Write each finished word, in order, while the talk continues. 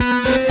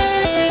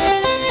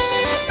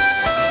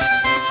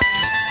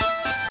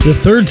The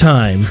third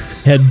time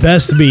had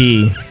best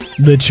be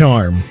the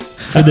charm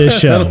for this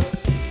show.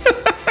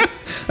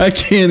 I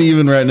can't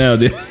even right now,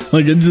 dude.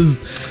 Like, it's just...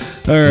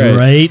 All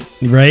right.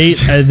 Right.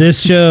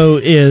 This show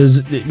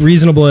is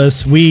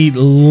Reasonableness. We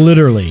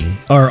literally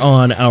are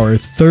on our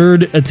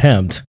third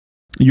attempt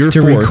You're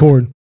to fourth.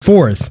 record.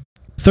 Fourth.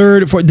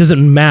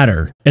 Doesn't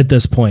matter at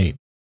this point.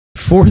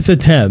 Fourth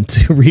attempt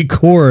to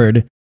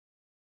record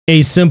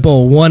a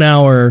simple 1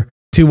 hour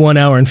to 1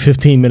 hour and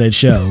 15 minute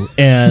show.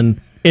 And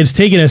it's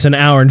taken us an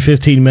hour and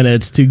 15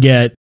 minutes to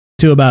get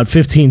to about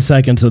 15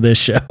 seconds of this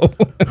show.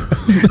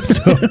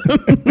 So,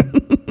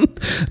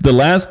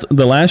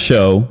 The last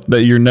show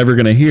that you're never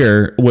going to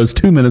hear was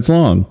 2 minutes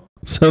long.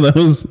 So that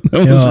was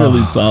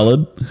really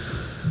solid.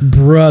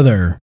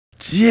 brother,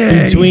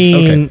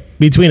 between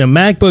a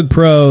MacBook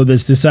Pro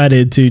that's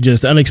decided to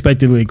just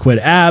unexpectedly quit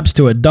apps,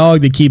 to a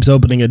dog that keeps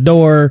opening a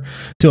door,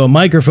 to a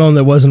microphone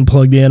that wasn't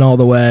plugged in all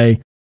the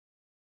way,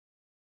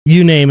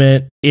 you name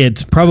it,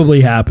 it's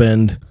probably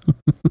happened.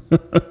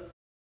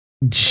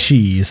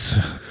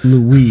 Jeez,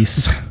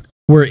 Luis,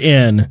 we're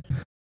in.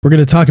 We're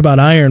going to talk about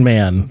Iron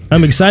Man.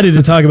 I'm excited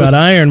to talk about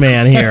Iron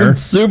Man here.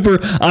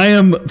 I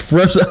am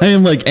fresh. I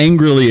am like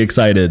angrily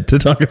excited to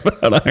talk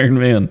about Iron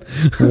Man.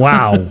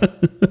 Wow.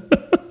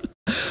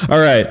 All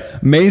right.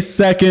 May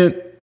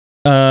 2nd,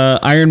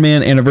 Iron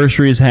Man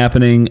anniversary is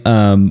happening,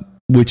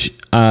 which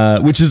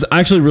is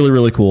actually really,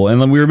 really cool.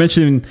 And we were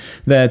mentioning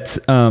that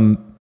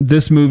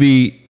this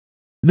movie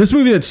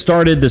that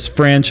started this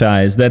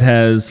franchise that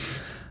has,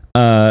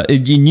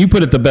 and you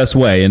put it the best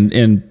way,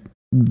 and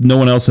no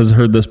one else has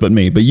heard this but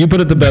me, but you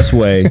put it the best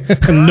way.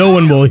 No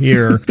one will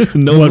hear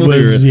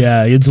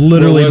Yeah, it's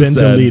literally been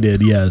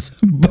deleted. Yes.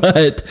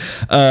 But,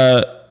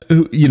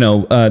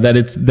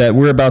 that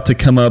we're about to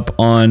come up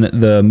on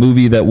the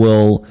movie that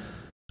will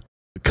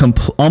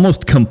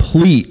almost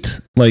complete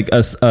like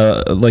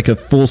a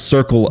full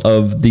circle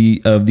of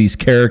these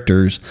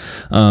characters.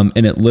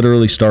 And it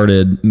literally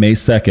started May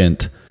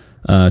 2nd,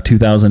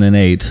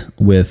 2008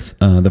 with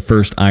the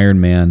first Iron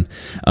Man.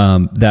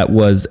 That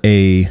was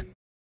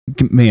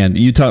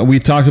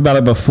we've talked about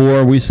it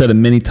before. We've said it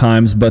many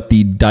times, but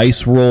the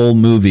dice roll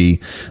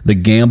movie, the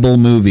gamble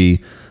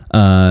movie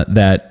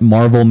that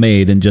Marvel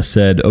made and just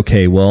said,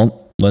 okay,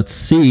 well, let's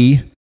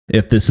see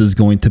if this is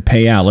going to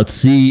pay out. Let's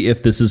see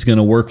if this is going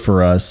to work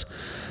for us.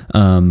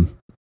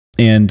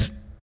 And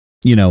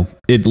you know,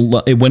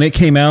 when it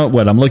came out,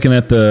 I'm looking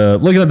at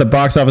the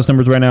box office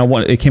numbers right now.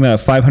 It came out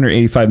at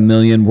 585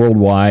 million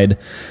worldwide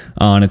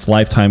on its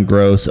lifetime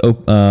gross.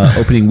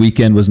 Opening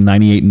weekend was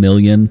 98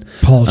 million.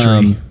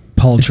 Paltry.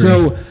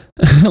 So,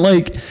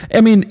 like,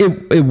 I mean,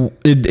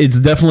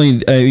 it's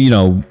definitely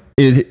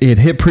it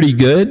hit pretty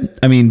good.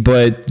 I mean,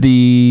 but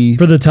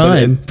for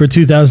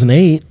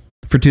 2008.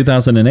 For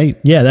 2008,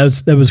 yeah,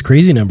 that was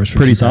crazy numbers. For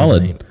pretty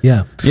solid.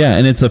 Yeah,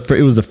 and it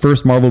was the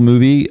first Marvel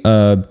movie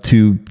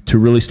to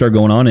really start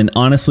going on. And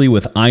honestly,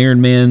 with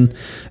Iron Man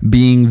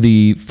being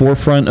the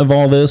forefront of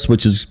all this,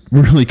 which is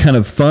really kind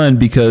of fun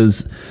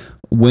because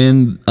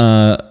when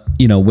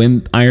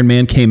Iron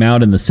Man came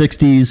out in the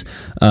 60s,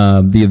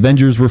 the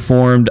Avengers were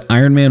formed.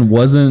 Iron Man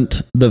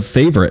wasn't the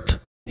favorite.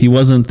 He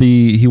wasn't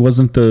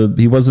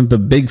the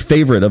big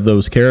favorite of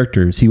those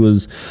characters. He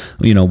was,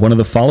 one of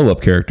the follow-up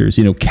characters.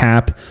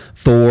 Cap,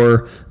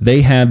 Thor.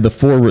 They had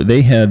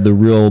the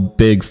real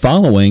big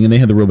following and they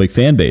had the real big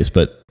fan base.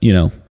 But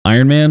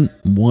Iron Man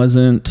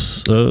wasn't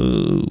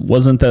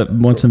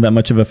that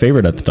much of a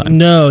favorite at the time.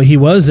 No, he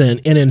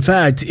wasn't. And in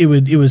fact, it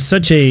was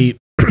such a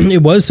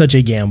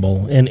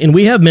gamble, and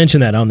we have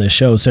mentioned that on this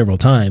show several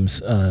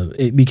times,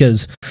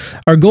 because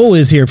our goal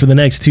is here for the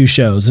next two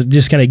shows,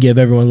 just kind of give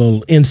everyone a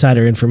little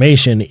insider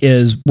information,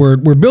 is we're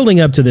building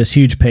up to this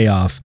huge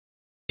payoff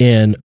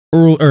in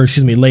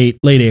late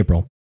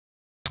April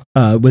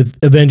with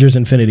Avengers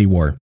Infinity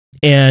War.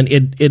 And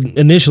it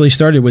initially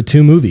started with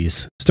two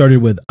movies.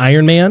 Started with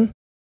Iron Man,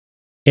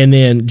 and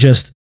then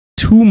just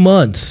 2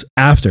 months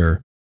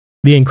after,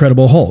 The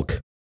Incredible Hulk.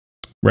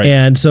 Right.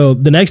 And so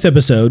the next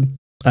episode,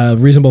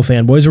 Reasonable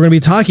Fanboys, we're going to be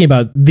talking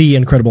about The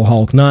Incredible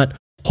Hulk, not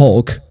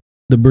Hulk,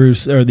 the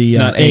Bruce or the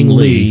Ang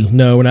Lee.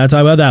 No, we're not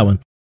talking about that one.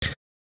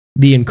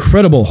 The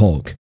Incredible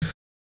Hulk,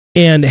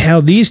 and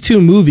how these two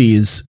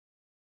movies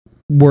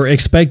were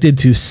expected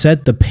to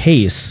set the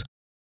pace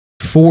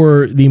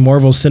for the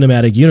Marvel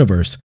Cinematic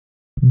Universe,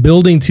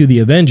 building to the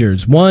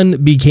Avengers.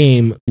 One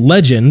became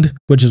Legend,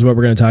 which is what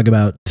we're going to talk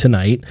about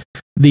tonight.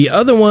 The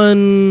other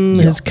one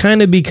has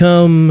kind of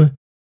become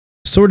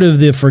sort of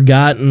the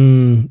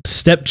forgotten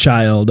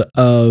stepchild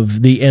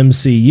of the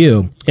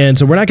MCU. And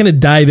so we're not going to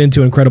dive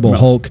into Incredible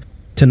Hulk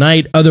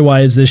tonight.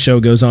 Otherwise, this show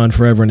goes on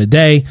forever and a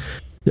day.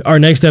 Our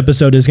next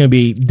episode is going to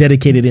be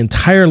dedicated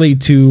entirely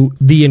to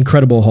The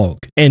Incredible Hulk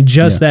and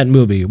just that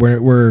movie.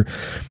 We'll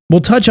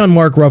touch on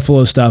Mark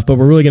Ruffalo stuff, but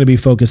we're really going to be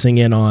focusing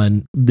in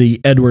on the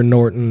Edward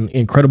Norton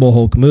Incredible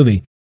Hulk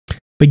movie.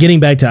 But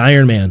getting back to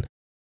Iron Man,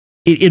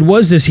 it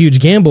was this huge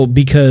gamble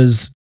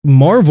because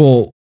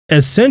Marvel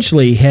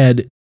essentially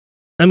had,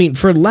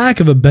 for lack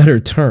of a better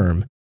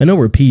term, I know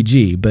we're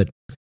PG, but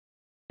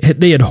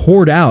they had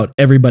whored out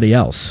everybody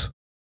else.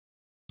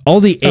 All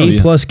the A+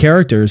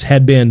 characters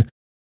had been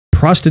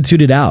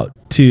prostituted out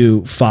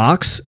to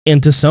Fox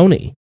and to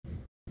Sony.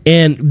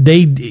 And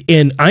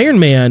in Iron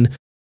Man,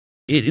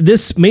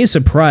 this may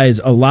surprise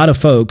a lot of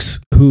folks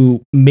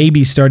who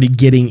maybe started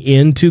getting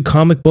into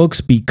comic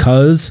books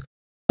because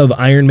of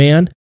Iron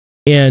Man.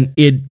 And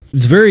it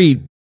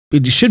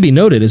should be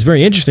noted, it's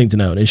very interesting to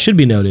note, it should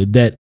be noted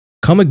that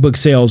comic book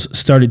sales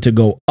started to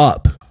go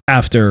up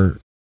after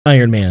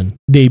Iron Man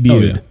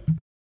debuted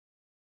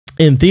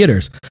in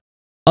theaters.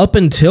 Up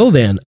until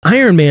then,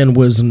 Iron Man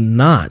was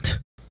not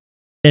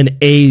an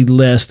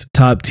A-list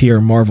top tier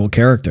Marvel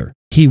character.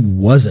 He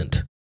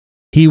wasn't.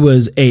 He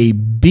was a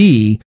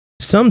B,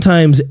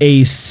 sometimes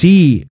a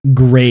C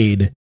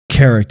grade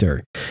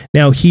character.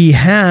 Now, he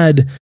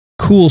had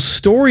cool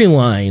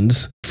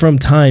storylines from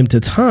time to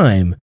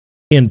time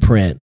in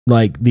print,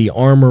 like the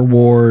Armor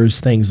Wars,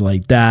 things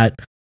like that,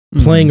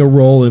 playing a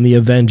role in the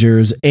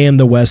Avengers and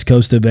the West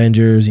Coast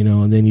Avengers,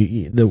 and then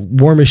the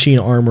War Machine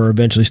armor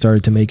eventually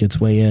started to make its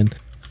way in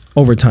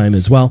over time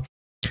as well.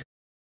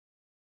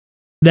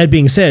 That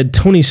being said,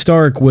 Tony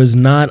Stark was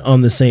not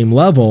on the same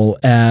level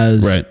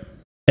as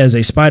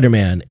a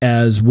Spider-Man,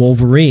 as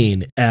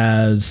Wolverine,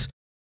 as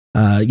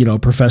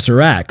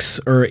Professor X,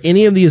 or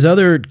any of these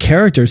other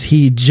characters.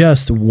 He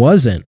just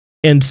wasn't.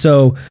 And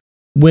so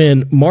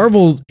when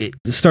Marvel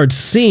starts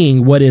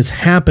seeing what is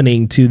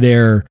happening to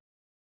their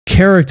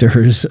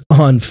characters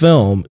on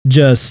film,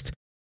 just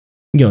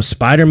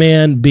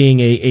Spider-Man being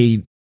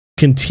a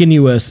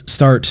continuous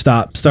start,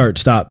 stop,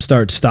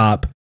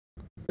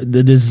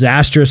 the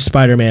disastrous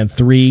Spider-Man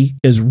 3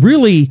 is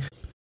really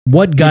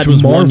what got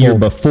Marvel 1 year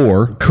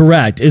before.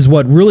 Correct, is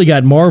what really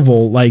got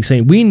Marvel like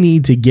saying, we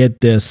need to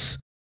get this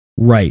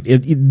right.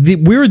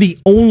 We're the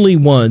only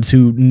ones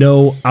who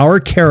know our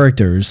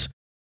characters,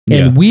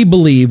 and we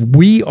believe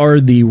we are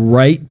the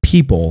right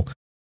people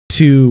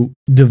to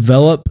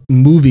develop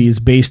movies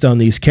based on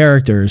these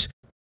characters,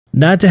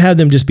 not to have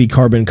them just be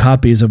carbon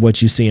copies of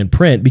what you see in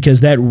print,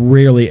 because that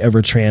rarely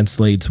ever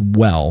translates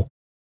well.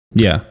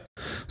 Yeah.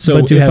 So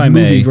but to if have I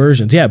movie may,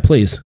 versions. Yeah,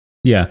 please.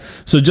 Yeah.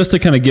 So just to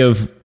kind of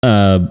give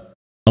a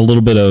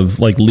little bit of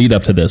like lead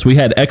up to this, we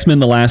had X-Men: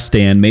 The Last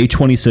Stand, May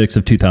 26th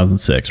of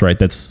 2006, right?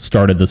 That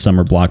started the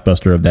summer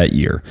blockbuster of that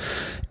year.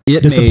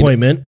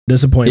 Disappointment.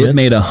 It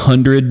made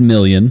 $100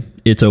 million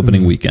its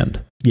opening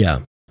weekend. Yeah.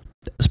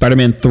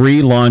 Spider-Man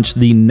 3 launched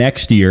the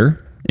next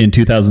year in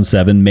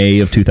 2007, May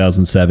of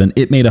 2007.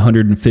 It made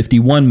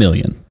 $151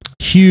 million.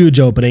 Huge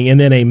opening, and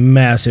then a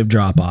massive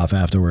drop off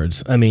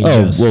afterwards. I mean,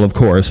 well, of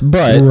course,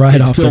 but right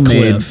it off still the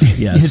made cliff.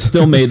 Yes. it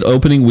still made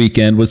opening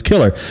weekend was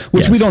killer,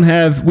 which we didn't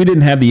have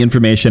the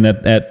information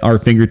at our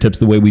fingertips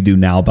the way we do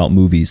now about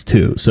movies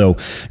too. So,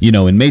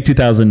 in May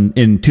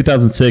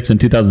 2006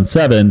 and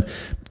 2007,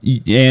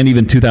 and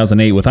even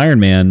 2008 with Iron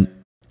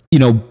Man,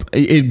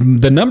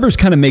 the numbers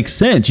kind of make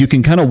sense. You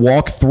can kind of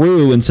walk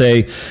through and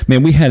say,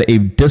 man, we had a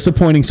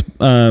disappointing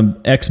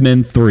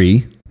X-Men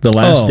 3. The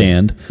Last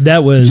Stand.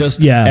 That was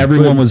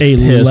everyone was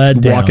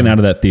pissed walking out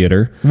of that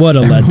theater. What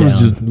a letdown. Was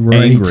just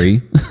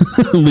angry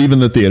leaving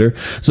the theater.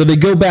 So they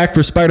go back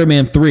for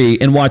Spider-Man 3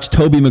 and watch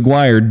Tobey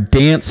Maguire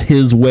dance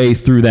his way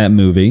through that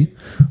movie,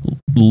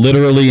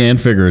 literally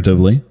and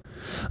figuratively.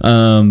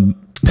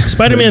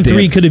 Spider-Man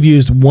 3 could have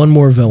used one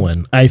more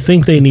villain. I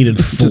think they needed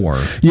 4.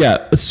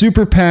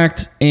 Super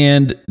packed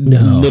and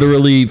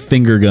literally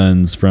finger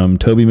guns from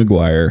Tobey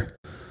Maguire.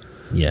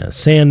 Yeah,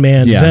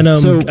 Sandman, Venom,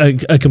 so,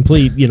 a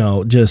complete,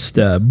 just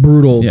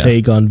brutal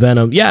take on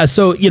Venom. Yeah,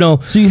 so,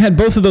 So you had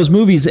both of those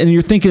movies, and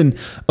you're thinking,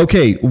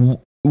 okay,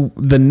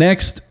 the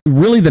next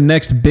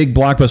big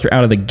blockbuster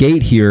out of the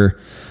gate here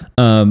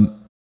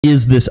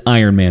is this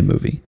Iron Man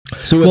movie.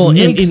 So it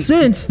makes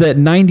sense that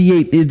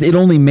 98, it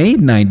only made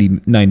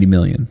 90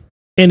 million.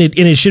 And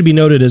it should be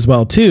noted as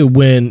well, too,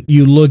 when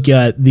you look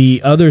at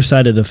the other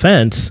side of the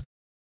fence,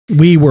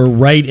 we were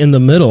right in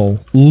the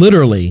middle,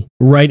 literally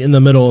right in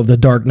the middle of the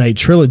Dark Knight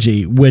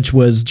trilogy, which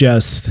was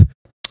just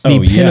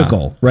the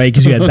pinnacle, right?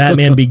 Because you had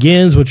Batman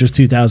Begins, which was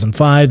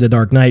 2005, The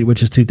Dark Knight,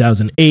 which is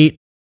 2008,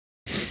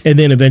 and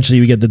then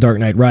eventually we get The Dark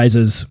Knight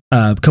Rises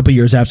a couple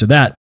years after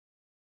that.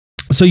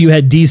 So you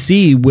had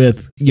DC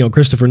with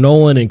Christopher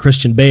Nolan and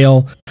Christian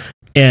Bale,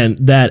 and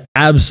that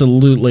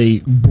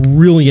absolutely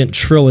brilliant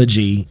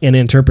trilogy and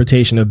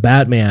interpretation of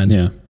Batman.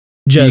 Yeah.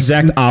 The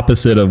exact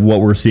opposite of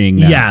what we're seeing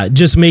now. Yeah,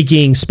 just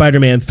making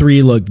Spider-Man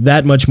 3 look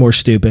that much more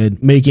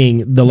stupid,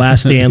 making The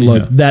Last Stand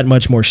look that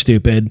much more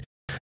stupid.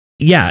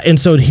 Yeah, and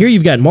so here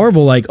you've got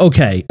Marvel like,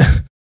 okay,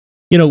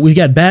 we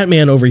got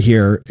Batman over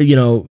here,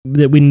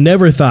 that we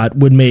never thought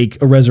would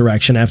make a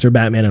resurrection after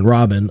Batman and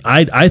Robin.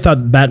 I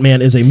thought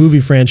Batman as a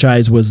movie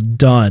franchise was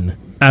done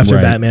after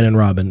Batman and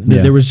Robin.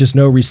 Yeah. There was just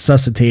no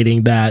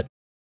resuscitating that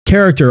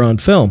character on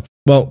film.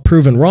 Well,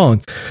 proven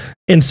wrong.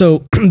 And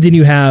so then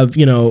you have,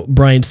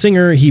 Bryan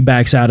Singer, he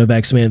backs out of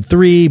X-Men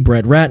 3,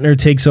 Brett Ratner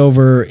takes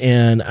over,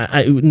 and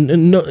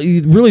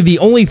really the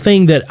only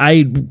thing that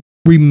I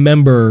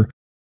remember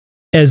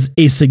as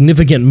a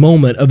significant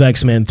moment of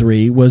X-Men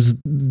 3 was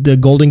the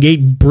Golden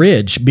Gate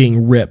Bridge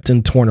being ripped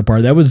and torn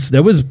apart. That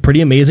was pretty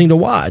amazing to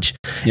watch.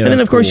 Yeah, and then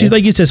of course, she's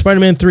like you said,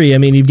 Spider-Man 3. I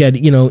mean, you've got,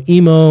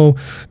 emo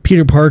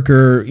Peter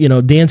Parker,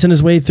 dancing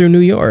his way through New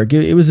York.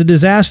 It was a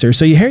disaster.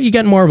 So you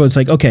got Marvel. It's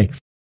like, okay,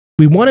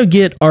 we want to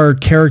get our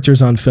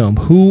characters on film.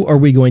 Who are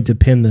we going to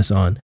pin this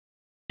on?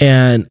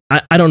 And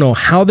I don't know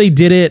how they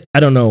did it.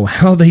 I don't know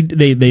how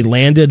they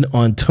landed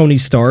on Tony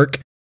Stark.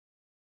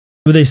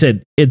 But they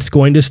said it's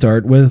going to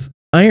start with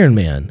Iron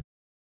Man.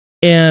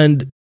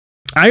 And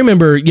I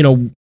remember,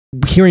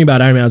 hearing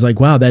about Iron Man, I was like,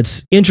 wow,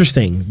 that's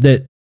interesting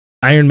that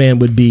Iron Man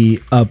would be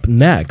up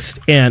next.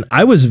 And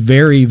I was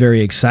very,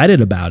 very excited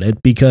about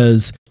it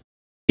because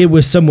it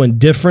was someone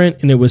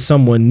different and it was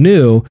someone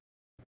new.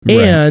 Right.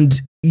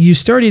 And you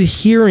started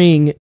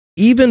hearing,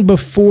 even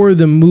before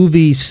the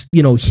movie,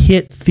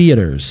 hit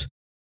theaters,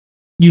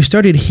 you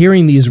started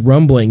hearing these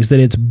rumblings that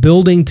it's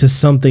building to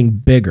something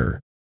bigger.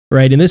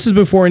 Right. And this is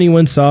before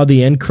anyone saw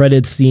the end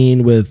credits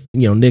scene with,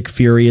 Nick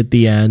Fury at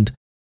the end.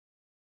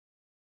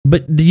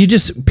 But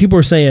people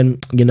are saying,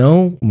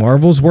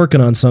 Marvel's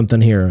working on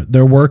something here.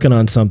 They're working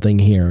on something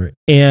here.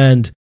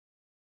 And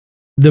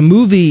the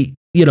movie,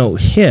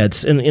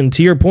 hits. And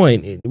to your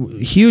point,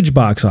 huge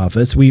box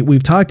office.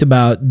 We've talked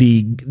about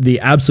the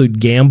absolute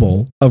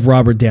gamble of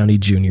Robert Downey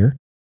Jr.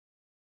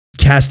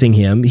 casting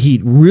him. He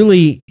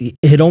really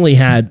had only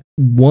had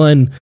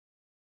one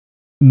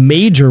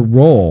major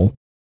role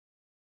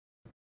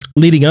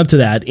leading up to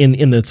that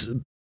in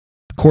the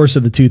course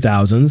of the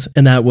 2000s,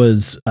 and that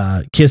was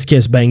Kiss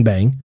Kiss Bang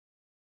Bang.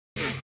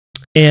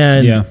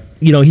 And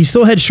he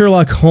still had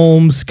Sherlock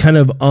Holmes kind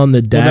of on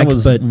the deck,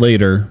 but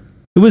later.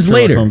 It was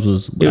Sherlock later. Holmes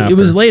was it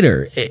was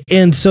later,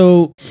 and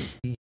so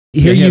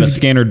here you have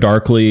Scanner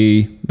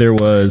Darkly. There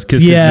was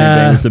Kiss Kiss Bang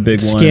Bang was the big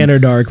one. Scanner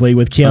Darkly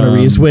with Keanu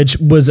Reeves, which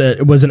was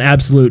an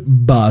absolute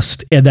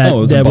bust, and that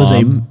was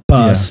a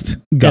bust. Yeah.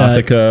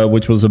 Gothica,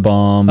 which was a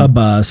bomb, a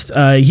bust.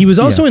 He was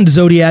also in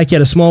Zodiac. He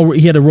had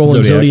a role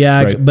in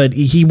Zodiac, right. But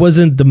he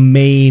wasn't the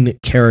main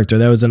character.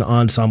 That was an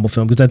ensemble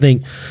film because I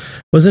think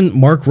wasn't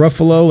Mark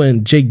Ruffalo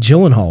and Jake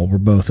Gyllenhaal were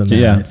both in that.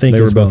 Yeah, I think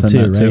they as were well both in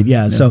too, that right? too.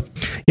 Yeah, so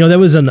that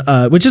was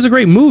which is a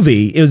great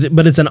movie.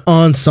 But it's an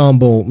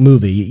ensemble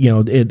movie.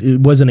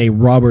 It wasn't a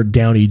Robert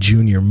Downey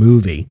Jr.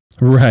 movie.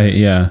 Right,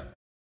 yeah.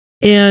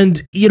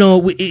 And,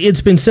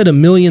 it's been said a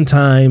million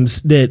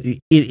times that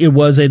it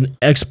was an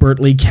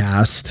expertly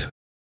cast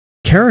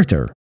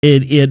character.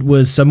 It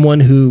was someone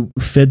who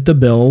fit the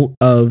bill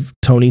of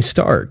Tony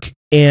Stark.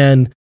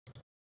 And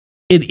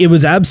it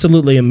was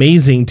absolutely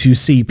amazing to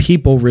see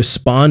people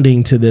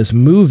responding to this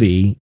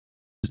movie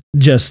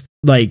just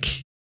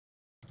like...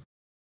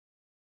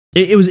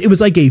 It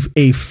was like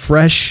a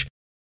fresh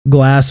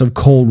glass of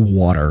cold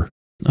water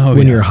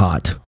when you're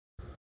hot.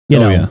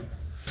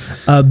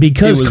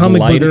 Because it was comic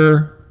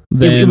lighter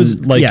than it was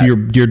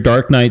your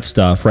Dark Knight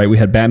stuff, right? We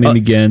had Batman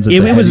Begins.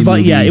 It was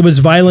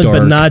violent, dark.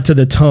 But not to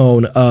the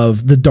tone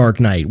of the Dark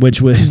Knight,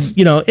 which was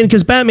and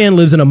because Batman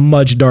lives in a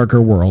much darker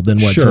world than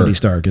what Tony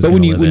Stark is. But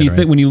when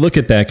you look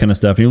at that kind of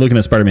stuff, and you're looking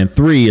at Spider-Man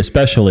 3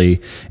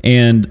 especially,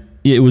 and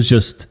it was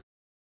just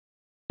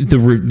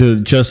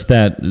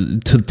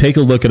that to take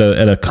a look at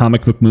a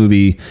comic book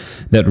movie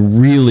that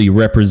really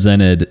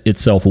represented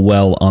itself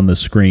well on the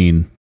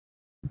screen.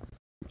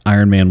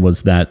 Iron Man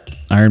was that,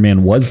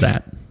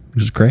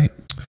 which is great.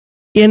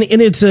 And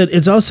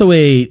it's also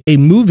a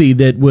movie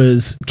that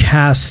was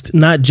cast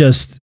not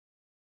just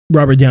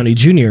Robert Downey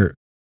Jr.,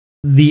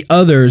 the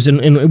others,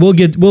 and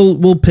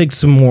we'll pick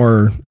some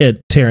more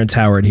at Terrence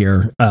Howard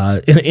here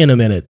in a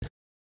minute.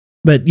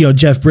 But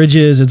Jeff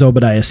Bridges as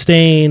Obadiah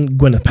Stane,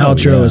 Gwyneth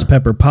Paltrow as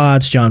Pepper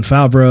Potts, Jon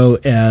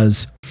Favreau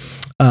as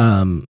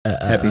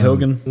Happy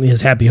Hogan.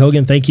 Happy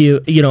Hogan, thank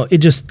you. It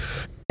just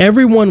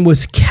everyone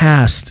was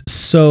cast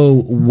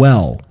so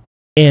well,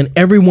 and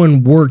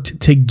everyone worked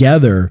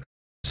together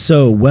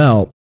so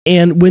well.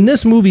 And when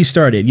this movie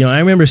started, I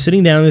remember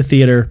sitting down in the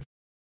theater,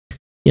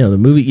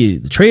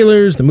 the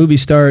trailers, the movie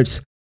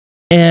starts,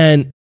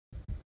 and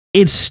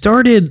it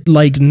started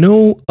like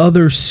no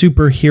other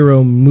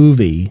superhero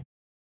movie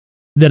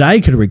that I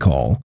could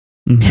recall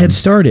had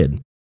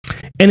started.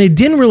 And it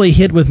didn't really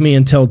hit with me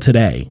until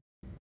today.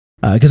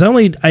 Because I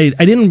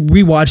didn't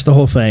rewatch the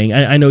whole thing.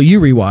 I know you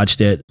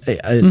rewatched it.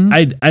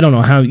 I don't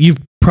know how you've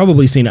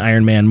probably seen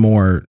Iron Man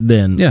more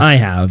than I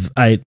have.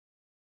 I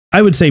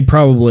would say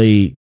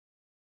probably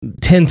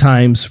 10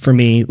 times for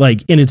me,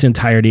 like in its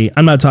entirety.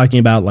 I'm not talking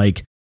about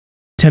like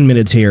 10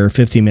 minutes here,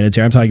 15 minutes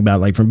here. I'm talking about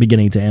like from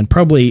beginning to end,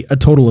 probably a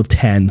total of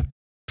 10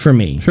 for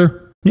me.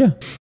 Sure. Yeah.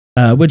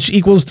 Which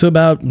equals to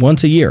about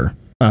once a year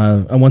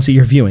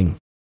viewing.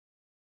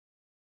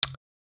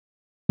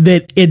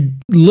 That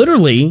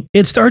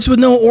it starts with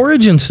no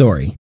origin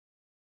story.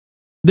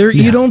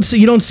 You don't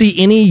see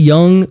any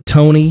young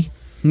Tony.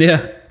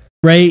 Yeah.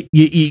 Right.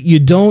 You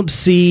don't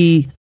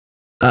see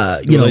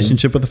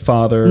relationship with the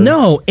father.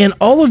 No, and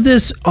all of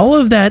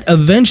that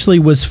eventually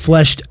was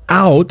fleshed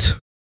out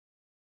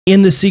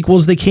in the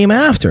sequels that came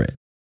after it.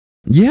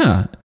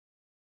 Yeah.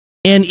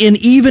 And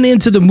even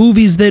into the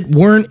movies that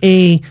weren't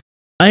a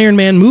Iron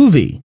Man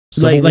movie.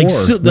 Civil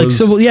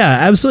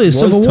absolutely,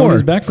 Civil War.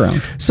 Tony's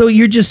background. So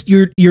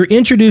you're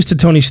introduced to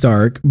Tony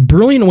Stark.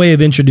 Brilliant way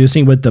of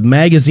introducing with the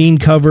magazine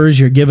covers.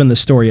 You're given the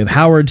story of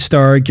Howard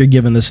Stark. You're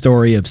given the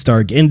story of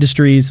Stark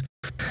Industries.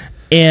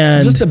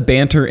 And just the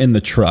banter in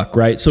the truck,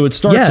 right? So it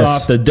starts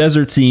off the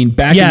desert scene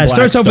back. Yeah, it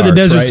starts off with the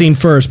desert scene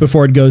first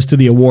before it goes to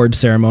the award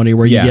ceremony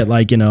where you get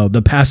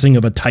the passing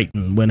of a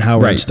Titan when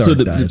Howard Stark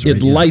dies.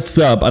 It lights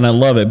up, and I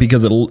love it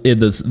because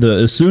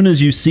as soon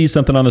as you see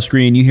something on the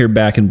screen, you hear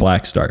Back in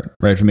Black start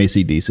right from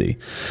AC/DC.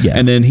 Yeah,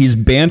 and then he's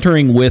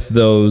bantering with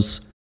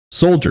those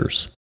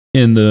soldiers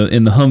in the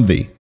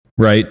Humvee,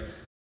 right?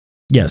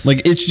 Yes.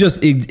 Like it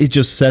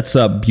just sets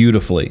up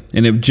beautifully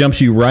and it jumps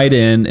you right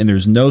in and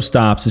there's no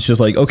stops. It's just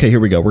like, okay,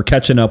 here we go. We're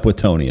catching up with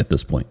Tony at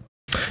this point.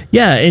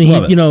 Yeah. And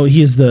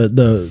he's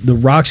the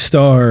rock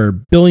star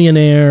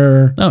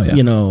billionaire,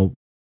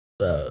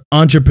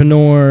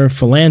 entrepreneur,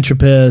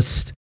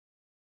 philanthropist,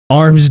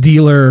 arms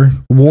dealer,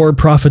 war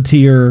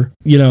profiteer,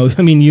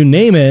 you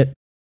name it.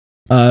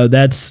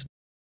 That's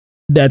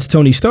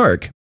Tony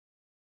Stark.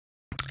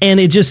 And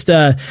it just,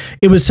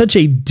 it was such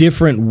a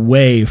different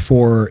way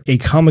for a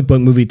comic book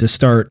movie to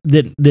start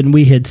than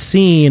we had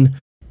seen,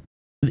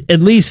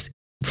 at least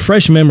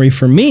fresh memory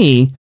for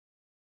me,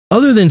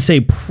 other than say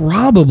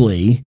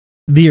probably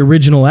the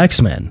original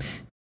X-Men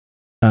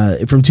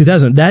from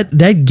 2000.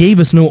 That gave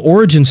us no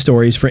origin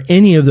stories for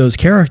any of those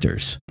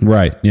characters.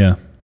 Right. Yeah.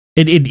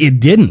 It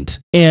didn't.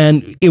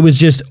 And it was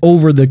just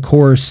over the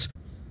course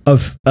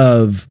of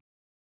 3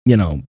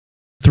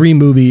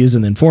 movies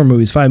and then 4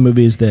 movies, 5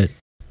 movies that,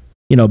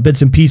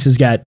 bits and pieces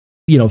got,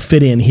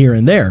 fit in here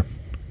and there.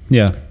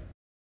 Yeah.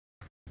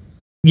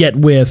 Yet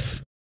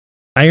with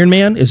Iron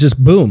Man, it's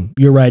just boom,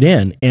 you're right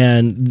in.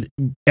 And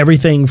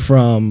everything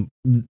from,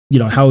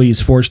 how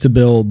he's forced to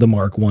build the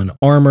Mark I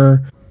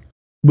armor,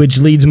 which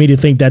leads me to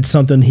think that's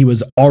something he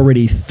was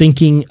already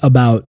thinking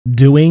about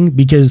doing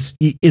because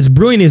as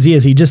brilliant as he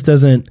is, he just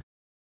doesn't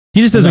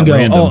go,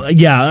 random. Oh,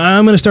 yeah,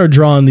 I'm going to start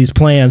drawing these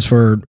plans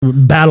for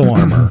battle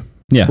armor.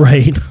 Yeah.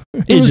 Right.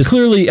 It was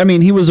clearly,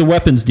 he was a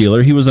weapons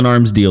dealer. He was an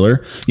arms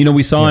dealer.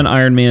 We saw in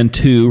Iron Man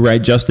 2,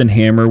 right? Justin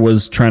Hammer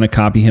was trying to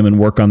copy him and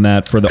work on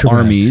that for the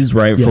armies,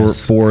 right?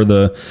 Yes. For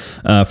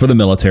the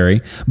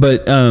military.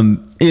 But,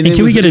 can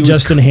we get a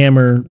Justin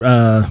Hammer,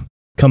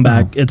 come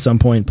back at some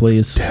point,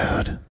 please?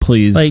 Dude,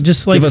 please. Like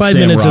just like 5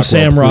 minutes of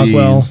Sam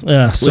Rockwell.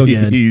 Yeah. So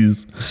good.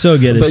 So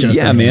good. As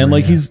Justin Hammer, man,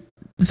 like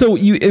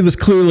it was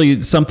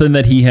clearly something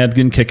that he had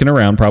been kicking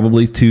around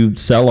probably to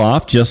sell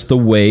off just the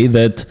way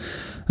that,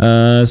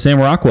 Sam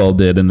Rockwell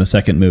did in the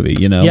second movie,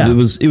 it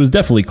was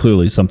definitely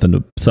clearly something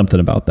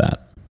about that.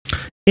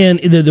 And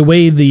the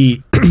way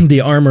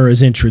the armor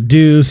is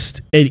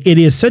introduced, it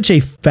is such a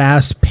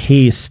fast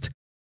paced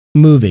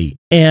movie.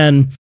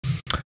 And,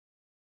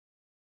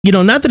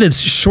 not that it's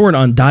short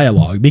on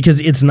dialogue because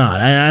it's not,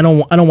 I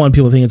don't want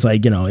people to think it's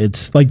like,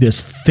 it's like this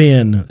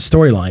thin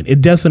storyline. It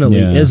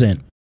definitely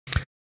isn't.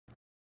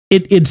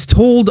 It's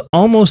told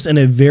almost in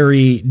a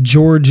very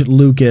George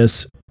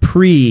Lucas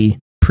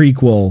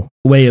prequel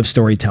way of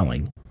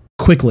storytelling.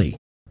 Quickly.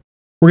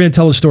 We're going to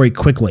tell a story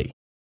quickly.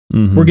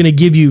 Mm-hmm. We're going to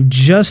give you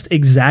just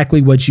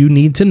exactly what you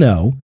need to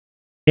know.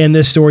 And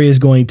this story is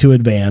going to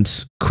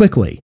advance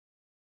quickly.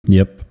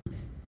 Yep.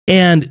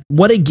 And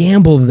what a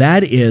gamble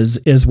that is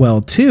as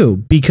well,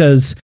 too,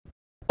 because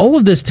all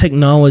of this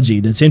technology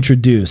that's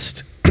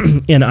introduced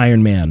in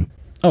Iron Man.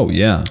 Oh,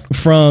 yeah.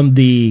 From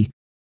the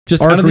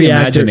just out of the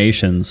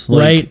imaginations,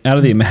 right? Out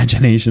of the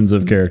imaginations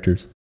of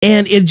characters.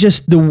 And it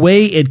just, the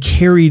way it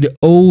carried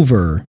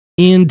over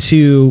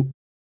into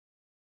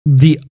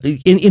the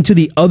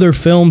other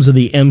films of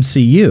the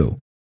MCU.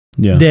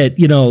 Yeah. That,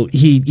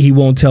 he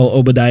won't tell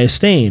Obadiah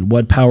Stane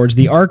what powers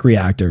the arc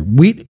reactor.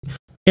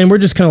 And we're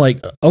just kind of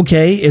like,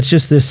 okay, it's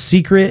just this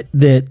secret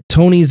that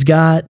Tony's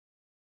got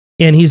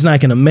and he's not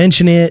going to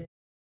mention it.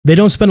 They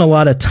don't spend a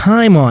lot of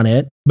time on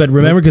it, but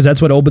remember, because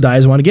that's what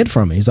Obadiah's want to get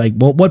from me. He's like,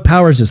 well, what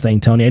powers this thing,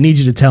 Tony? I need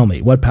you to tell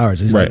me what powers.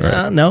 He's like,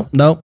 no.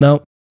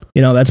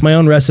 That's my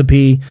own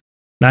recipe.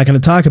 Not going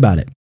to talk about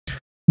it.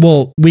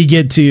 Well, we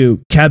get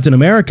to Captain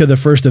America, the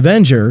first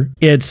Avenger.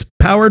 It's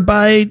powered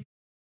by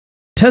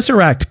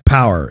Tesseract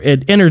power,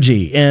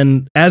 energy,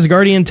 and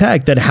Asgardian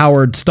tech that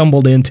Howard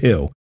stumbled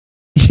into.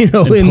 In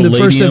the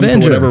first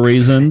Avenger, for whatever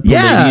reason,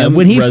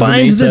 when he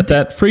finds at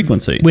that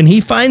frequency, when he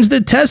finds the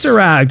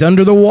Tesseract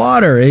under the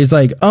water, he's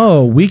like,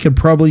 "Oh, we could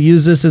probably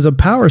use this as a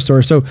power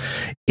source." So,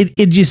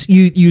 it just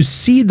you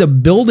see the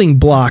building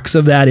blocks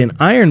of that in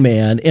Iron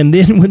Man, and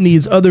then when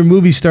these other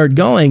movies start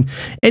going,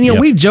 and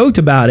we've joked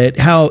about it,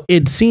 how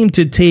it seemed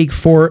to take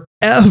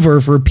forever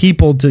for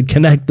people to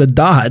connect the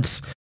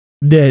dots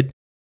that.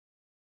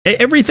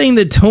 Everything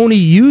that Tony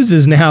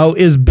uses now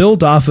is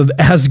built off of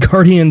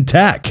Asgardian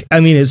tech.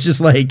 I mean, it's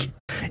just like,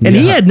 and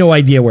he had no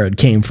idea where it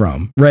came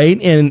from, right?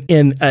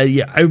 And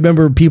I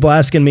remember people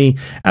asking me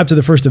after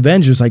the first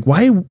Avengers, like,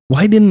 why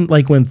didn't,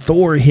 like, when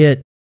Thor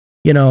hit,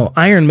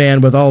 Iron Man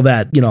with all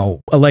that,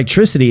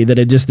 electricity, that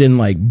it just didn't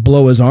like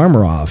blow his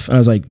armor off? And I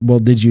was like, well,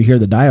 did you hear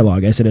the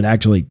dialogue? I said it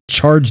actually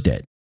charged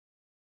it.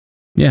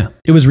 Yeah.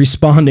 It was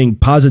responding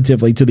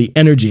positively to the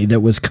energy that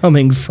was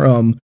coming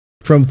from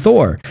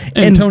Thor.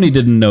 And Tony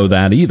didn't know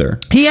that either.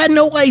 He had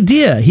no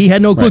idea. He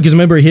had no clue, because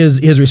remember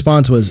his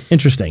response was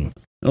interesting.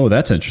 Oh,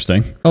 that's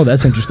interesting. Oh,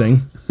 that's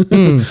interesting.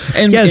 And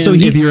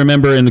if you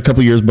remember, in a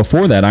couple years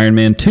before that, Iron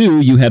Man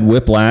 2, you had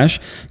Whiplash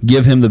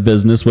give him the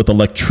business with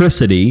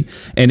electricity,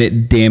 and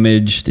it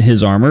damaged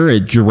his armor.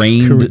 It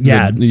drained,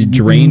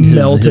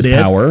 his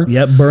power.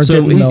 Yep, burnt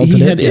it, melted it.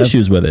 He had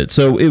issues with it.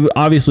 So it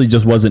obviously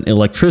just wasn't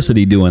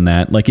electricity doing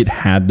that. Like, it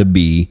had to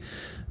be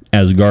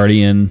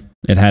Asgardian.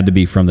 It had to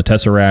be from the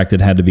Tesseract. It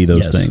had to be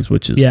those things,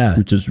 which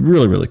is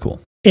really, really cool.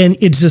 And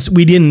it's just,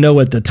 we didn't know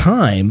at the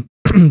time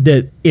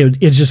that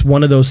it's just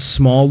one of those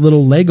small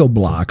little Lego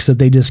blocks that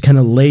they just kind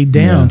of laid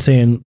down,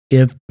 saying,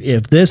 if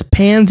this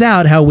pans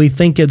out how we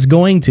think it's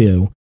going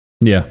to.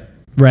 Yeah.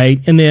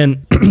 Right. And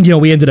then,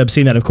 we ended up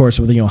seeing that, of course,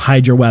 with,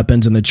 Hydra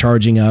weapons and the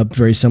charging up,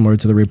 very similar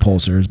to the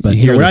repulsors. But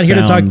we're not here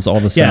to talk all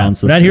the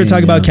sounds. We're not here to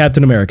talk about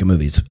Captain America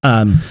movies.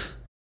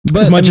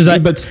 But as much as I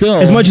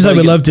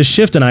would love to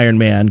shift an Iron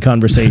Man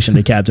conversation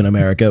to Captain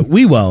America,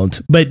 we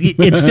won't. But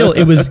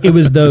it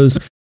was those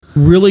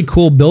really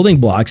cool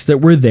building blocks that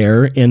were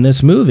there in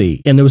this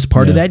movie, and it was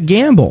part of that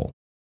gamble.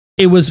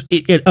 It was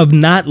of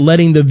not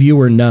letting the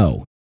viewer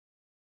know,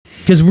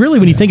 because really,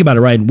 when you think about it,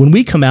 right, when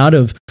we come out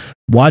of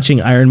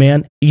watching Iron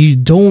Man, you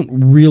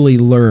don't really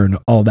learn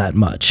all that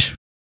much.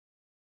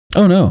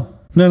 Oh no.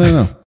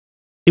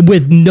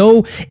 With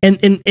no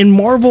and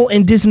Marvel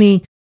and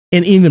Disney.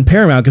 And even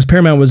Paramount, because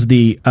Paramount was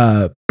the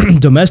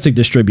domestic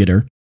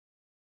distributor,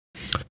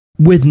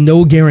 with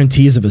no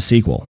guarantees of a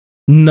sequel.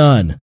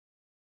 None.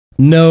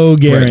 No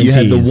guarantees.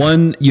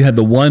 Right, you had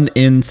the one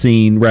end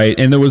scene, right?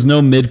 And there was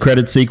no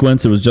mid-credit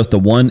sequence. It was just the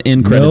one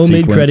end credit sequence.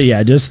 No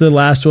mid-credit, just the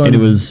last one. And it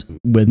was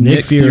with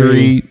Nick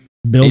Fury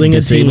building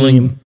a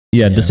team.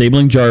 Yeah,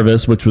 disabling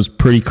Jarvis, which was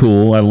pretty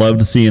cool. I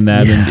loved seeing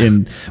that,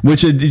 and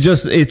which it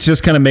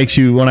just kind of makes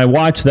you, when I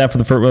watch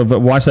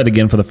that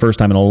again for the first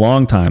time in a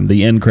long time,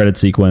 the end credit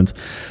sequence,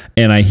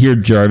 and I hear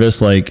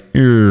Jarvis like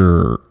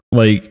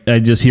I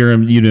just hear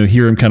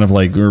him kind of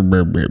like,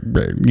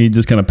 he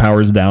just kind of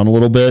powers down a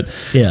little bit,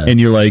 and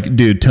you're like,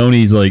 dude,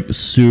 Tony's like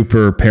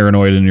super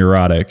paranoid and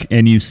neurotic,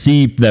 and you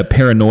see that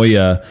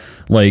paranoia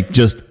like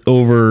just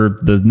over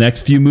the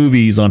next few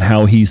movies on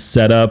how he's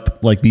set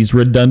up like these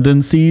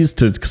redundancies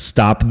to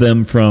stop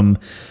them from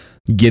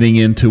getting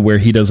into where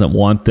he doesn't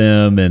want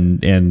them,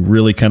 and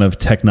really kind of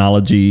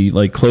technology,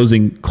 like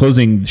closing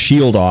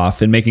S.H.I.E.L.D.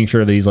 off and making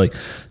sure that he's like,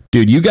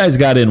 dude, you guys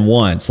got in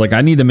once. Like,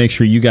 I need to make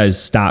sure you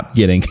guys stop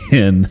getting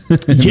in.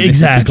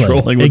 Exactly.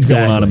 Controlling what's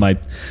going on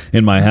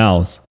in my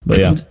house. But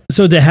yeah.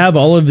 So to have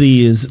all of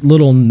these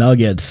little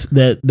nuggets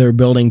that they're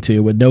building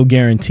to with no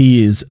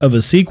guarantees of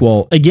a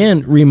sequel,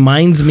 again,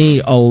 reminds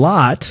me a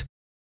lot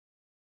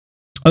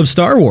of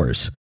Star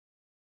Wars.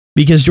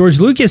 Because George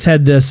Lucas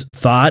had this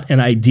thought and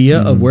idea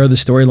of where the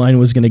storyline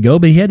was going to go,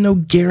 but he had no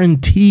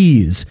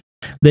guarantees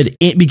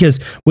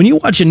because when you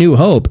watch A New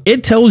Hope,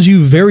 it tells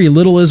you very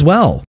little as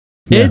well.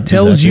 It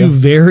tells you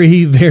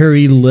very,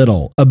 very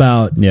little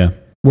about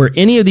where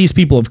any of these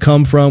people have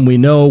come from. We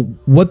know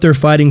what they're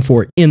fighting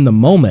for in the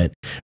moment.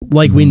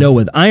 Like we know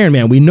with Iron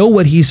Man, we know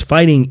what he's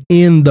fighting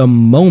in the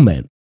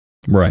moment.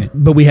 Right.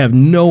 But we have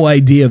no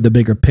idea of the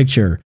bigger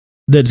picture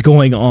that's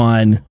going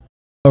on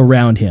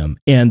around him,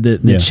 and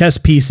the chess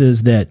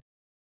pieces that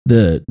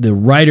the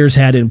writers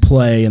had in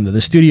play and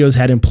the studios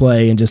had in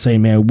play, and just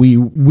saying, man, we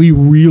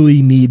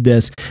really need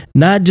this,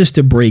 not just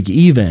to break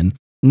even,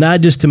 not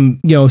just to,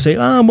 say,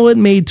 oh, well, it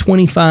made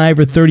 25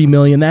 or 30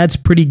 million. That's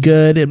pretty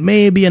good. It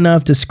may be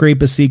enough to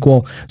scrape a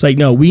sequel. It's like,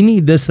 no, we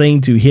need this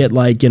thing to hit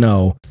like,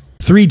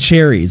 3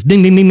 cherries,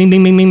 ding, ding, ding, ding,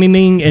 ding, ding, ding, ding,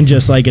 ding, and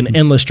just like an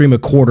endless stream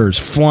of quarters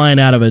flying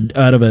out of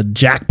a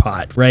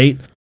jackpot, right?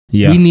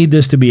 Yeah. We need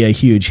this to be a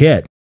huge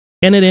hit.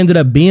 And it ended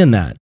up being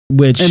that.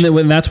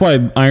 And that's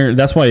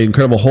why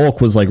Incredible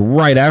Hulk was like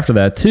right after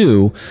that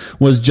too,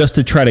 was just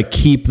to try to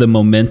keep the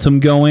momentum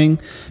going,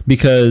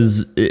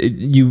 because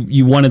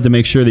you wanted to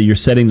make sure that you're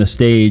setting the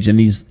stage, and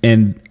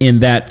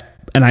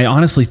I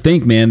honestly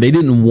think, man, they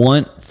didn't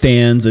want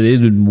fans, they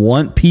didn't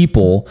want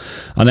people,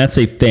 and I'd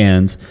say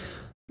fans,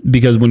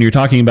 because when you're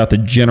talking about the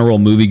general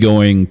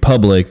movie-going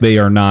public, they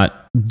are not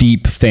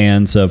deep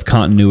fans of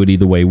continuity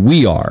the way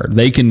we are.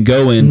 They can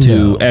go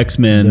into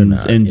X-Men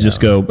and just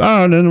go,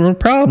 oh, no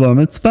problem,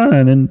 it's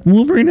fine, and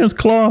Wolverine has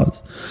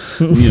claws,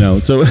 so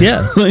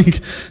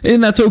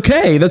and that's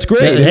okay, that's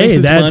great. It makes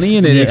its money,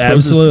 and it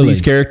exposes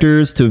these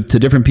characters to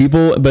different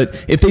people.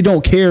 But if they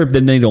don't care,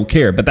 then they don't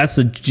care. But that's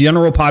the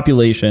general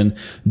population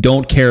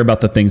don't care about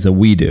the things that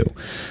we do.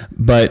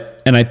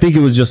 And I think it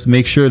was just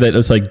make sure that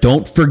it's like,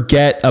 don't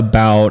forget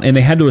about, and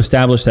they had to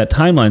establish that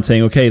timeline,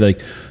 saying, okay,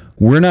 like,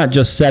 we're not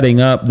just setting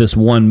up this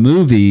one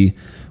movie.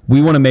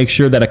 We want to make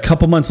sure that a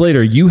couple months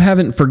later you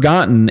haven't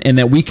forgotten, and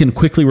that we can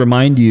quickly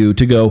remind you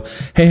to go,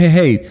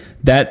 hey,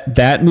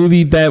 that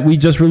movie that we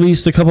just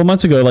released a couple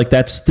months ago, like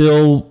that's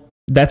still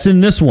that's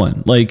in this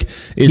one. Like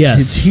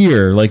it's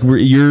here. Like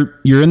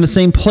you're in the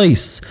same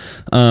place.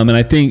 And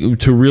I think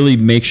to really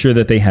make sure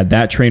that they had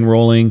that train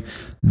rolling,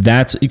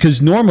 that's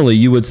because normally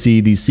you would see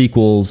these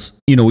sequels,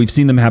 we've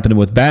seen them happen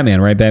with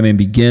Batman, right? Batman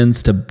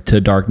Begins to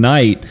Dark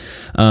Knight.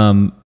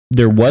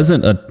 There was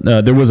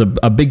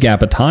a big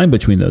gap of time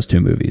between those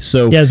two movies.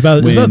 So yeah, it's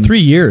about 3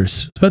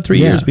 years. It's about 3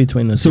 years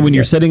between the two. So when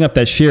you're setting up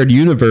that shared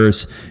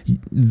universe,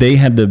 they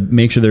had to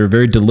make sure they were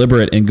very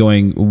deliberate in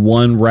going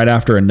one right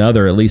after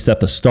another, at least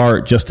at the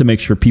start, just to make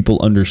sure people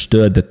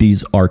understood that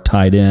these are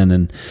tied in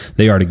and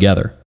they are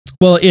together.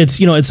 Well, it's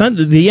not,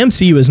 the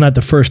MCU is not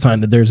the first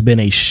time that there's been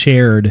a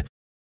shared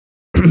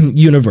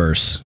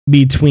universe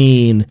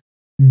between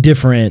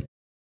different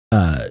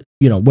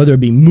whether it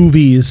be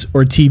movies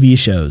or TV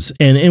shows.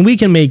 And we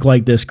can make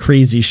like this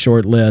crazy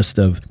short list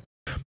of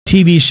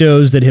TV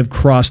shows that have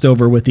crossed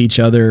over with each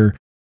other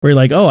where you're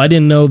like, oh, I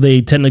didn't know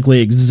they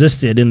technically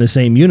existed in the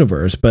same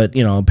universe, but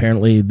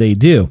apparently they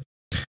do.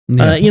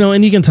 Yeah.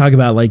 And you can talk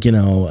about like,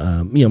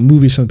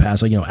 movies from the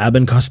past, like,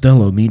 Abbott and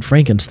Costello Meet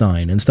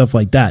Frankenstein and stuff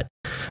like that,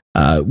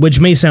 which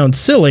may sound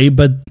silly,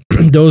 but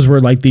those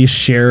were like these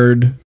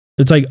shared,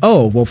 it's like,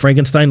 oh, well,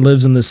 Frankenstein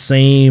lives in the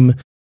same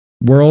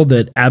world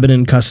that Abbott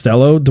and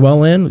Costello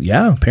dwell in.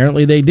 Yeah,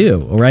 apparently they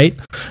do. All right.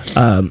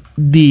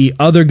 The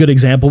other good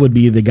example would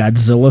be the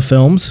Godzilla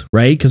films,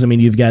 right? Because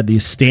you've got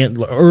these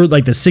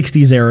like the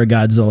 60s era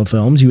Godzilla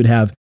films. You would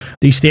have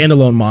these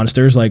standalone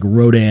monsters like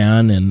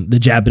Rodan and the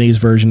Japanese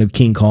version of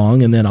King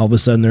Kong, and then all of a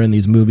sudden they're in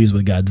these movies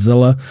with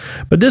Godzilla.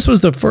 But this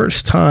was the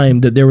first time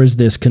that there was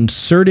this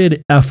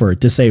concerted effort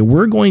to say,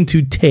 we're going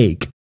to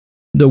take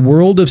the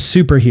world of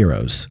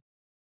superheroes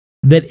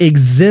that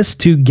exist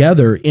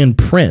together in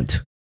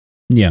print.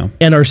 Yeah.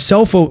 And are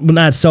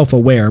not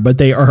self-aware, but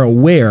they are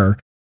aware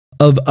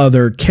of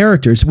other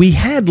characters. We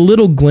had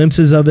little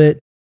glimpses of it,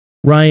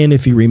 Ryan,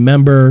 if you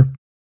remember,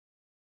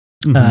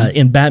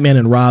 in Batman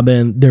and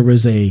Robin, there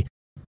was a,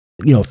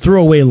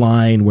 throwaway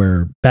line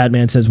where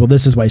Batman says, well,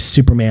 this is why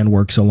Superman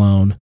works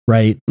alone,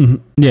 right? Mm-hmm.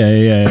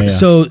 Yeah.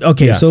 So,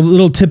 okay, so a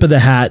little tip of the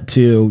hat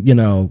to,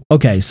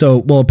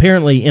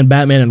 apparently in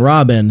Batman and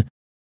Robin,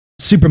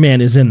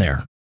 Superman is in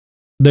there.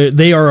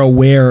 They are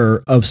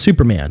aware of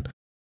Superman.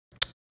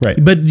 Right.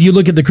 But you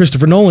look at the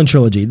Christopher Nolan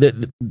trilogy,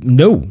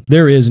 no,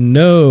 there is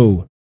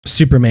no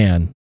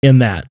Superman in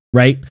that,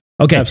 right?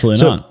 Okay.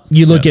 Absolutely not.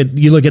 You look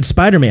at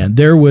Spider-Man,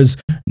 there was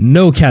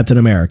no Captain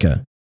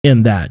America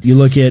in that. You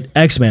look at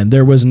X-Men,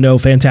 there was no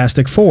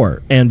Fantastic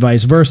Four, and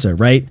vice versa,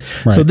 right?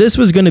 So this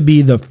was going to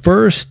be the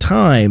first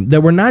time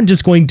that we're not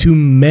just going to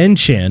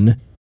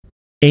mention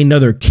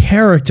another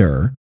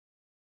character,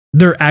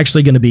 they're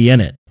actually going to be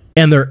in it.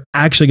 And they're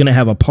actually going to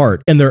have a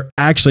part, and they're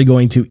actually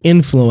going to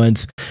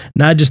influence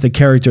not just the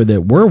character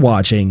that we're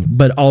watching,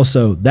 but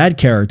also that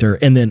character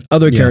and then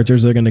other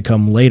characters that are going to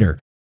come later.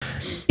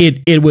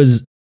 It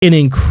was an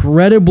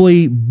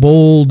incredibly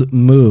bold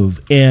move.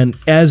 And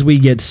as we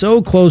get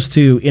so close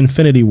to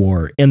Infinity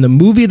War and the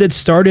movie that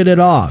started it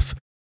off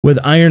with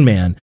Iron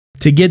Man,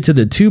 to get to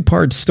the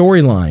 2-part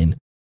storyline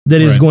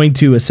that is going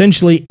to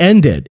essentially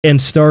end it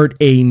and start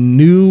a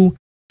new,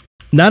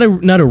 not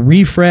a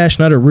refresh,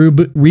 not a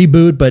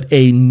reboot, but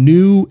a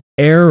new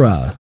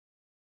era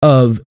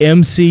of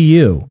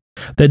MCU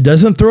that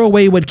doesn't throw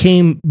away what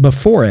came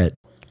before it,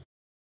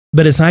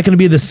 but it's not going to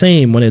be the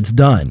same when it's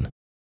done.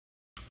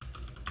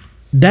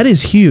 That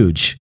is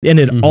huge. And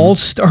it all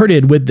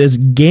started with this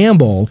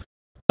gamble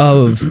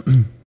of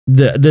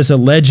this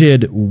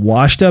alleged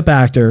washed up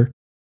actor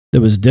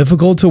that was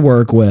difficult to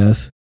work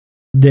with,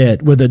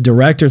 that with the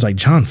directors like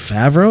Jon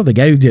Favreau, the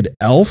guy who did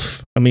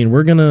Elf.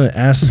 We're going to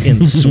ask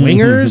in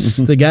Swingers,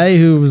 the guy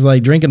who was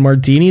like drinking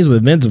martinis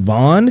with Vince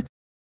Vaughn.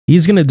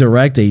 He's going to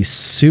direct a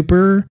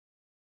superhero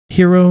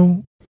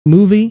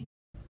movie.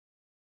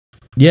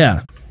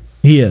 Yeah,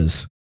 he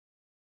is.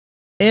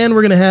 And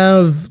we're going to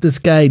have this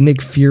guy, Nick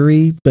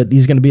Fury, but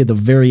he's going to be at the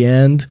very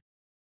end.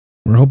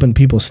 We're hoping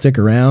people stick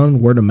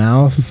around, word of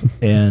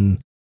mouth. And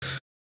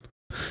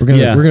we're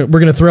going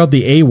to throw out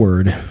the A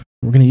word.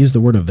 We're going to use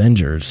the word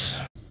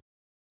Avengers.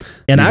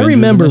 And I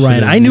remember,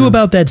 Ryan, I knew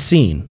about that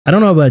scene. I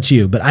don't know about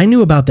you, but I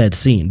knew about that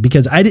scene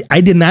because I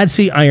did not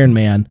see Iron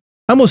Man.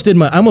 I almost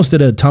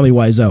did a Tommy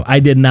Wiseau.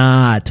 I did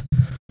not.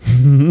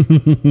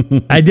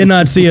 I did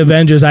not see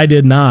Avengers. I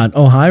did not.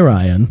 Oh, hi,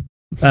 Ryan.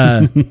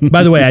 By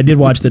the way, I did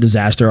watch The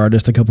Disaster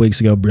Artist a couple weeks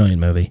ago. Brilliant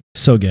movie.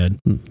 So good.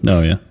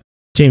 Oh, yeah.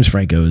 James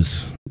Franco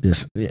is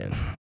this. Yeah.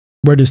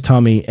 Where does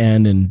Tommy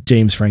end and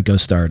James Franco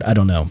start? I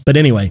don't know. But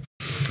anyway,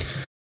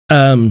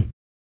 what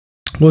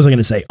was I going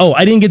to say? Oh,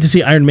 I didn't get to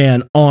see Iron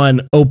Man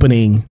on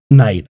opening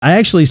night. I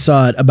actually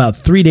saw it about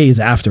 3 days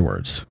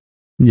afterwards.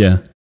 Yeah.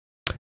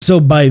 So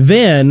by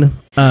then,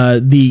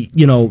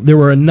 there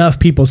were enough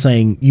people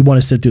saying, you want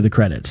to sit through the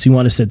credits. You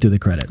want to sit through the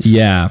credits.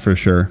 Yeah, for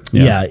sure.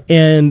 Yeah.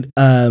 And,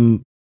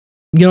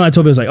 I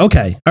told me, I was like,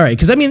 okay, all right.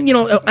 Cause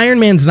Iron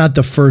Man's not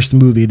the first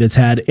movie that's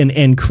had an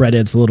end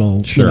credits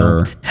little,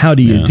 how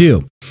do you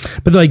do?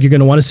 But they're like, you're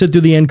going to want to sit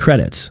through the end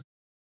credits.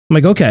 I'm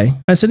like, okay.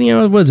 I said,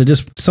 what is it?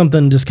 Just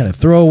something, just kind of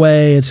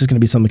throwaway. It's just going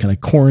to be something kind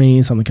of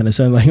corny, something kind of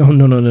like, oh,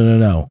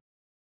 no.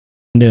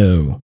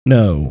 No.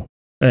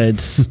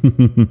 It's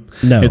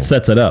no. It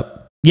sets it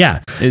up. Yeah.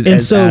 It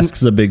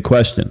asks a big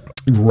question.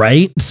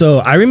 Right. So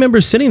I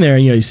remember sitting there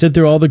and, you sit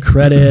through all the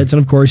credits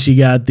and of course you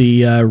got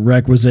the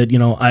requisite,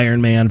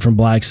 Iron Man from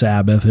Black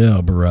Sabbath.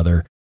 Oh,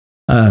 brother.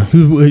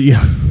 Who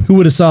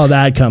would have saw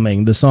that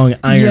coming? The song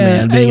Iron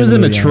Man. It was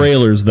in the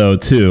trailers though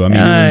too. I mean,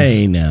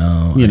 I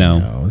know.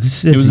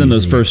 It was in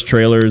those first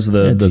trailers.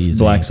 The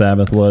Black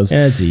Sabbath was.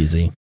 It's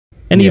easy.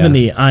 And even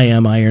the I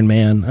Am Iron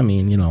Man. I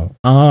mean,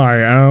 I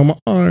am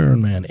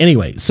Iron Man.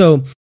 Anyway,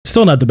 so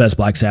still not the best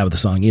Black Sabbath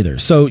song either.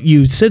 So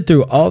you sit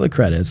through all the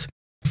credits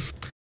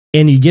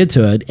and you get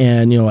to it.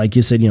 And, like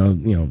you said,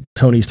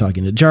 Tony's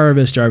talking to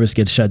Jarvis. Jarvis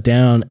gets shut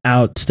down.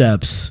 Out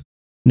steps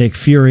Nick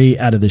Fury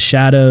out of the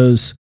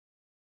shadows.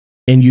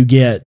 And you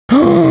get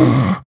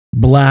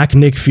Black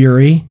Nick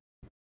Fury.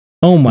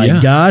 Oh my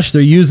gosh.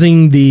 They're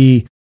using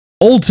the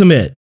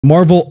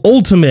Marvel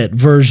Ultimate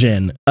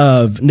version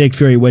of Nick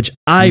Fury, which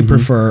I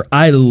prefer.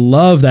 I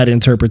love that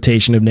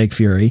interpretation of Nick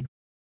Fury.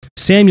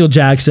 Samuel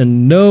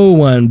Jackson, no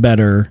one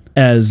better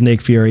as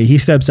Nick Fury. He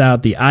steps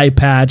out, the eye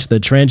patch, the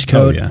trench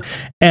coat.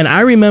 And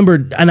I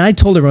remember, and I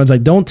told everyone, I was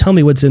like, don't tell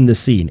me what's in this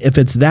scene. If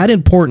it's that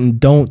important,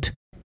 don't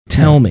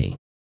tell me.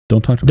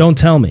 Don't talk to me. Don't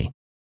tell me.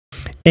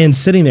 And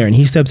sitting there, and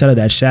he steps out of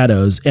that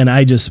shadows, and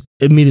I just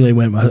immediately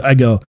I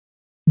go,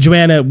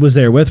 Joanna was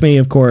there with me,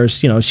 of course.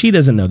 She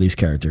doesn't know these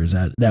characters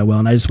that well.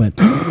 And I just went,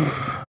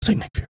 it's like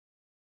Nick Fury.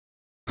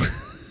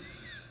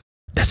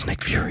 That's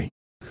Nick Fury.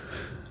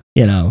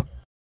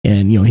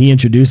 And, he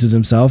introduces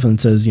himself and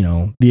says,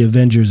 the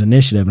Avengers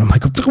Initiative. And I'm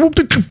like,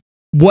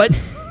 what?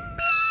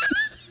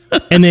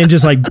 And then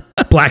just like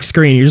black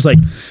screen. You're just like,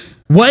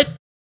 what?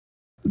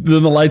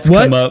 Then the lights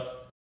come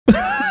up.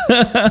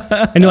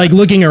 And you're like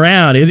looking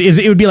around.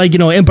 It would be like,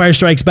 Empire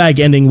Strikes Back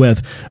ending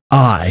with,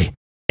 I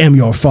am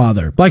your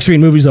father. Black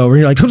screen, movie's over.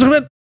 And you're like,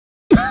 what?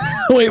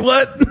 Wait,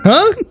 what?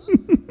 Huh?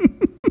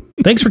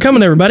 Thanks for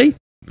coming, everybody.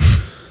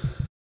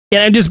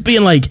 And I'm just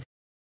being like,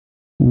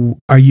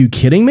 are you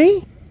kidding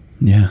me?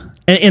 Yeah.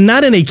 And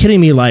not in a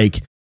kidding me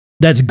like,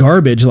 that's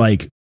garbage,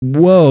 like,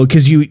 whoa,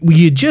 because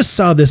you just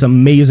saw this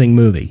amazing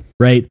movie,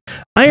 right?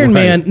 Iron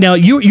Man. Now,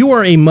 you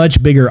are a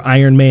much bigger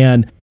Iron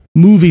Man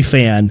movie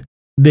fan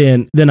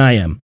than I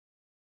am.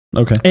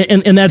 Okay.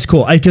 And that's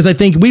cool, because I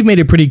think we've made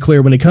it pretty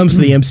clear when it comes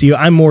to the MCU,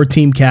 I'm more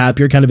Team Cap,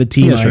 you're kind of a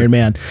Team Iron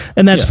Man,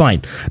 and that's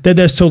fine.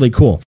 That's totally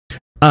cool.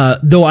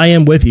 Though I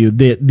am with you,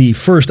 the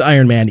first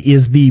Iron Man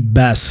is the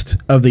best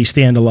of the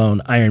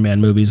standalone Iron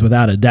Man movies,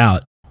 without a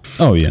doubt.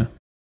 Oh, yeah.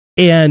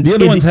 And the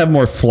other ones have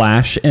more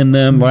flash in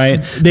them,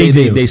 right? They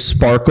do. They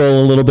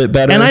sparkle a little bit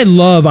better. And I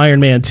love Iron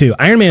Man 2.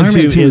 Iron Man 2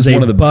 is a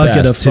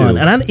bucket of fun. Too.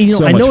 And I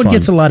know it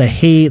gets a lot of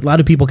hate. A lot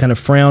of people kind of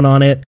frown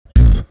on it.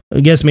 I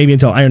guess maybe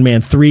until Iron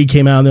Man 3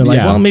 came out, and they're like,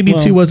 well, maybe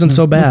 2 wasn't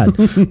so bad.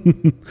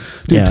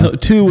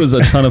 Dude, 2 was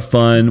a ton of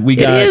fun. It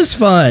is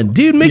fun.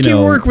 Dude, Mickey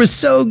Rourke was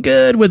so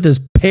good with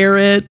his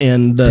parrot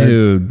and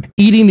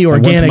eating the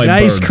organic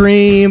ice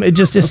cream. It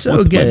just is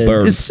so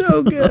good. It's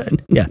so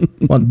good. Yeah,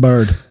 want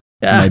bird.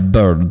 My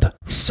bird.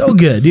 So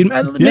good, dude.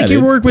 Mickey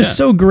Rourke was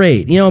so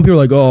great. People are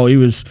like, oh,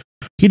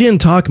 he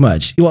didn't talk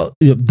much. Well,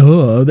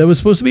 duh, that was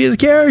supposed to be his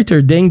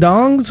character. Ding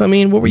dongs. I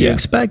mean, what were you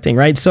expecting,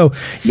 right? So,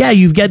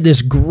 you've got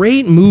this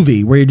great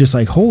movie where you're just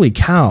like, holy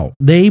cow.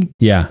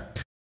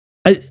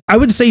 I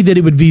would say that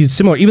it would be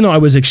similar, even though I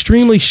was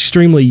extremely,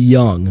 extremely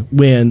young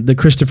when the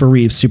Christopher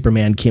Reeve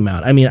Superman came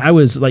out. I mean, I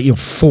was like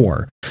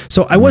 4.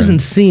 So I wasn't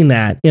seeing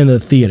that in the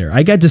theater.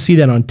 I got to see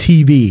that on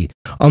TV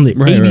on the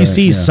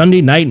ABC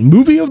Sunday Night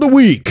Movie of the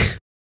Week.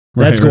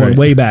 That's going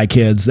way back,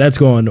 kids. That's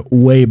going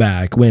way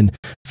back when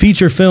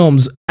feature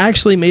films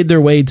actually made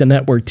their way to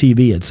network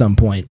TV at some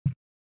point.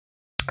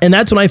 And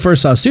that's when I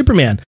first saw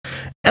Superman.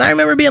 And I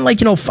remember being like,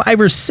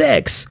 5 or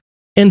 6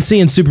 and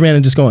seeing Superman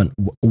and just going,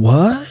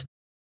 what?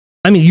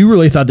 I mean, you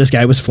really thought this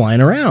guy was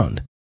flying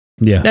around.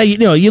 Yeah. Now,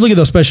 you look at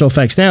those special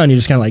effects now and you're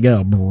just kind of like,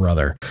 oh,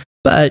 brother.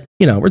 But,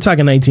 we're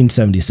talking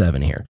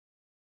 1977 here.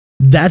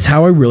 That's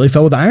how I really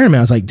felt with Iron Man.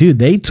 I was like, dude,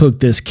 they took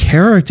this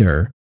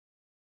character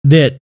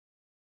that,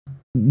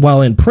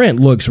 while in print,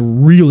 looks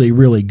really,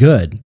 really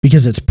good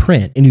because it's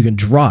print and you can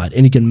draw it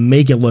and you can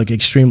make it look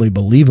extremely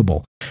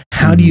believable.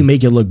 How do you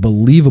make it look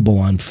believable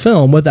on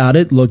film without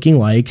it looking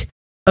like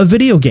a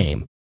video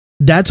game?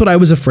 That's what I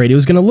was afraid it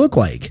was going to look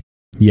like.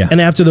 Yeah.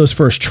 And after those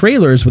first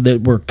trailers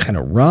that were kind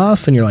of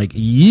rough and you're like,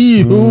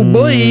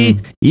 boy.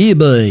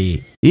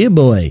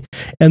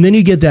 And then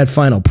you get that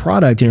final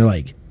product and you're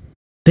like,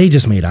 they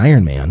just made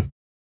Iron Man.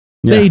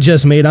 Yeah. They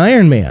just made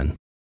Iron Man.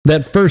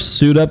 That first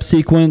suit up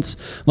sequence,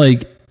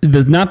 like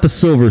not the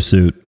silver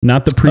suit,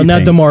 not the pre-paint.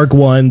 Not the Mark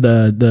 1,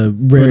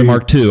 the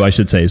Mark 2, I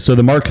should say. So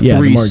the Mark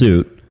 3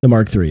 suit. The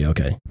Mark III,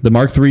 okay. The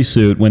Mark III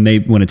suit, when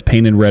it's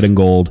painted red and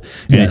gold,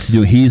 and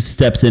he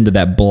steps into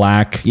that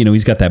black,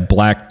 he's got that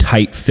black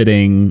tight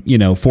fitting,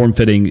 form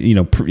fitting,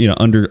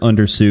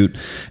 undersuit,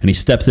 and he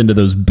steps into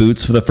those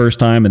boots for the first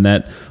time, and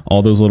that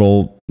all those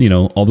little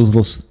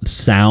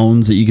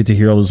sounds that you get to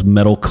hear, all those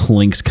metal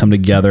clinks come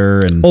together,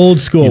 and old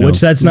school, which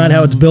that's not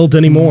how it's built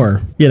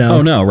anymore.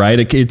 Oh no,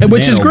 right? It's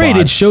which is great.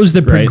 It shows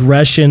the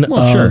progression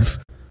of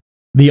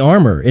the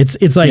armor.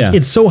 It's like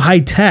it's so high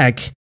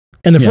tech.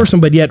 And the first one,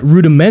 but yet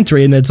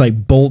rudimentary, and it's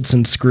like bolts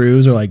and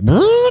screws are like.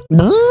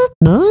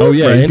 Oh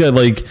yeah, right? He's got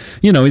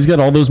he's got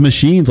all those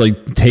machines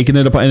like taking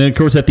it apart, and then of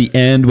course at the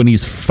end when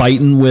he's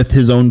fighting with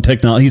his own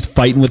technology, he's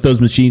fighting with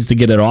those machines to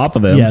get it off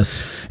of him.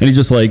 Yes, and he's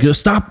just like,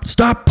 stop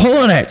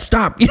pulling it,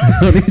 stop.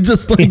 He's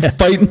just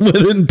fighting with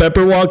it, and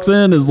Pepper walks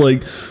in, is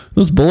like,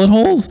 those bullet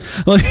holes,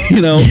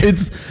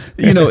 it's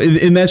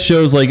and that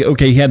shows like,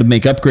 okay, he had to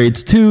make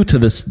upgrades too to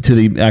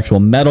the actual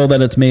metal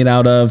that it's made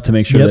out of to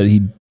make sure that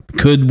he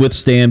could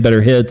withstand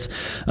better hits,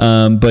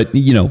 but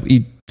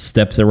he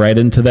steps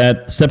into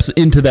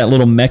that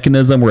little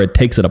mechanism where it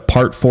takes it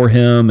apart for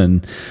him,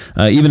 and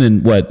even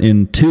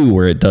in 2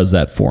 where it does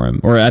that for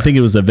him, or I think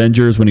it was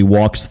Avengers when he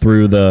walks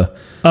through the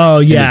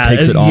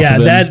takes it off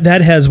of him.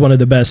 that has one of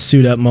the best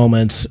suit up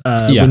moments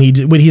when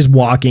he's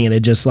walking and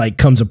it just like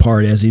comes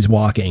apart as he's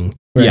walking.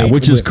 Right? Yeah,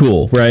 which is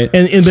cool, right?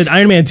 But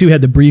Iron Man 2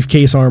 had the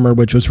briefcase armor,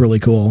 which was really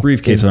cool.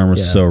 Briefcase armor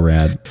was so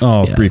rad.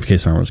 Oh, yeah.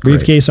 Briefcase armor was great.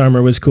 Briefcase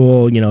armor was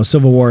cool.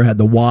 Civil War had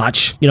the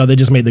watch. They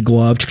just made the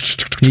glove.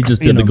 He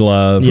just did the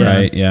glove,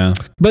 right? Yeah.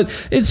 But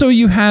so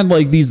you had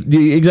like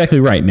exactly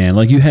right, man.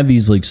 Like you had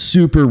these like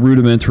super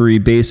rudimentary,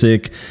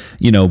 basic,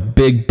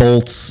 big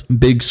bolts,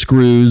 big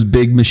screws,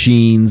 big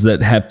machines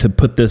that have to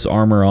put this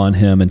armor on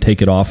him and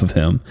take it off of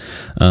him.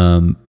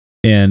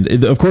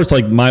 And of course,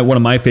 like one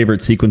of my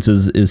favorite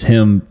sequences is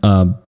him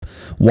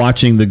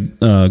watching the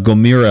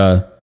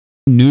Gomera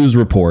news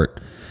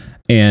report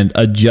and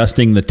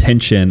adjusting the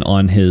tension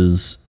on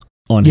his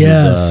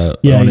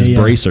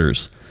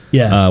bracers.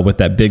 Yeah. With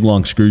that big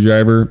long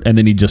screwdriver, and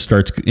then he just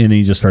starts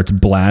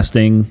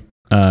blasting.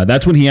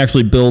 That's when he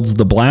actually builds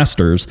the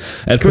blasters.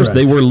 At first,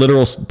 they were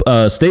literal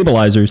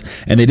stabilizers,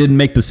 and they didn't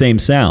make the same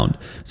sound.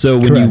 So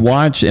when you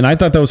watch, and I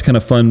thought that was kind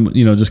of fun,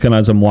 just kind of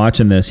as I'm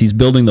watching this, he's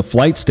building the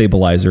flight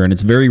stabilizer, and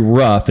it's very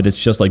rough, and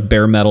it's just like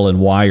bare metal and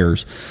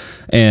wires.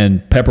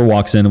 And Pepper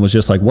walks in and was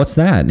just like, "What's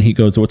that?" And he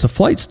goes, "Well, it's a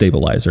flight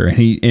stabilizer," and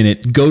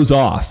it goes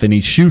off, and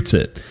he shoots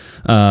it.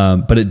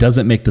 But it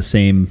doesn't make the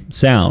same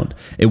sound.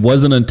 It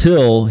wasn't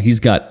until he's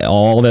got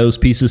all those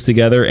pieces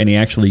together and he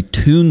actually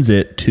tunes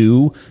it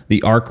to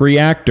the arc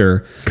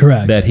reactor,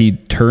 that he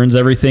turns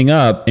everything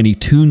up and he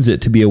tunes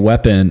it to be a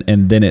weapon,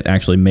 and then it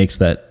actually makes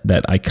that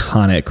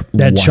iconic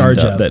charge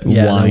up, that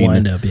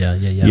wind up.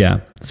 Yeah.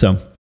 So.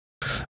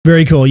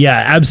 Very cool.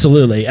 Yeah,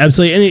 absolutely. And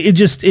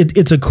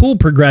it's a cool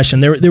progression.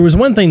 There was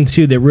one thing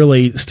too that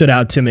really stood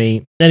out to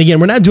me. And again,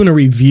 we're not doing a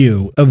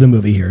review of the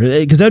movie here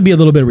because that'd be a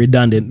little bit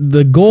redundant.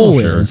 The goal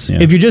is,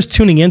 if you're just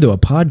tuning into a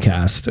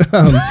podcast,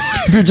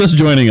 if you're just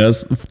joining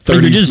us,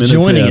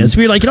 if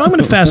you're like, I'm going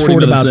to fast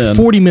forward about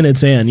 40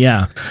 minutes in.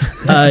 Yeah,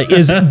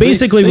 is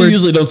basically we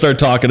usually don't start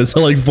talking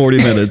until like 40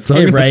 minutes. So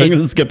I'm going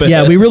to skip ahead.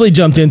 Yeah, we really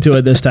jumped into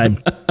it this time.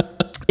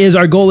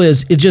 Our goal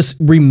is just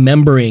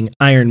remembering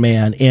Iron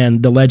Man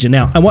and the legend.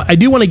 Now, I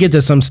do want to get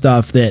to some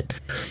stuff that,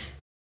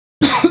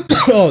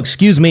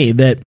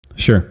 that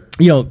sure,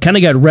 kind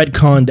of got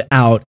retconned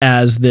out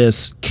as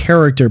this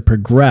character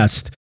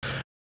progressed.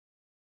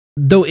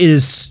 Though it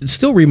is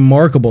still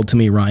remarkable to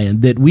me,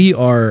 Ryan, that we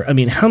are,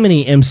 how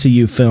many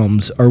MCU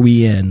films are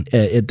we in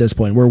at this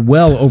point? We're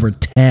well over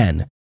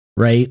 10,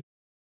 right?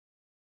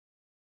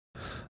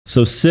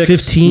 So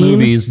 15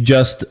 movies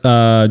just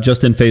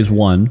in phase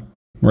 1,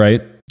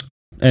 right?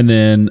 And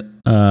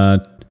then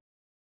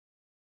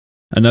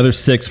another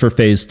 6 for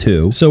phase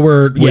 2. So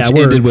we're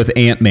ended with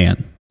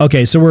Ant-Man.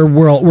 Okay, so we're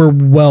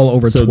well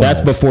over 12. So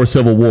that's before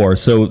Civil War.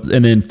 So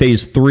and then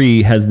phase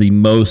 3 has the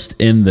most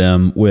in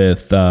them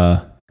with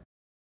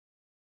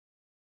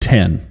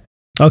 10.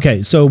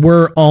 Okay, so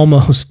we're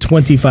almost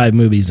 25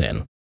 movies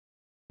in.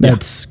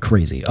 That's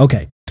crazy.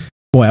 Okay.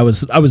 Boy, I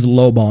was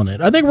lowballing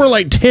it. I think we're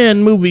like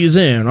 10 movies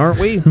in, aren't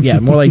we? Yeah,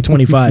 more like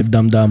 25,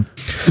 dumb.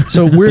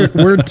 So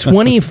we're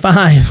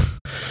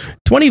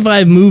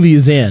 25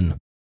 movies in.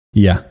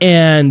 Yeah.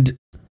 And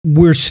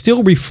we're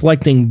still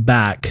reflecting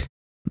back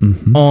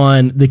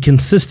on the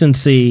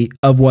consistency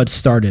of what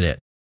started it.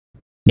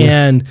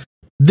 Yeah. And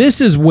this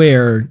is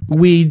where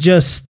we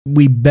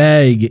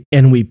beg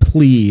and we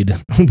plead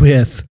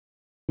with,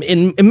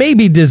 and it may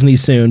be Disney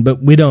soon,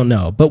 but we don't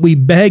know. But we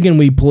beg and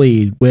we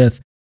plead with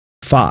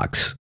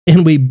Fox,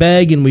 and we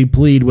beg and we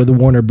plead with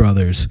Warner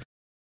Brothers.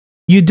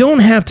 You don't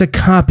have to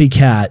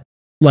copycat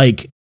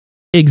like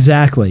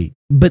exactly,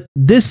 but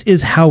this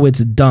is how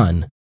it's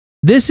done.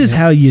 This is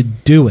how you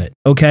do it,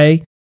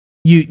 okay?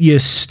 You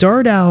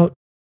start out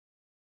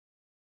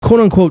quote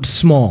unquote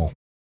small.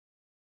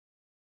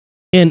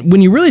 And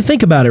when you really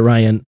think about it,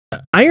 Ryan,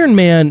 Iron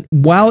Man,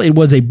 while it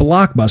was a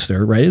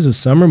blockbuster, right? It was a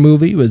summer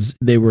movie,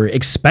 they were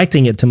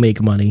expecting it to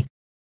make money.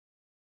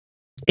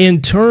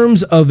 in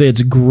terms of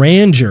its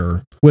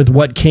grandeur with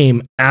what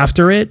came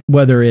after it,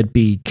 whether it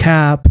be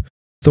Cap,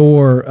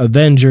 Thor,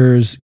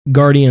 Avengers,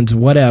 Guardians,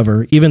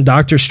 whatever, even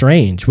Doctor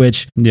Strange,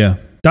 which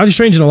Doctor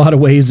Strange in a lot of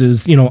ways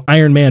is,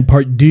 Iron Man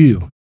Part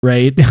 2,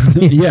 right?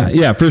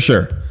 yeah, for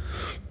sure.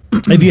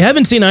 If you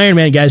haven't seen Iron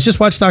Man, guys, just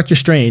watch Doctor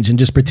Strange and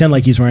just pretend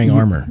like he's wearing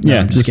armor. No,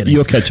 yeah, just kidding.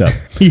 You'll catch up.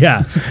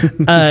 Yeah.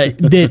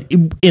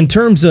 That in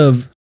terms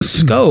of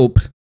scope,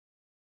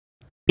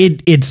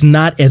 it's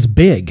not as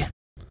big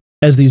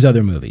as these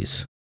other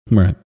movies.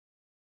 Right.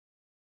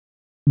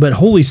 But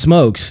holy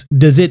smokes,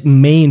 does it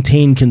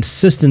maintain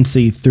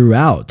consistency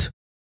throughout?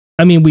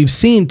 I mean, we've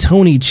seen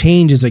Tony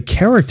change as a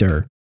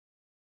character,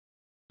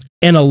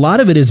 and a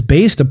lot of it is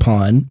based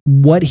upon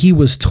what he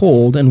was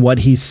told and what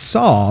he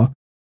saw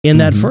in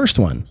that first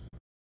one.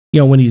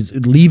 When he's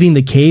leaving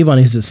the cave on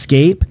his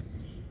escape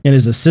and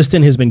his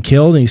assistant has been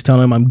killed and he's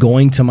telling him, I'm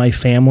going to my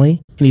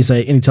family. And he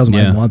tells him,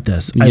 I want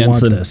this. I want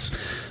this.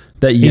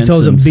 That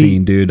Jensen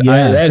scene, dude,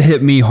 that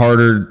hit me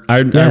harder.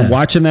 I'm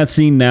watching that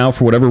scene now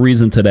for whatever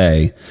reason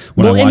today.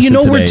 When I watched it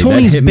today, where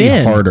Tony's that hit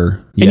been. Me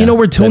harder. And you know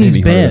where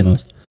Tony's been,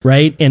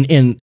 right?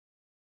 And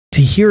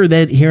to hear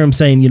him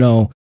saying,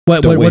 don't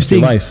waste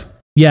your life.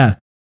 Yeah.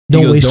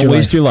 Don't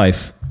waste your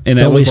life. And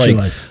that was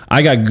like,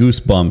 I got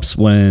goosebumps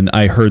when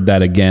I heard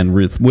that again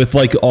with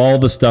like all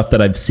the stuff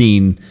that I've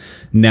seen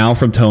now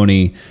from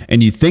Tony.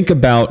 And you think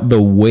about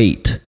the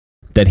weight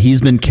that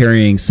he's been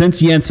carrying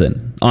since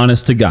Jensen,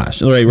 honest to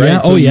gosh. Right?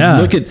 Yeah. So you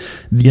look at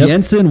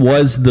Jensen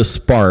was the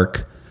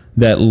spark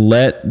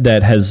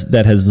that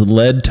has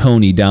led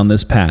Tony down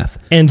this path.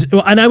 And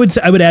I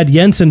would add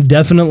Jensen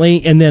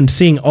definitely, and then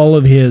seeing all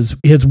of his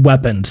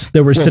weapons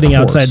that were sitting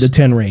outside the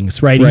 10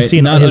 rings, right? He's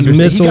seen his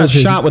missiles.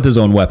 He got shot with his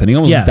own weapon. He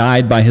almost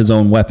died by his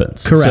own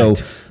weapons. Correct.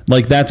 So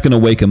like that's going to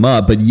wake him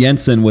up. But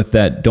Jensen with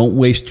that, don't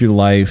waste your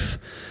life.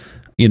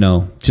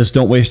 Just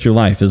don't waste your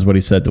life is what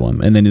he said to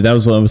him. And then that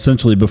was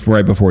essentially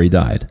right before he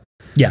died.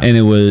 Yeah. And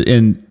it was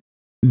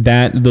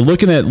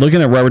looking at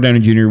Robert Downey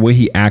Jr., the way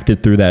he acted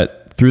through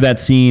that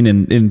scene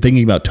and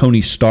thinking about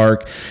Tony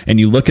Stark, and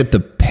you look at the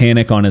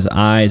panic on his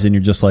eyes and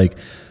you're just like,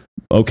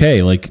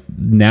 okay, like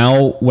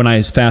now when I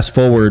fast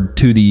forward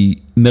to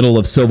the middle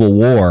of Civil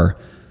War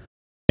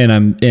and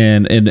I'm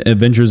in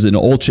Avengers and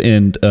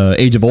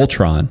Age of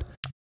Ultron.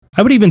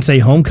 I would even say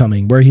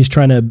Homecoming, where he's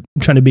trying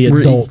to be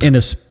adult. And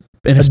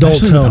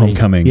especially with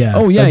Homecoming. Yeah.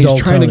 Oh yeah, he's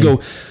trying to go,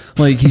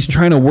 like he's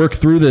trying to work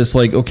through this.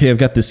 Like, okay, I've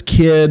got this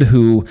kid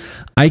who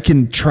I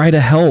can try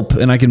to help,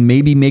 and I can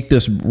maybe make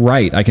this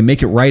right. I can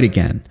make it right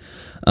again.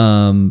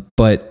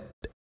 But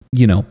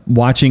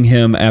watching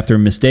him after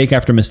mistake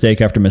after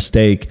mistake after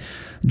mistake,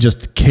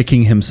 just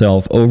kicking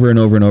himself over and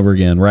over and over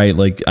again. Right?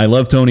 Like I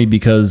love Tony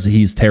because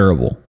he's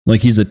terrible.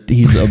 Like he's a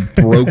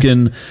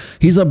broken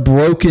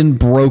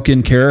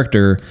broken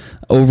character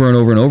over and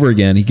over and over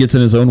again. He gets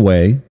in his own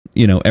way.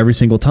 Every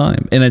single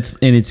time. And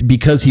it's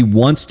because he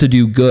wants to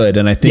do good.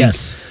 And I think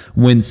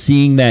when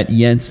seeing that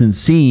Jensen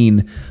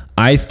scene,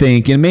 I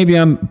think, and maybe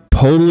I'm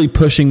totally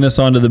pushing this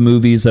onto the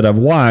movies that I've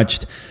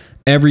watched,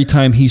 every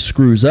time he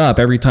screws up,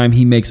 every time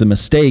he makes a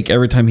mistake,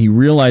 every time he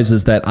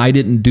realizes that I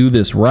didn't do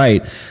this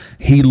right,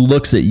 he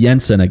looks at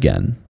Jensen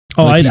again.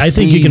 Oh, like I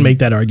think you can make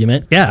that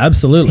argument. Yeah,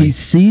 absolutely. He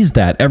sees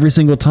that every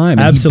single time.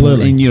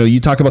 Absolutely. And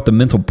you talk about the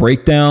mental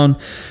breakdown,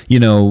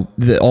 all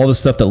the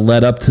stuff that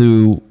led up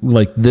to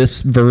like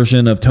this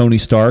version of Tony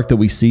Stark that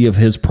we see of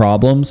his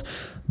problems,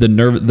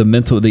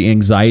 the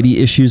anxiety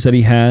issues that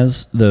he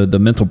has, the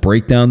mental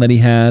breakdown that he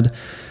had,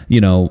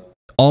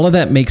 all of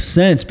that makes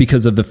sense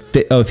because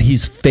of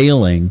he's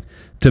failing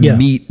to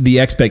meet the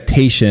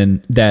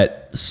expectation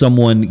that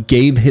someone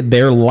gave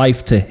their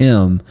life to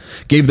him,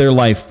 gave their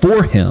life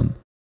for him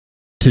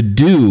to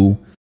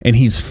do, and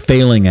he's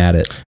failing at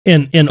it.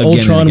 And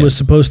Ultron was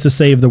supposed to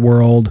save the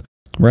world.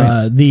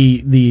 Right.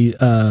 The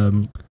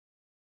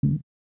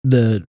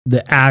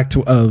act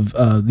of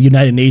the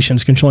United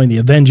Nations controlling the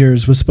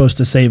Avengers was supposed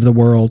to save the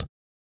world.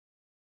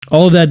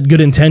 All of that good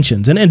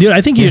intentions. And dude,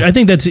 I think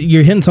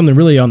you're hitting something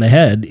really on the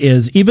head.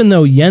 Is even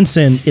though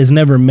Jensen is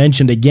never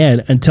mentioned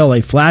again until a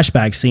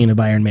flashback scene of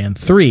Iron Man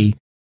 3,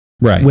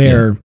 right,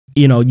 where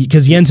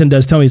because Jensen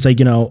does tell me, it's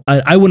like,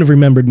 I wouldn't have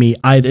remembered me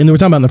either. And we're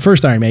talking about in the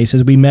first Iron Man, he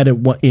says we met at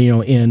in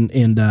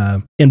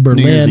Berlin.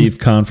 New Year's Eve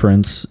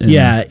conference.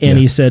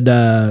 He said,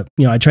 I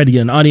tried to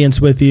get an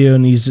audience with you,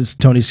 and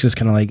Tony's just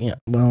kind of like,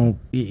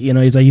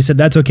 he said,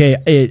 that's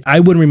okay. I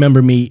wouldn't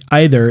remember me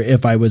either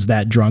if I was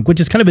that drunk, which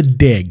is kind of a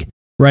dig,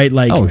 right?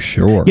 Like, oh,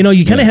 sure.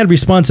 You kind of had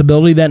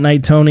responsibility that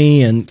night,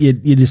 Tony, and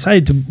you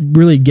decided to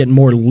really get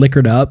more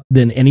liquored up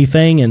than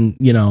anything. And,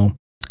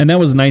 and that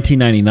was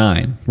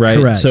 1999, right?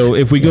 Correct. So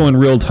if we go in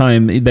real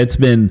time, that's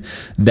been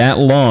that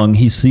long.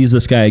 He sees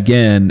this guy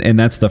again, and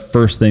that's the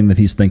first thing that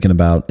he's thinking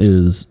about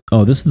is,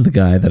 oh, this is the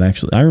guy that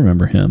actually, I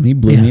remember him. He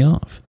blew me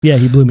off. Yeah,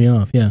 he blew me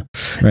off. Yeah.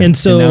 Right.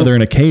 And now they're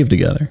in a cave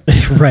together.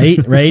 Right.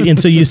 And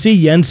so you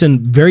see Jensen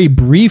very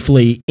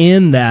briefly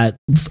in that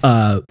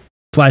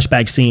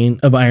flashback scene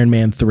of Iron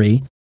Man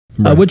 3,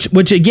 right.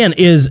 which again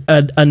is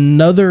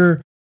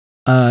another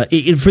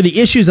for the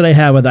issues that I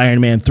have with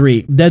Iron Man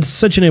 3, that's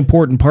such an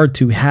important part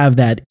to have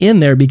that in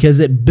there because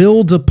it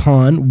builds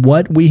upon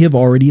what we have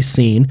already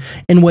seen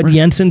and what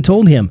Jensen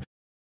told him.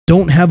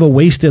 Don't have a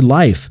wasted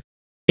life.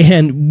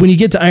 And when you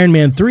get to Iron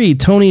Man 3,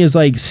 Tony is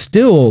like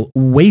still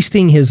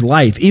wasting his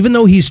life. Even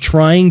though he's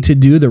trying to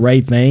do the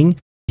right thing,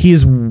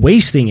 he's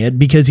wasting it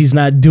because he's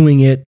not doing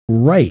it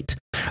right.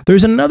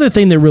 There's another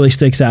thing that really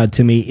sticks out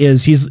to me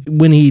is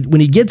when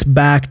he gets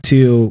back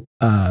to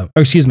when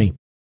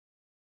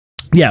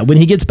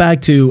he gets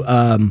back to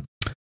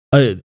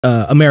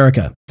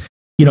America,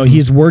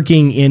 he's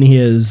working in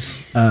his,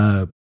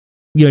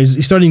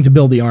 he's starting to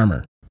build the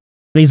armor.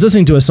 And he's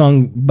listening to a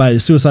song by the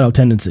Suicidal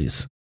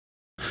Tendencies.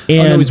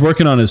 And he's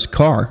working on his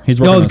car. He's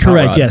working on his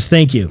correct. Yes,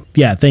 thank you.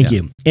 Yeah, thank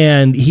you.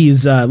 And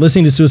he's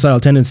listening to Suicidal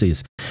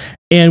Tendencies.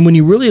 And when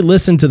you really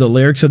listen to the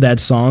lyrics of that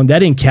song,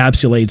 that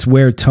encapsulates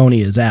where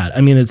Tony is at.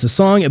 I mean, it's a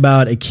song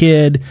about a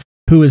kid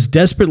who is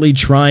desperately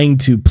trying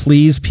to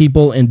please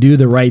people and do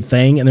the right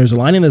thing. And there's a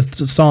line in the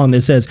song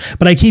that says,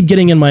 "But I keep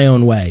getting in my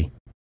own way."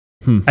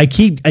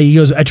 He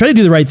goes, "I try to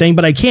do the right thing,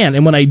 but I can't.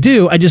 And when I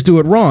do, I just do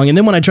it wrong. And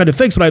then when I try to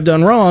fix what I've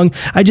done wrong,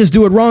 I just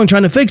do it wrong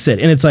trying to fix it."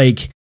 And it's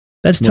like,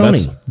 that's Tony.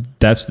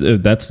 That's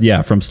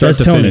from start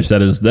to finish.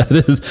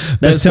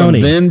 That's Tony.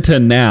 From then to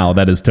now,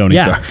 that is Tony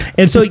Stark.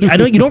 And so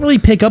you don't really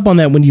pick up on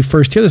that when you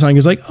first hear the song.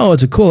 You're like, oh,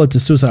 it's a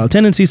Suicidal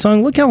Tendencies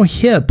song. Look how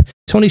hip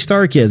Tony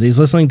Stark is. He's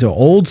listening to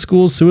old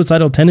school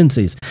Suicidal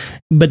Tendencies.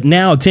 But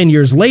now, 10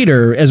 years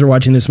later, as we're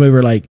watching this movie,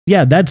 we're like,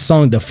 yeah, that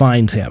song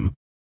defines him.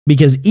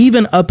 Because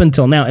even up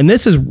until now, and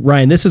this is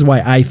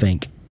why I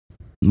think,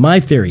 my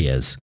theory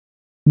is,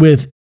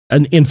 with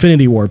an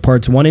Infinity War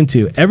parts 1 and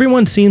 2,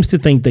 everyone seems to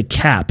think that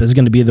Cap is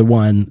going to be the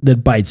one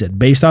that bites it,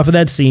 based off of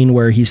that scene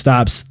where he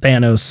stops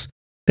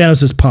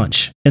Thanos's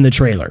punch in the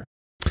trailer.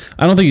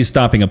 I don't think he's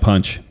stopping a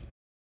punch.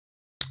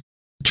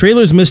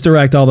 Trailers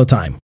misdirect all the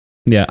time.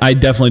 Yeah, I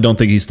definitely don't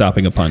think he's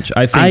stopping a punch.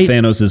 I think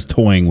Thanos is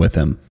toying with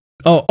him.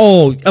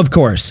 Oh, of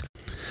course.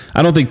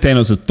 I don't think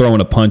Thanos is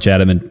throwing a punch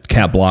at him and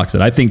Cap blocks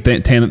it. I think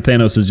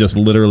Thanos is just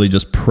literally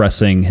just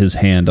pressing his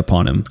hand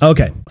upon him.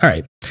 Okay, all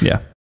right. Yeah.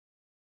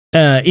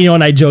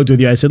 And I joked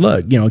with you. I said,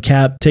 look,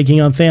 Cap taking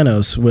on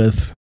Thanos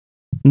with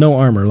no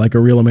armor, like a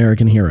real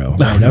American hero.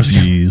 Right?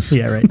 Jeez.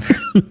 Yeah, right.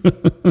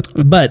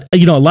 But,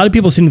 a lot of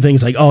people seem to think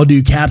it's like, oh,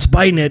 dude, Cap's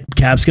biting it.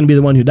 Cap's going to be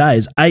the one who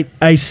dies.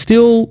 I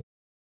still,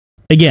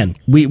 again,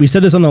 we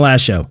said this on the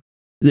last show.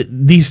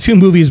 These two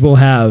movies will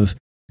have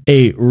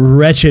a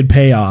wretched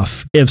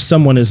payoff if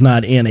someone is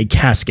not in a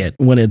casket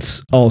when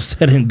it's all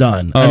said and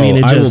done. Oh,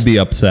 I will be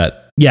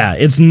upset. Yeah,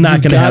 it's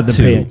not going to have the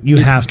pay.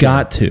 It's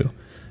got to.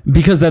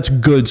 Because that's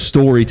good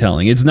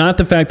storytelling. It's not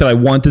the fact that I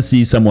want to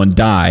see someone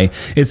die.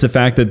 It's the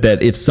fact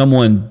that if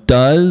someone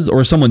does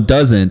or someone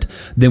doesn't,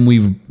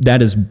 then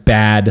that is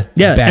bad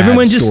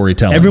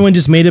storytelling. Everyone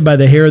just made it by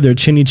the hair of their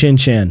chinny chin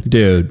chin.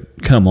 Dude,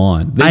 come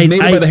on. They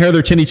made it by the hair of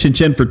their chinny chin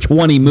chin for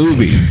 20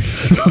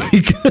 movies.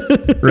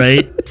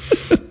 Right?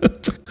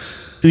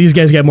 These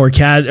guys got more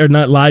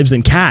lives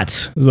than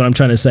cats, is what I'm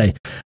trying to say.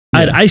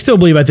 Yeah. I still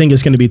believe, I think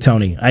it's going to be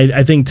Tony.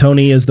 I think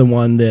Tony is the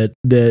one that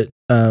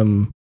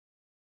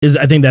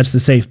I think that's the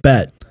safe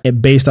bet.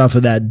 And based off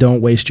of that,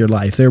 don't waste your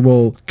life.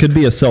 Could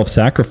be a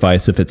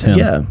self-sacrifice if it's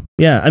him.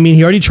 Yeah. I mean,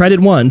 he already tried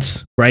it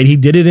once, right? He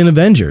did it in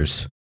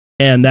Avengers,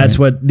 and that's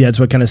what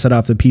kind of set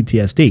off the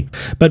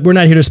PTSD. But we're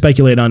not here to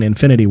speculate on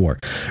Infinity War.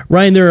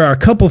 Ryan, there are a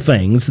couple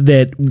things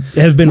that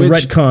have been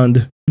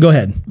retconned. Go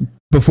ahead.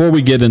 Before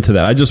we get into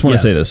that, I just want to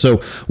say this. So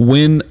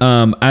when,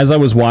 as I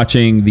was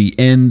watching the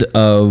end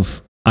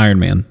of Iron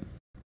Man,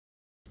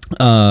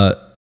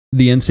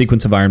 the end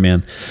sequence of Iron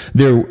Man,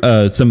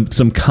 there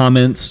some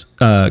comments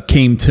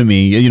came to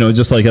me,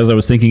 just like as I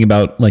was thinking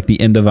about like the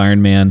end of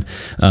Iron Man,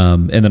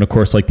 and then of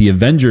course like the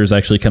Avengers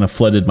actually kind of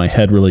flooded my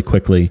head really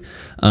quickly,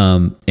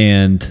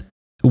 and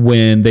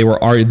when they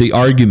were the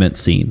argument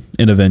scene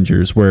in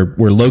Avengers where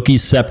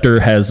Loki's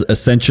scepter has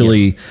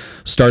essentially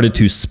started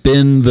to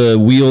spin the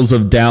wheels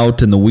of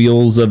doubt and the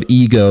wheels of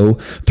ego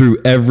through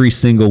every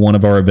single one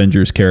of our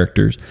Avengers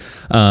characters.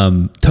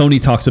 Tony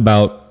talks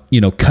about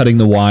cutting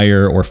the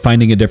wire or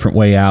finding a different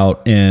way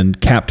out, and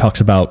Cap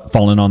talks about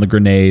falling on the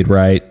grenade,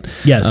 right?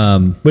 Yes,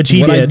 which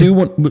he did,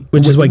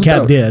 which is what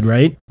Cap did,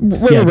 right?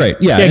 Right.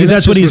 Yeah, because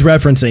that's what he's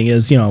referencing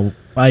is,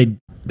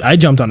 I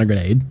jumped on a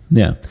grenade.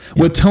 Yeah.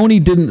 What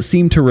Tony didn't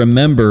seem to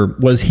remember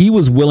was he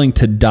was willing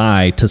to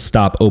die to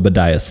stop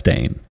Obadiah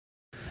Stane.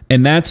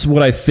 And that's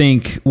what I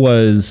think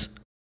was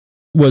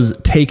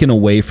taken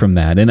away from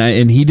that,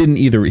 and he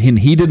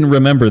didn't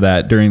remember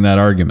that during that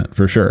argument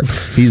for sure.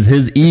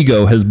 His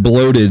ego has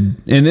bloated,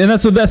 and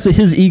that's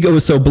his ego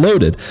is so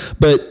bloated.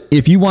 But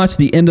if you watch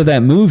the end of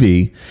that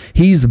movie,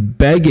 he's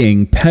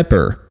begging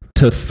Pepper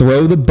to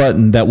throw the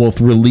button that will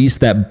release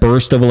that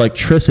burst of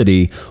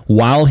electricity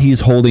while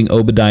he's holding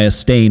Obadiah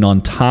Stane on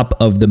top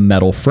of the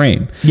metal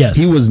frame. Yes,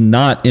 he was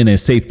not in a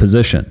safe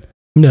position.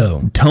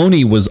 No,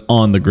 Tony was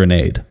on the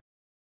grenade.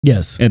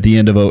 Yes. At the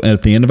end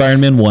of Iron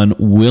Man 1,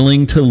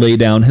 willing to lay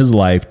down his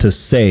life to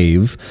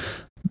save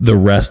the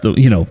rest of,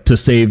 to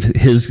save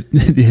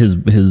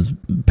his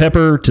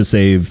Pepper, to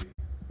save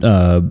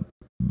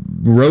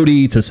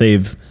Rhodey to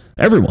save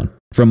everyone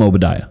from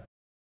Obadiah.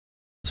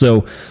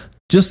 So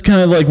just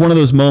kind of like one of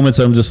those moments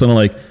I'm just kind of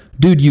like,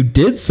 dude, you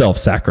did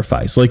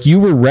self-sacrifice. Like you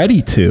were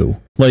ready to.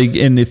 Like,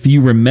 and if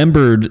you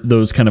remembered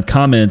those kind of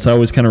comments, I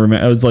always kind of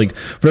remember, I was like,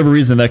 for whatever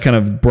reason, that kind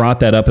of brought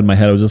that up in my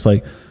head. I was just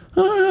like,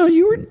 oh,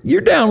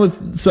 you're down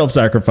with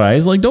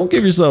self-sacrifice. Like, don't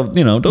give yourself,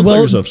 don't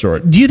sell yourself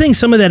short. Do you think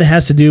some of that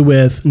has to do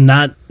with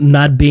not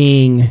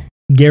because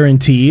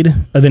guaranteed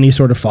of any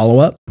sort of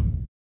follow-up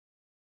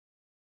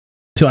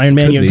to Iron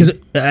Man? Because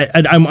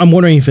I'm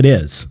wondering if it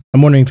is.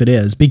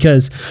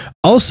 Because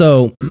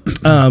also,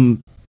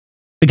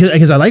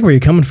 because I like where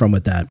you're coming from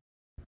with that.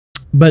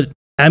 But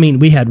I mean,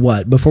 we had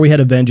what? Before we had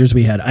Avengers,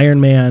 we had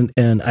Iron Man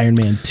and Iron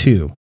Man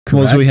 2.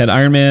 Well, so we had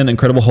Iron Man,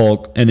 Incredible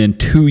Hulk, and then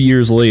 2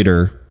 years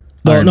later,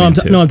 I'm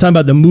talking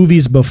about the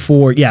movies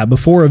before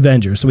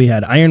Avengers. So we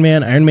had Iron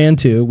Man, Iron Man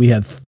 2, we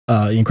had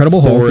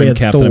Incredible Hulk, we had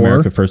Captain Thor,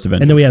 America, First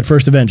Avenger. And then we had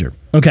First Avenger.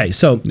 Okay,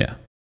 so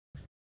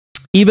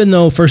even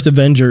though First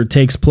Avenger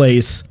takes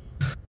place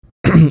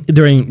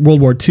during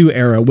World War II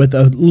era, with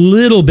a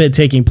little bit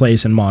taking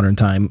place in modern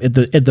time at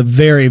the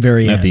very,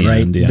 very end,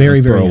 right? End, yeah.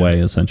 Very, very throwaway,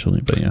 end.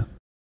 essentially, but yeah.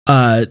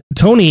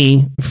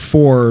 Tony,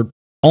 for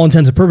all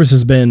intents and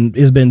purposes,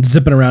 has been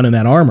zipping around in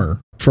that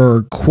armor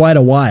for quite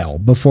a while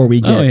before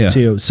we get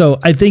to. So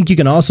I think you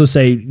can also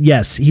say,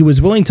 yes, he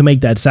was willing to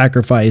make that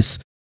sacrifice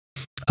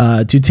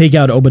to take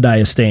out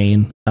Obadiah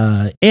Stane.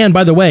 And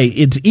by the way,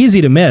 it's easy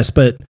to miss,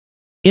 but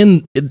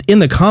in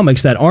the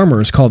comics, that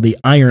armor is called the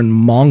Iron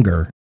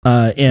Monger.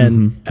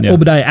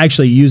 Obadiah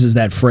actually uses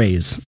that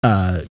phrase.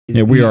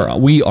 We are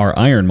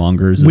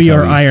ironmongers. We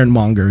are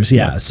ironmongers.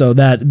 Yeah. So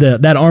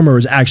that armor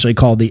is actually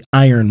called the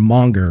Iron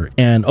Monger,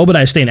 and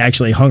Obadiah Stane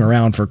actually hung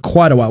around for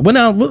quite a while. Went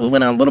out a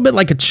little bit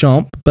like a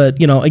chump, but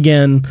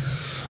again,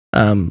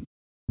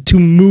 to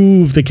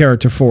move the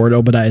character forward,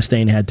 Obadiah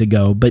Stane had to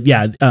go. But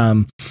yeah,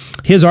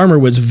 his armor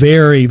was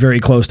very,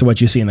 very close to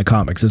what you see in the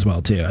comics as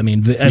well too. I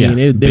mean,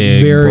 it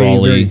big, very,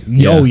 brawly,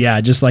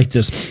 very, just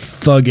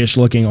thuggish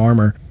looking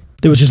armor.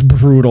 It was just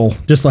brutal,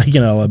 just like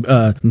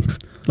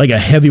like a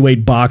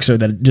heavyweight boxer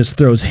that just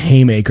throws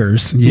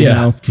haymakers.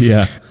 So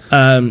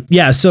I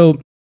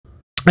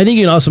think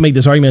you can also make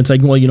this argument. It's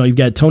like, well, you've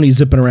got Tony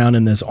zipping around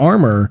in this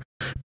armor,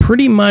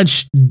 pretty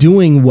much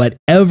doing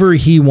whatever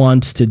he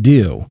wants to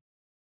do.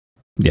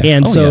 Yeah.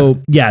 And so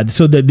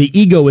the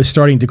ego is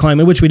starting to climb,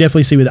 which we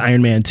definitely see with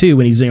Iron Man 2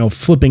 when he's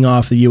flipping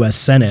off the U.S.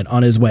 Senate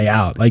on his way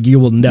out. Like, you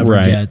will never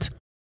get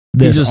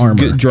this he just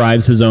armor.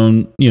 Drives his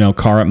own,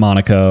 car at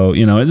Monaco.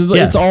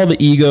 It's all the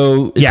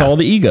ego. It's all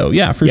the ego.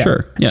 Yeah, for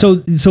sure. Yeah.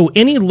 So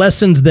any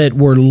lessons that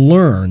were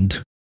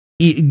learned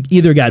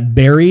either got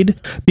buried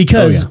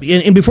because,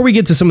 and before we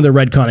get to some of the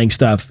retconning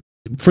stuff,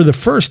 for the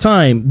first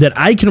time that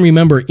I can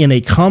remember in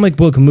a comic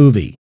book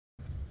movie,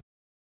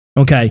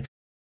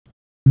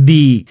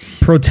 the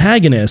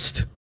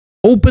protagonist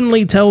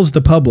openly tells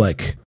the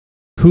public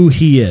who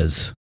he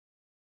is.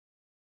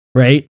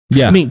 Right?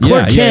 Yeah. I mean,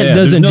 Clark Kent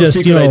doesn't There's no just,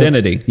 secret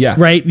identity. Yeah.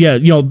 Right? Yeah.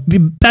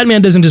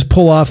 Batman doesn't just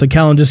pull off the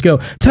cowl and just go,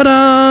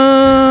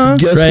 ta-da!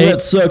 Guess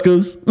what,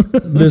 suckers?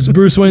 There's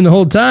Bruce Wayne the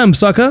whole time,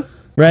 sucker.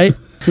 Right?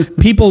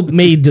 People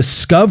may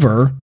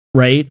discover,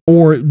 right?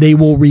 Or they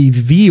will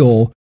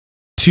reveal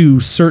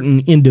to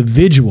certain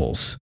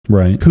individuals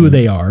who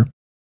they are.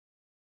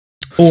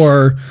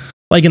 Or,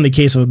 like in the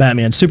case of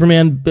Batman,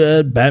 Superman,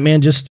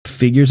 Batman just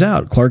figures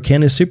out Clark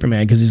Kent is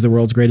Superman because he's the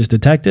world's greatest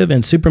detective,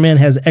 and Superman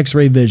has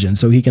X-ray vision,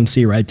 so he can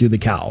see right through the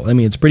cowl. I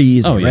mean, it's pretty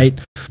easy, right?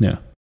 Yeah.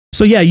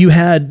 So yeah, you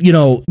had,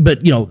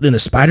 but in the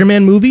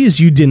Spider-Man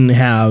movies, you didn't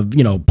have,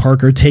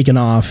 Parker taking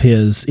off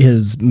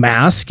his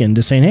mask and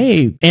just saying,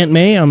 "Hey, Aunt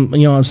May,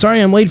 I'm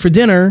sorry I'm late for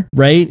dinner,"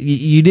 right?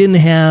 You didn't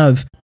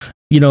have,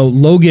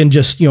 Logan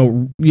just,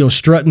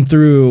 strutting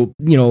through,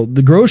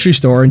 the grocery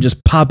store and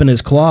just popping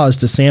his claws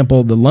to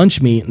sample the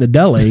lunch meat in the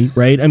deli,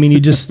 right? I mean, you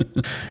just,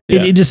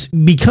 it just,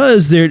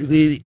 because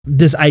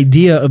this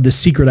idea of the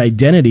secret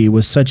identity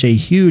was such a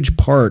huge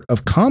part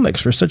of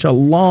comics for such a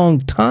long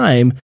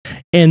time.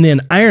 And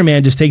then Iron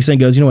Man just takes it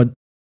and goes, you know what,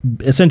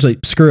 essentially,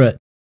 screw it.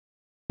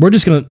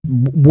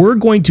 We're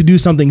going to do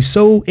something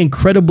so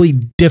incredibly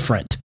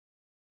different.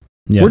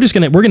 Yeah. We're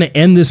going to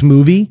end this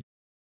movie.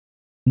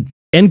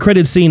 End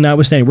credit scene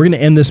notwithstanding, we're going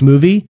to end this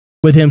movie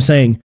with him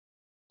saying,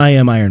 "I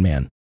am Iron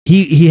Man."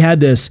 He had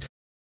this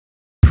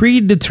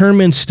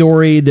predetermined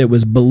story that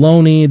was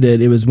baloney,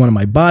 that it was one of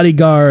my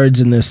bodyguards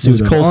in this suit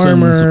of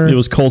armor. It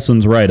was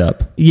Coulson's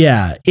write-up.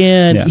 Yeah.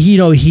 And,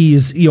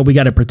 he's, we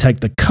got to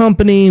protect the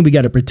company. We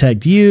got to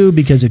protect you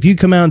because if you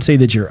come out and say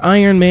that you're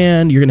Iron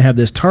Man, you're going to have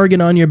this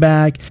target on your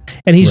back.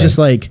 And he's just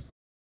like,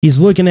 he's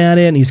looking at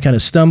it and he's kind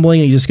of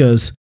stumbling and he just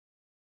goes,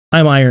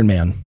 "I'm Iron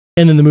Man."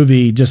 And then the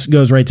movie just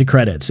goes right to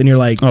credits. And you're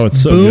like, oh, it's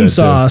so boom good,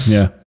 sauce, too.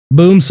 Yeah.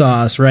 Boom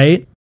sauce,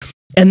 right?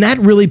 And that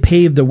really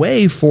paved the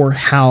way for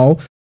how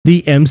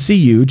the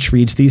MCU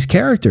treats these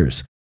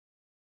characters.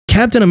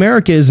 Captain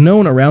America is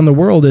known around the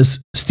world as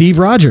Steve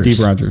Rogers. Steve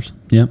Rogers,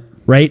 yeah.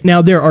 Right?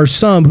 Now, there are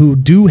some who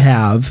do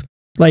have,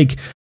 like,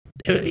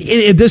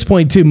 at this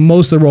point too,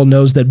 most of the world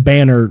knows that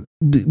Banner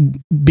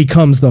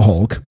becomes the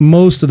Hulk.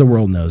 Most of the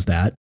world knows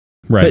that.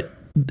 Right.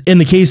 But in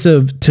the case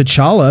of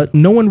T'Challa,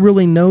 no one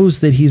really knows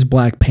that he's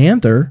Black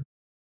Panther.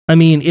 I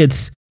mean,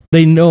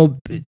 they know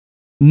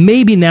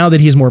maybe now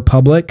that he's more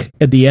public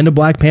at the end of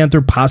Black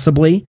Panther,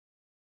 possibly.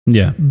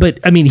 Yeah. But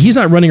I mean, he's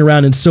not running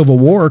around in Civil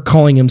War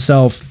calling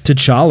himself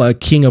T'Challa,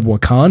 King of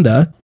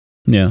Wakanda.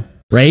 Yeah.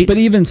 Right. But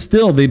even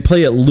still, they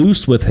play it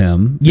loose with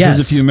him. Yes.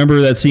 Because if you remember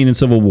that scene in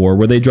Civil War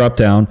where they drop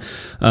down,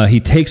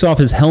 he takes off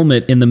his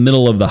helmet in the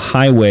middle of the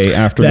highway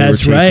after they were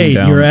chasing right.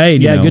 down. You're right.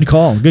 Yeah. know. Good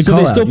call. Good so call.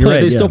 They still out. play.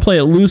 Right, they still play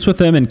it loose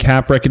with him, and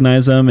Cap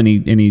recognizes him, and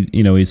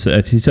he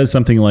says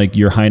something like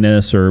 "Your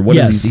Highness" or what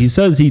is he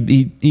says he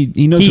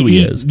knows who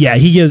he is. Yeah.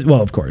 He gives.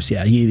 Well, of course.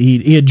 Yeah.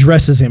 He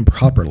addresses him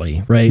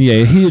properly. Right.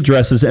 Yeah. He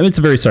addresses him. It's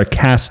very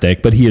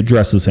sarcastic, but he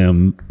addresses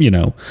him.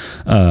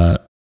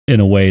 In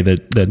a way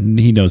that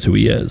he knows who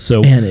he is.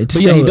 So, he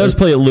does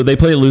play it. They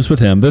play it loose with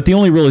him. But the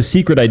only really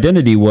secret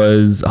identity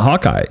was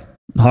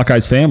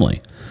Hawkeye's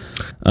family.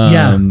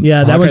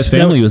 Hawkeye's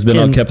family has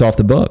been kept off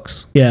the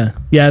books. Yeah,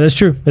 that's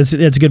true. That's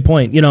a good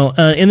point.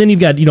 And then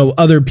you've got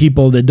other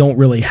people that don't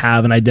really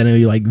have an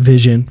identity, like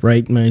Vision,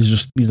 right? I mean,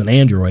 he's an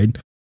android.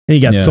 And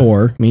you got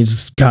Thor. I mean,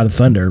 he's God of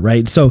Thunder,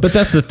 right? So, but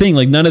that's the thing.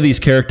 Like, none of these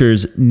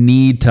characters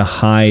need to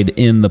hide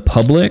in the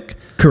public.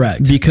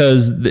 Correct.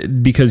 Because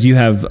you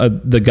have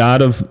the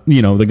god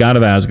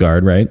of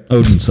Asgard, right?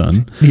 Odin's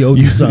son. The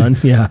Odin's son.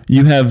 Yeah.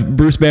 You have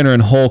Bruce Banner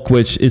and Hulk,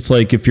 which it's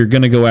like, if you're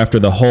going to go after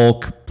the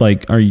Hulk,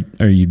 like, are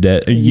you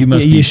dead? You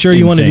must be you sure insane,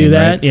 you want to do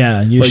that? Right?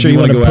 Yeah. You like, sure you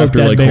want to go poke after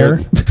that like bear?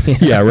 Hulk?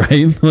 Yeah,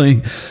 right.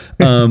 Like,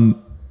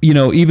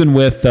 even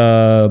with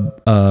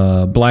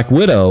Black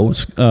Widow,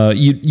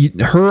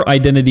 her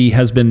identity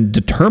has been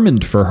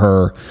determined for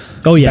her.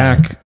 Oh yeah,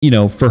 back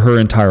for her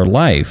entire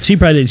life. She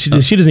probably she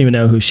doesn't even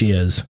know who she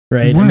is,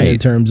 right? I mean, in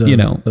terms of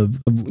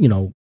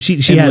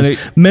she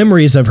has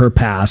memories of her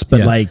past,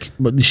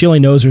 but she only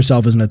knows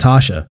herself as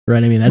Natasha,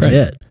 right? I mean, that's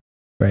it.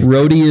 Right.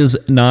 Rhodey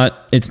is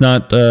not. It's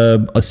not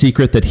a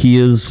secret that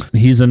he's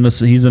in the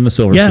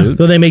silver suit.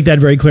 So they make that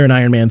very clear in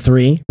Iron Man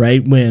 3,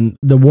 right? When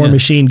the War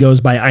Machine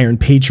goes by Iron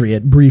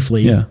Patriot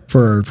briefly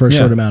for a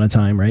short amount of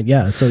time, right?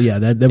 Yeah. So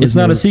that was it's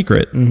not a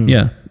secret. Mm-hmm.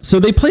 Yeah. So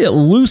they play it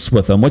loose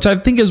with them, which I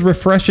think is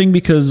refreshing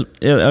because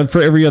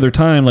for every other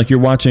time, like you're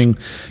watching,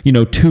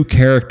 two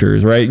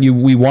characters, right?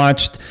 We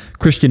watched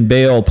Christian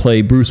Bale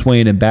play Bruce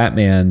Wayne and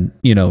Batman,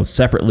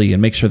 separately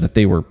and make sure that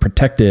they were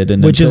protected.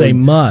 And which is a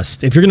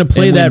must. If you're going to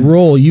play that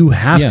role, you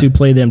have to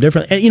play them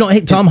differently. And,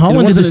 hey, Tom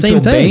Holland did the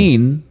same thing.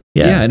 Bane,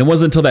 and it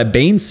wasn't until that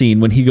Bane scene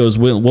when he goes,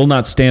 "We'll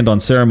not stand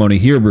on ceremony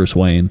here, Bruce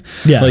Wayne."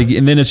 Yeah,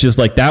 and then it's just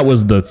like that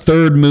was the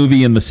third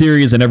movie in the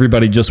series, and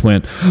everybody just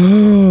went,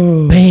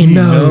 "Bane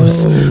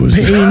knows,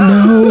 Bane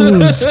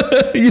knows,"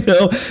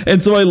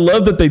 And so I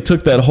love that they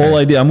took that whole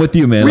idea. I'm with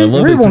you, man. We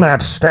will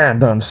not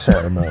stand on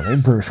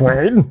ceremony, Bruce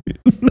Wayne.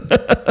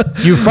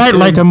 You fight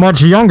like a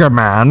much younger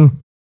man.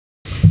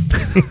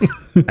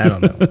 I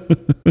don't know.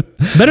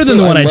 Better than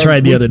the one I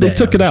tried the other day. They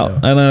took it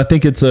out, and I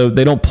think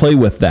they don't play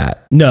with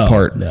that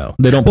part. No,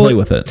 they don't play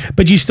with it.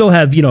 But you still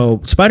have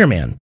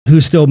Spider-Man,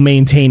 who's still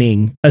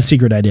maintaining a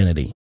secret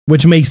identity,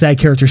 which makes that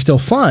character still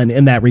fun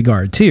in that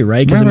regard too,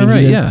 right?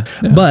 Yeah.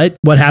 But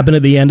what happened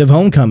at the end of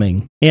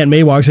Homecoming? Aunt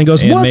May walks in and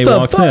goes, "What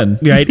the fuck?"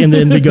 Right, and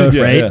then they go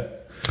right. Yeah.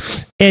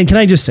 And can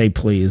I just say,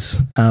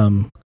 please,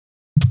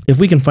 if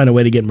we can find a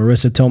way to get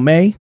Marissa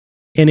Tomei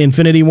in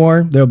Infinity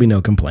War, there'll be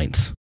no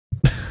complaints.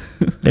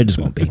 There just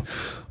won't be.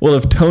 Well,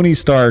 if Tony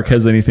Stark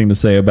has anything to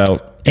say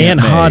about Aunt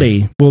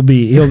Hottie,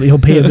 he'll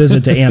pay a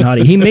visit to Aunt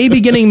Hottie. He may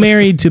be getting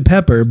married to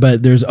Pepper,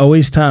 but there's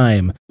always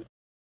time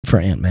for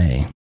Aunt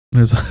May.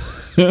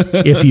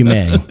 If you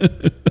may.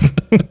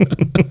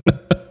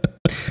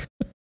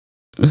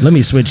 Let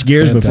me switch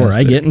gears before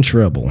I get in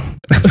trouble. All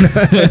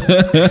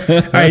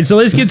right, so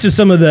let's get to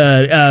some of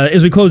the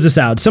as we close this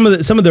out, some of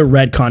the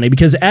retconning,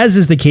 because as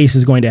is the case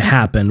is going to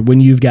happen when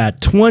you've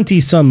got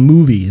 20 some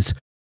movies.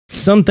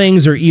 Some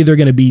things are either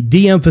going to be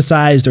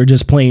de-emphasized or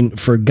just plain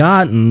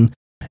forgotten.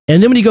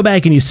 And then when you go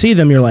back and you see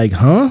them, you're like,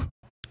 huh?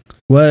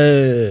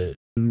 What?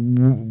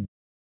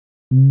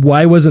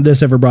 Why wasn't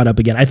this ever brought up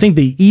again? I think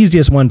the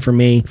easiest one for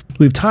me,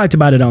 we've talked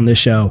about it on this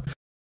show,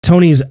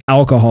 Tony's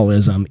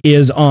alcoholism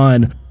is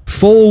on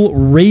full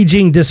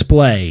raging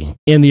display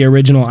in the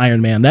original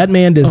Iron Man. That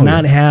man does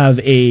not have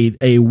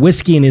a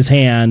whiskey in his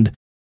hand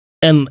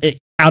and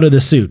out of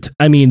the suit.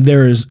 I mean,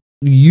 there's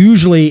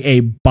usually a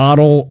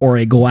bottle or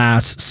a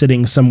glass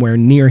sitting somewhere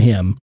near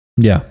him.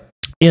 Yeah.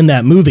 In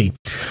that movie.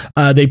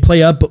 They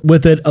play up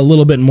with it a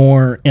little bit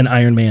more in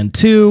Iron Man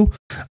 2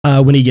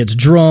 when he gets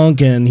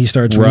drunk and he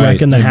starts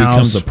wrecking the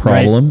house. It becomes a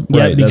problem. Right?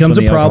 Yeah, it becomes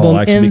a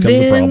problem. And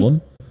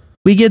then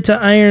we get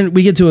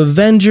to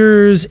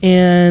Avengers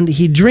and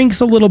he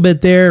drinks a little bit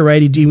there, right?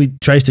 He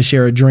tries to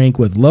share a drink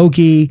with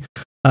Loki,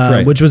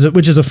 which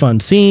is a fun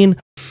scene.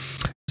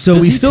 So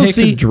does we he still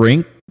take a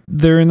drink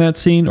there in that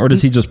scene, or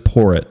does he just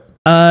pour it?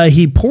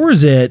 He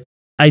pours it.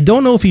 I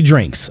don't know if he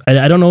drinks.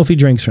 I don't know if he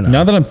drinks or not.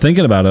 Now that I'm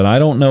thinking about it, I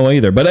don't know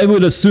either. But I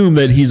would assume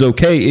that he's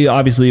okay.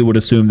 Obviously, it would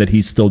assume that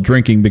he's still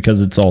drinking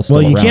because it's all still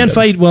well, you around can't him.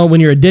 fight. Well, when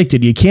you're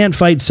addicted, you can't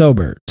fight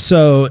sober.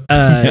 So,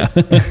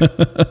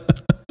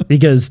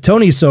 because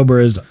Tony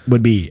sober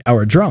would be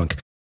our drunk.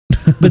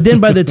 But then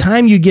by the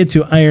time you get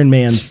to Iron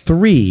Man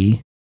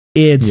 3,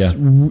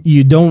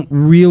 you don't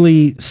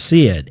really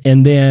see it.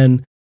 And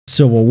then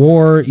Civil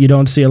War, you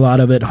don't see a lot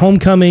of it.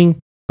 Homecoming,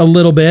 a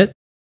little bit.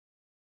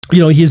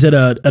 He's at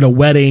a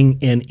wedding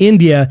in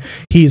India.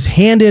 He's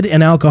handed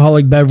an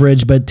alcoholic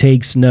beverage, but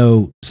takes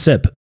no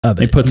sip of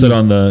it.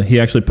 He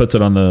actually puts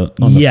it on the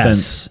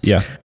fence.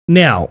 Yeah.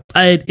 Now,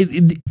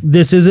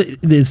 this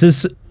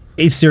is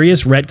a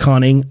serious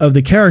retconning of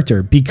the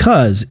character,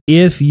 because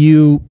if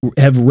you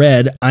have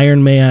read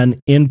Iron Man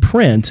in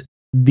print,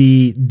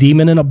 the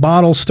Demon in a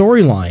Bottle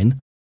storyline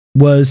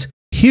was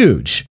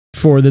huge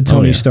for the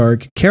Tony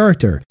Stark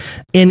character,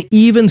 and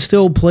even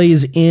still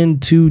plays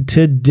into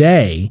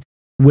today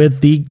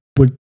with the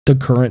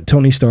current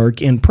Tony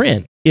Stark in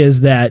print, is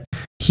that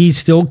he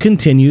still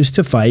continues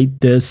to fight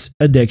this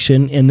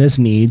addiction and this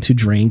need to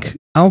drink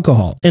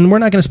alcohol. And we're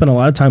not going to spend a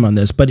lot of time on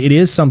this, but it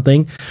is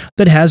something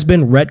that has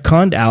been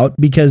retconned out,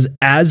 because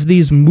as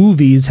these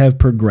movies have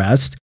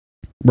progressed,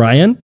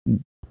 Ryan,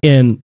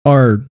 in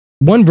our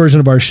one version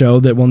of our show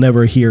that will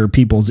never hear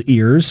people's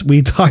ears,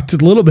 we talked a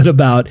little bit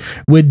about,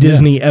 would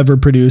Disney ever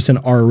produce an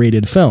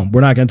R-rated film?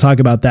 We're not going to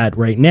talk about that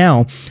right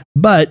now,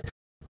 but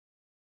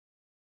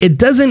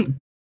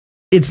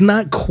it's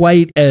not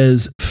quite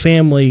as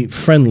family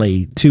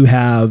friendly to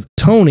have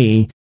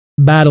Tony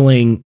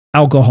battling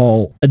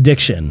alcohol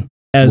addiction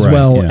as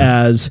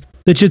as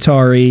the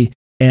Chitauri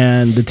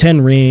and the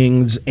 10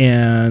 Rings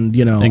and,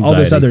 all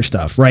this other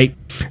stuff. Right.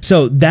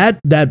 So that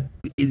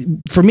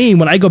for me,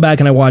 when I go back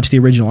and I watch the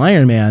original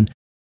Iron Man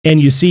and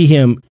you see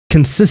him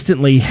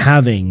consistently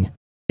having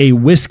a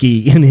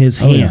whiskey in his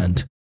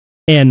hand,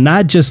 and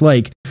not just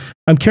like,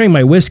 I'm carrying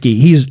my whiskey,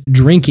 he's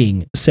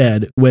drinking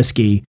said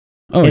whiskey,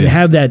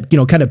 have that,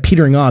 kind of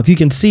petering off. You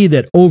can see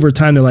that over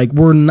time, they're like,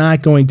 we're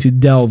not going to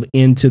delve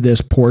into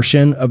this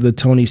portion of the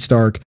Tony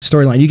Stark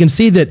storyline. You can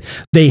see that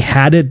they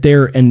had it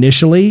there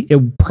initially.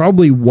 It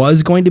probably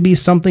was going to be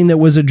something that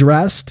was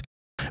addressed.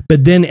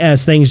 But then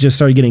as things just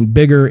started getting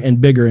bigger and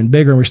bigger and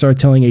bigger, and we started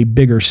telling a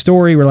bigger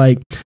story, we're like,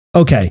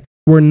 okay,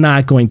 we're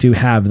not going to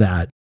have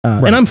that.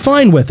 And I'm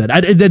fine with it.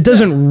 That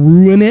doesn't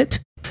ruin it,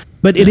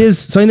 but it is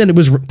something that it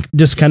was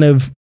just kind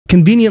of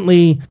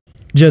conveniently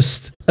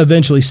just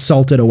eventually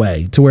salted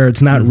away to where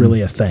it's not really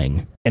a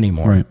thing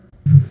anymore. Right.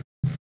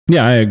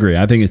 Yeah, I agree.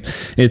 I think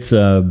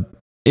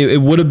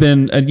it would have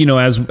been,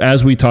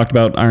 as we talked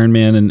about Iron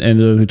Man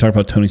and we talked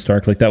about Tony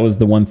Stark, like that was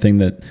the one thing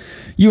that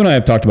you and I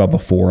have talked about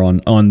before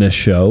on this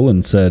show,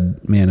 and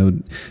said, man, it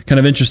would kind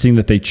of interesting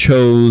that they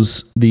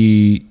chose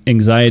the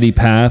anxiety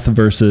path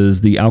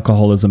versus the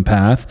alcoholism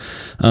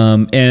path.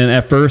 And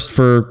at first,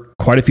 for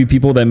quite a few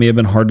people, that may have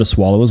been hard to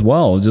swallow as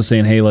well. Just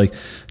saying, hey, like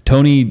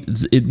Tony,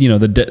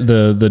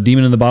 the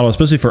Demon in the Bottle,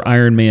 especially for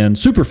Iron Man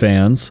super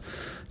fans,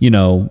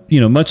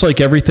 much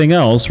like everything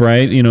else,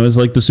 right? Is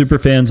like the super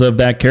fans of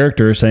that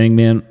character saying,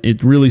 man,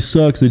 it really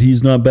sucks that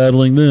he's not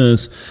battling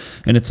this.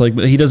 And it's like,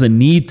 but he doesn't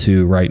need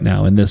to right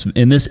now in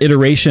this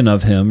iteration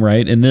of him,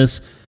 right? In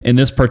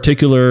this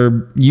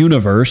particular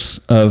universe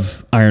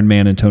of Iron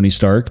Man and Tony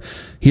Stark,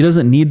 he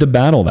doesn't need to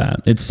battle that.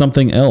 It's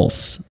something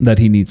else that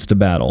he needs to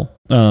battle.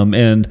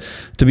 And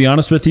to be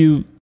honest with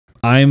you,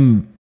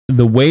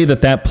 the way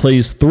that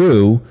plays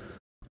through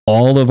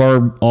all of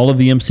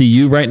the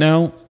MCU right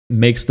now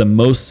makes the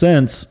most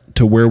sense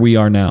to where we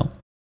are now.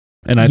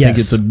 And I think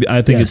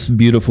it's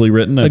beautifully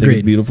written. I think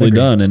it's beautifully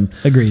done. And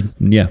agreed.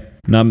 Yeah.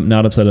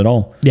 Not upset at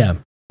all. Yeah.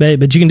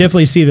 But you can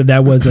definitely see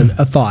that was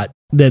a thought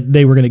that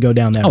they were going to go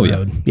down that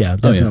road. Yeah,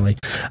 definitely.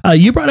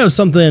 You brought up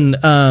something,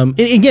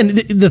 again,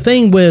 the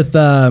thing with,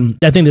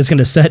 I think that's going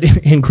to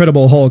set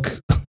Incredible Hulk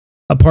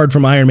apart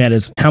from Iron Man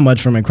is how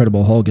much from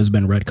Incredible Hulk has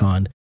been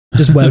retconned.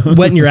 Just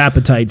whetting your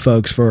appetite,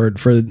 folks, for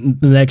the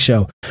next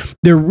show.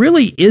 There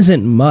really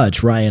isn't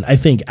much, Ryan, I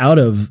think, out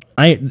of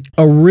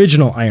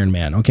original Iron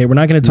Man. Okay, we're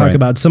not going to talk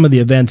about some of the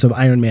events of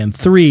Iron Man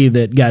 3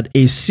 that got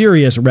a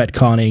serious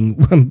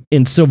retconning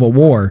in Civil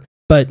War,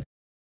 but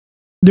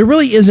there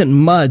really isn't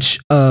much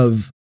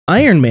of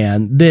Iron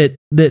Man that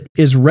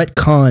is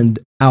retconned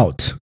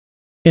out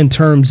in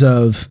terms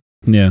of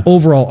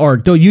overall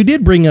arc. Though you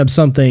did bring up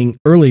something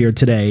earlier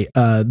today,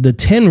 the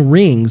 10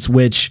 Rings,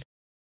 which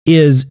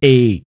is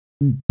a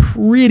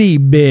pretty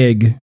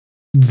big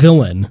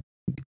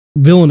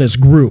villainous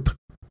group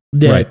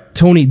that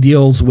Tony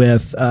deals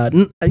with.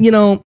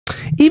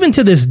 Even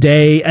to this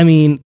day, I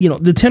mean,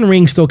 the 10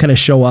 Rings still kind of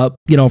show up,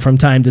 from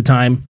time to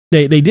time.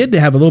 They did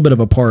have a little bit of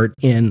a part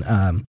in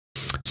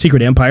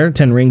Secret Empire.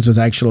 10 Rings was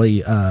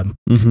actually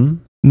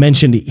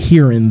mentioned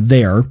here and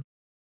there.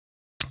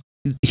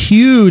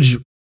 Huge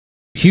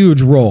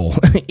role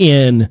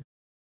in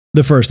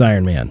the first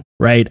Iron Man,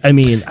 right? I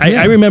mean,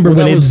 I remember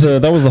when that was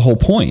the whole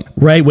point,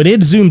 right? When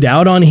it zoomed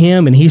out on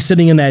him and he's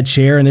sitting in that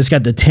chair and it's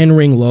got the 10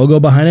 ring logo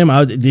behind him.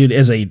 Dude,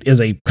 as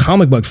a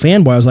comic book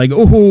fanboy, I was like,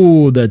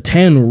 oh, the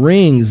 10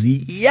 rings.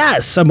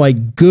 Yes. I'm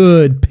like,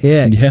 good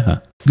pick. Yeah.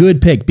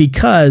 Good pick.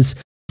 Because,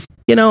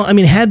 you know, I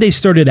mean, had they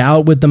started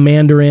out with the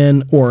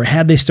Mandarin, or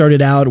had they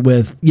started out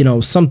with, you know,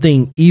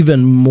 something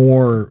even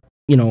more,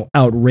 you know,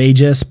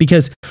 outrageous,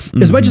 because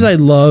as much as I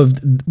loved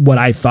what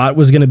I thought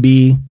was going to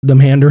be the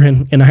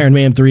Mandarin in Iron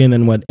Man 3 and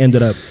then what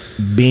ended up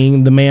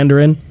being the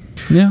Mandarin.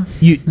 Yeah.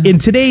 In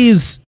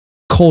today's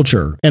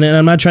culture, and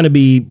I'm not trying to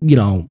be, you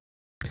know,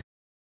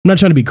 I'm not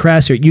trying to be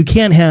crass here. You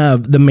can't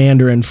have the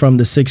Mandarin from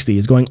the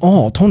 60s going,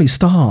 oh, Tony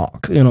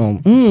Stark, you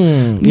know.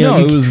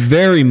 It was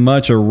very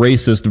much a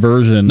racist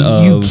version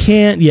of. You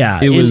can't,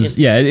 It was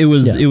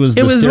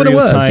the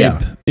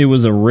stereotype. It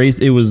was a race.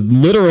 It was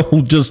literal.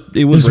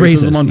 It was racism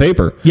racist on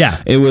paper. Yeah,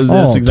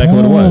 that's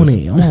exactly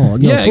Tony,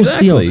 what it was.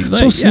 Exactly.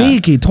 So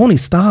sneaky, Tony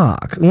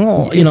Stark.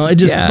 It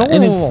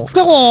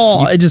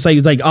just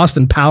it's like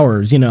Austin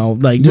Powers. You know,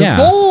 like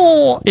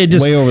it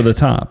just way over the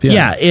top.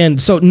 Yeah, and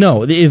so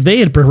no, if they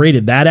had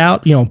paraded that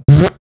out, you know,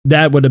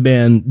 that would have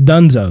been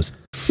dunzos.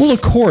 Well,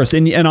 of course,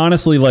 and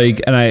honestly,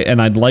 like,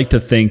 I'd like to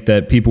think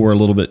that people were a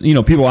little bit, you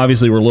know, people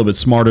obviously were a little bit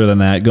smarter than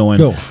that.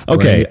 Going,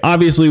 okay,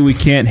 obviously we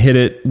can't hit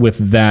it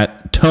with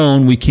that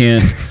tone. We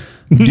can't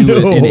do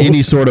it in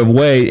any sort of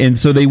way, and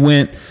so they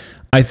went,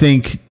 I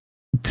think,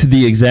 to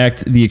the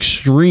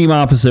extreme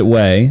opposite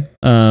way,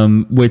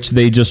 which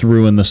they just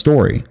ruined the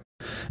story.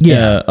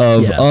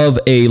 Of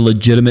a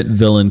legitimate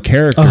villain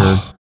character.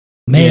 Oh,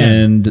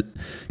 man. And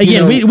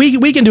again,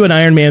 we can do an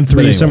Iron Man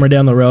 3 somewhere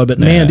down the road, but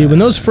man, dude, when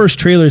those first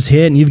trailers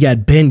hit and you've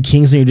got Ben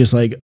Kingsley, you're just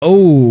like,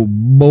 oh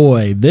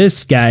boy,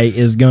 this guy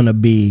is gonna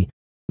be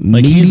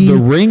like meaty. He's the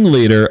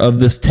ringleader of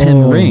this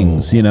 10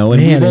 rings, you know,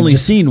 and we've only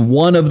seen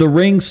one of the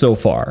rings so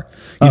far.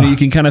 You know, you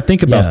can kind of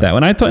think about that.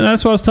 And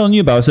that's what I was telling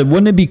you about. I said,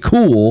 wouldn't it be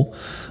cool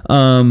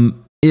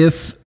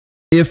if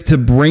to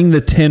bring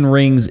the 10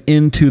 rings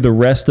into the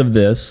rest of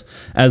this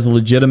as a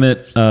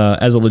legitimate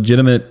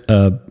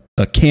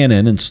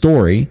canon and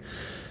story,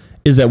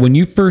 is that when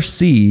you first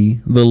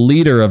see the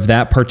leader of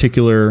that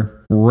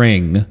particular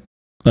ring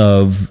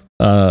of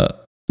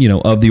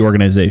the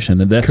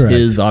organization, and that's Correct.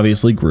 His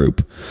obviously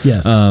group.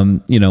 Yes.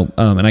 And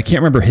I can't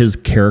remember his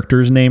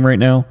character's name right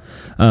now.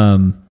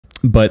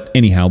 But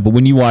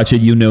when you watch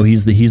it, you know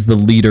he's the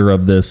leader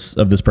of this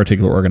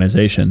particular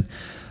organization.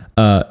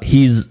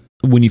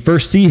 When you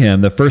first see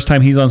him, the first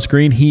time he's on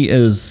screen, he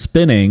is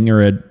spinning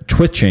or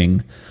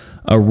twitching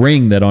a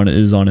ring that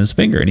is on his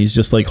finger, and he's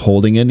just like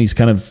holding it. And he's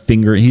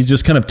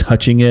just kind of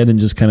touching it, and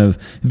just kind of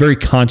very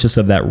conscious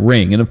of that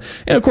ring. And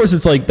of course,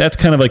 it's like that's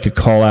kind of like a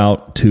call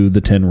out to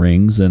the 10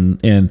 rings.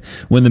 And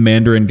when the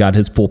Mandarin got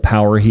his full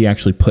power, he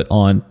actually put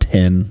on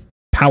 10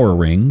 power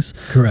rings.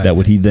 Correct. That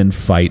would he then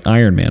fight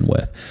Iron Man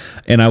with.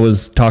 And I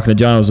was talking to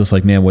John. I was just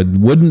like, man,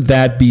 wouldn't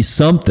that be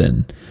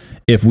something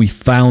if we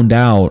found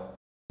out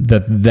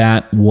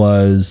that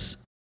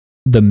was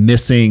the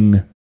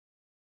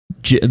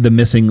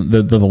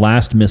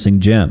last missing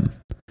gem?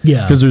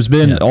 Yeah, because there's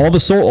been all the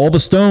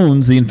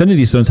stones, the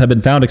Infinity Stones have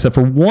been found except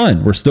for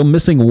one. We're still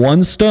missing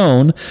one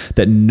stone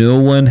that no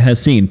one has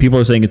seen. People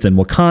are saying it's in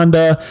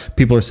Wakanda.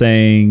 People are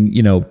saying,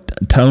 you know,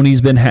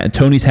 Tony's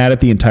had it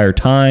the entire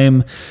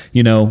time.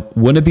 You know,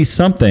 wouldn't it be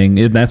something?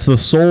 That's the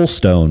Soul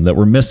Stone that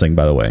we're missing,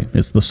 by the way.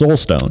 It's the Soul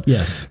Stone.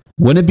 Yes.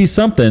 Wouldn't it be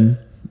something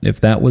if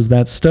that was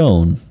that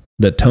stone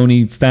that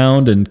Tony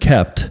found and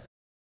kept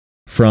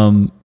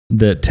from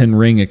the 10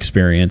 ring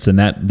experience, and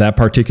that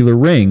particular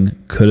ring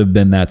could have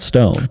been that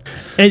stone?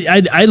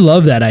 I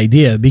love that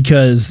idea,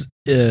 because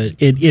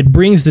it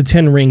brings the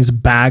 10 rings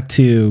back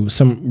to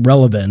some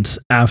relevance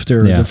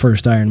after the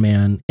first Iron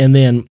Man, and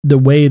then the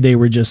way they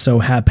were just so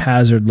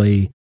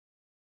haphazardly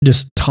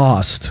just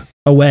tossed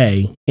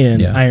away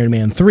in Iron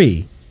Man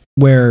 3,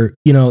 where,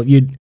 you know,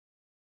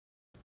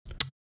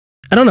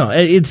 I don't know.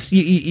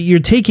 You're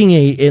taking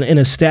an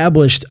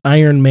established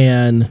Iron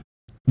Man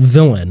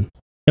villain,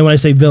 and when I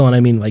say villain, I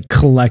mean like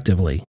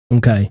collectively,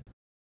 okay?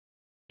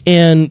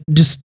 And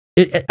just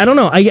I don't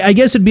know. I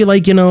guess it'd be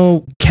like, you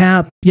know,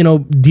 Cap, you know,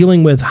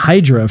 dealing with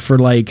Hydra for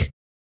like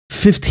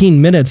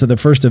 15 minutes of the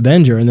first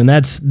Avenger, and then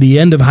that's the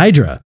end of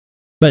Hydra.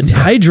 But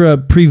Hydra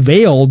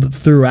prevailed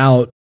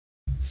throughout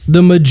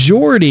the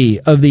majority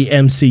of the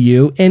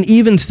MCU, and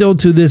even still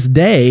to this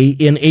day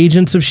in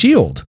Agents of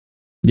S.H.I.E.L.D.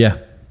 Yeah.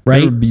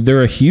 Right,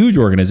 they're a huge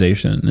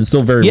organization and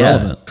still very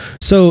relevant.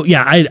 So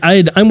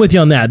I'm with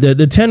you on that.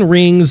 The 10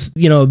 rings,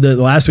 you know, the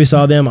last we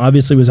saw them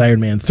obviously was Iron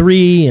Man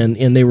 3,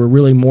 and they were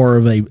really more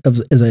of a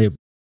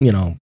you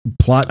know,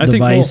 plot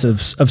device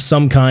of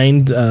some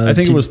kind. I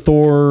think it was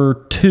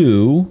Thor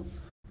 2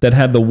 that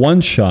had the one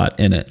shot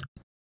in it.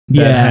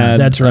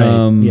 That's right.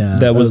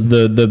 That was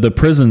the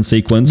prison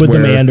sequence with the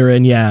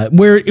Mandarin. Yeah,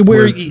 where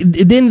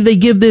then they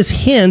give this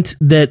hint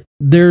that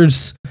there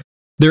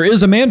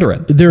is a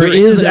Mandarin. There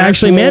is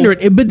actually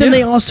Mandarin. But then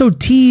they also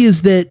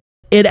tease that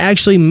it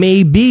actually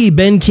may be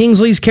Ben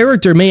Kingsley's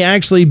character may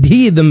actually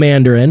be the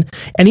Mandarin,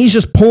 and he's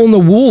just pulling the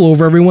wool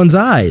over everyone's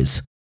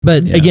eyes.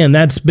 But again,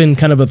 that's been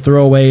kind of a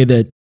throwaway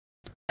that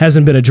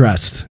hasn't been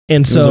addressed.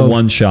 And so it was a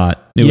one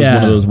shot. It was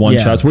one of those one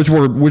shots, which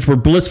were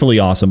blissfully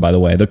awesome, by the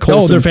way. The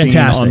Coulson scene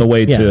on the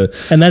way to,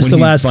 and that's when the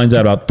he last finds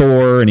out about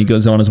Thor, and he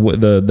goes on his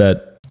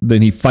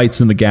then he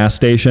fights in the gas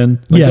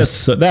station.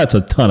 Yes, that's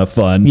a ton of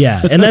fun.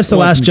 Yeah, and that's the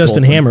last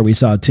Justin Hammer we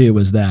saw too.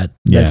 Was that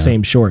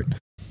same short?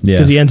 Yeah,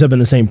 because he ends up in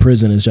the same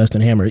prison as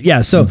Justin Hammer.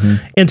 Yeah. So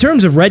in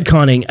terms of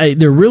retconning,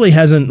 there really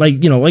hasn't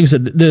like I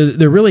said,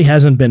 there really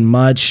hasn't been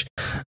much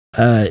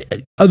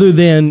other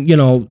than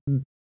you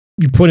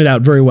pointed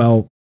out very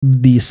well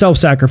the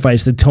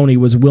self-sacrifice that Tony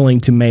was willing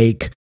to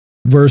make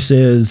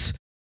versus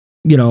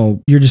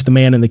you're just the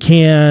man in the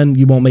can.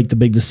 You won't make the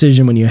big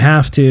decision when you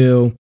have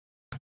to.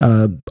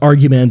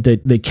 Argument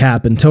that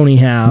Cap and Tony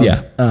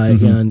have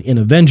in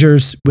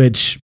Avengers,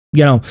 which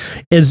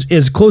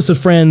as close of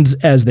friends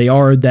as they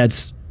are,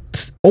 that's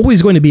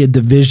always going to be a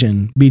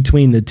division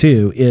between the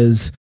two.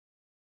 Is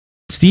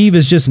Steve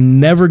is just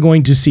never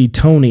going to see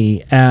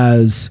Tony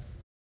as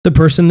the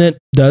person that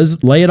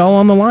does lay it all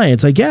on the line.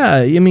 It's like,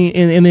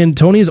 and then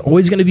Tony's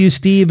always going to view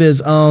Steve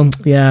as,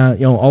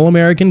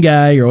 all-American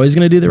guy. You're always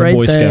going to do the right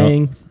Boy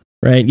thing. Scout.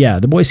 Right. Yeah.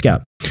 The Boy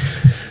Scout.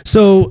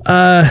 So,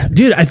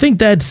 dude, I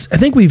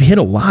think we've hit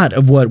a lot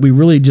of what we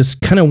really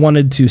just kind of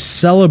wanted to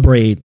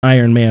celebrate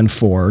Iron Man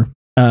for.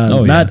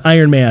 Not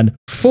Iron Man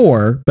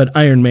 4, but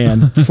Iron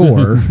Man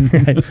 4.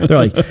 They're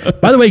like,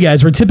 by the way,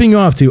 guys, we're tipping you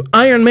off to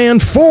Iron Man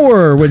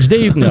 4, which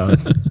Dave, no,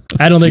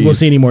 I don't think we'll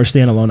see any more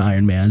standalone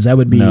Iron Mans. That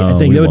would be,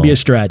 would be a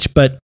stretch,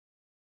 but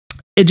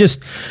it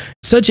just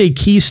such a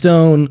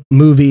keystone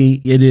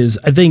movie. It is,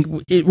 I think,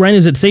 Ryan,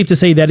 is it safe to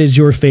say that is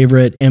your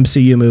favorite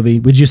MCU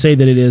movie? Would you say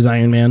that it is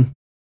Iron Man?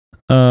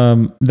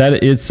 That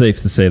is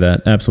safe to say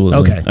that. Absolutely.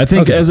 Okay. I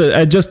think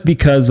just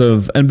because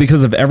of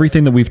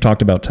everything that we've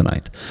talked about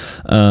tonight.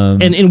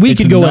 And we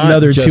could go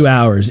another 2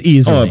 hours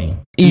easily.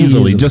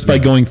 Easily, just by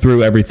going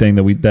through everything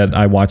that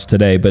I watched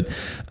today. But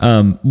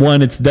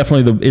one, it's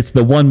definitely it's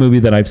the one movie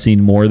that I've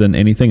seen more than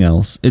anything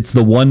else. It's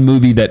the one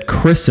movie that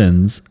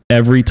christens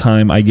every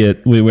time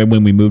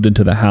when we moved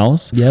into the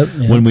house. Yep.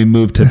 When we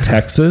moved to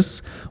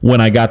Texas, when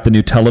I got the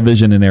new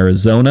television in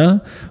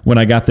Arizona, when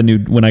I got the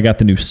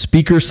new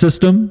speaker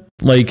system.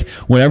 Like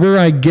whenever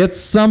I get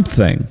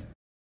something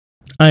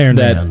Iron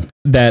Man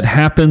that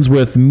happens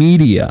with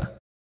media,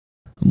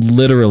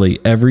 literally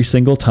every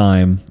single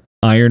time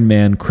Iron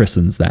Man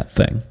christens that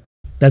thing.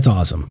 That's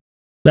awesome.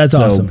 That's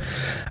awesome.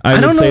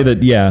 I would say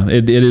that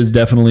it is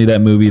definitely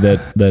that movie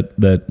that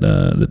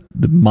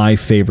my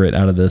favorite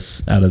out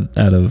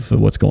of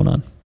what's going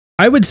on.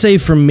 I would say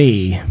for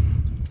me,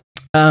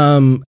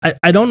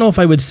 I don't know if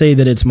I would say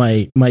that it's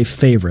my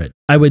favorite.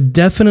 I would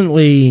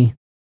definitely.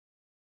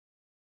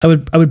 I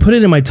would put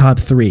it in my top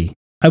 3.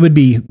 I would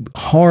be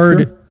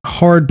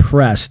hard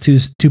pressed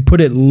to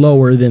put it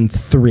lower than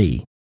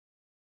 3.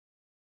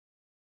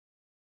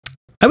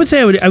 I would say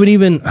I would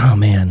even, oh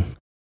man,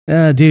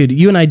 dude,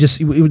 you and I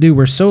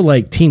we're so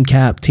like Team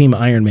Cap, Team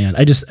Iron Man.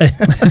 I got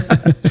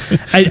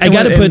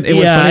to put,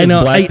 I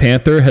know. Black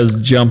Panther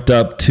has jumped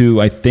up to,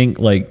 I think,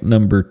 like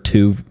number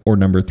 2 or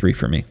number 3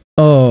 for me.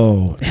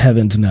 Oh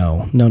heavens,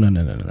 no.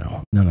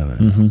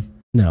 Mm-hmm.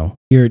 No,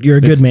 you're a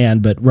good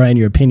man, but Ryan,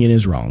 your opinion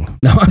is wrong.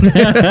 No,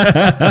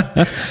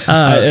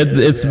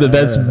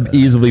 that's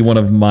easily one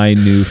of my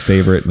new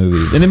favorite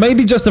movies, and it may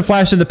be just a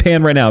flash in the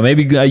pan right now.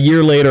 Maybe a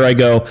year later, I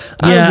go,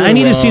 I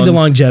need to see the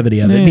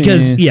longevity of it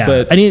because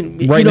but I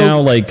didn't right now.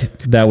 Like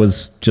that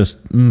was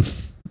just.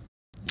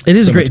 It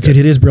is great, dude.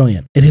 It is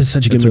brilliant. It is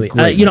such a good movie.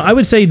 I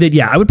would say that.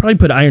 I would probably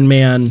put Iron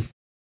Man.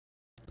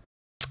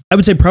 I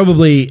would say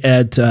probably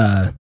at.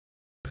 I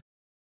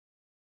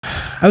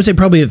would say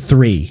probably at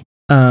 3.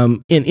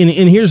 And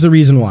here's the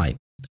reason why.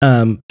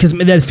 Because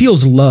that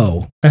feels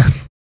low.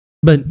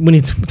 But when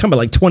you're talking about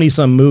like 20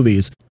 some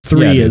movies,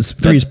 3 is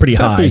pretty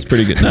high. 3 is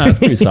pretty good. No, it's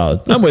pretty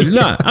solid. I'm with you.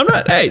 No, I'm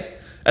not. Hey,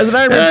 as an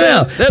Iron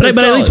Man fan,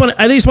 but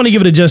I at least want to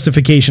give it a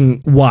justification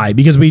why,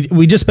 because we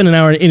just spent an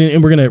hour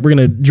and we're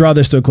gonna draw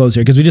this to a close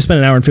here because we just spent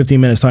an hour and 15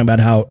 minutes talking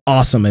about how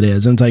awesome it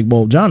is. And it's like,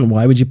 well, John,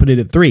 why would you put it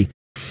at 3?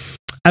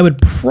 I would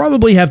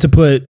probably have to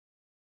put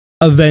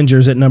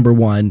Avengers at number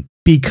 1.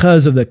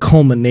 Because of the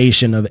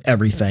culmination of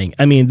everything.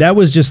 I mean, that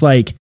was just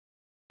like,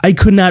 I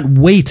could not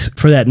wait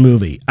for that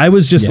movie. I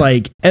was just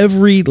like,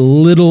 every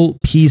little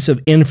piece of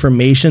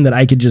information that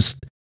I could just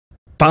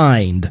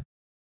find,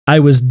 I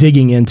was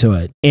digging into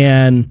it.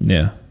 And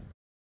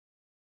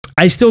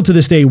I still to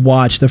this day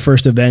watch the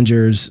first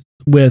Avengers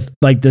with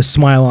like this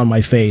smile on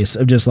my face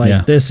of just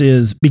like, this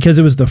is because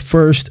it was the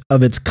first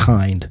of its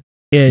kind.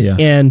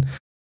 And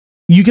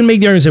you can make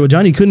the argument and say, well,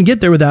 John, you couldn't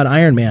get there without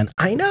Iron Man.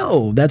 I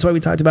know. That's why we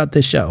talked about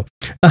this show.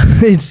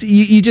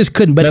 You just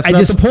couldn't. But that's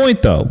not the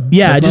point, though.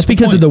 Yeah, just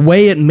because of the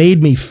way it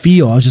made me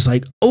feel. I was just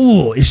like,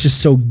 oh, it's just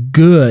so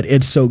good.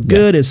 It's so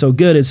good. It's so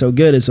good. It's so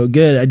good. It's so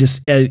good.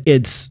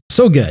 It's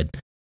so good.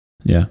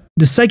 Yeah.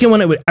 The second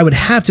one, I would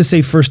have to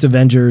say first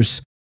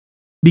Avengers.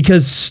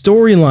 because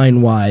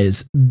storyline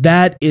wise,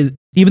 that is,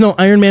 even though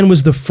Iron Man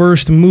was the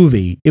first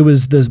movie, it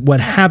was what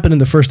happened in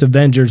the first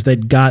Avengers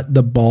that got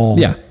the ball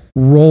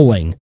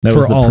rolling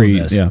for all of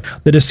this. Yeah.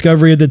 The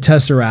discovery of the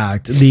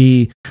Tesseract,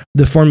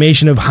 the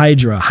formation of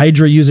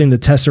Hydra using the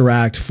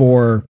Tesseract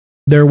for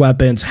their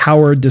weapons,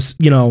 Howard,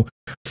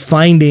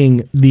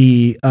 finding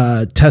the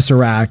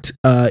Tesseract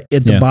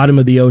at the bottom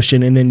of the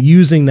ocean and then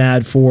using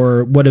that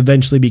for what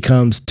eventually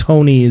becomes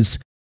Tony's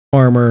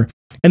armor.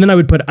 And then I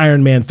would put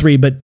Iron Man 3,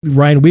 but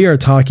Ryan, we are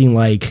talking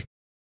like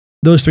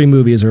those three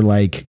movies are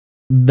like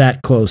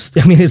that close.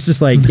 I mean, it's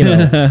just like,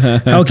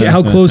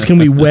 how close can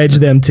we wedge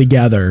them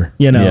together,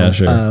 Yeah,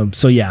 sure.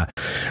 So yeah.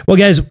 Well,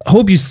 guys,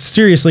 hope you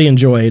seriously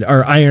enjoyed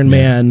our Iron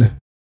Man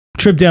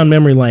trip down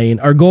memory lane.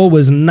 Our goal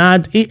was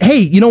not, hey,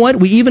 you know what?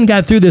 We even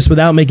got through this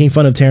without making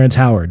fun of Terrence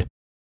Howard.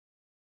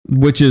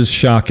 Which is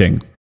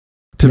shocking,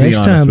 to Next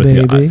be honest time,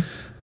 with baby.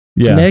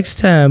 you. Next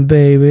time,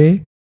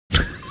 baby.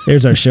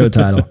 There's our show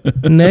title.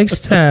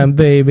 Next time,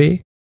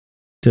 baby.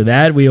 To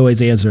that, we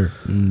always answer,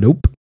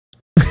 nope.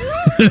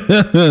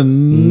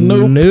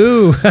 Nope.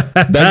 No.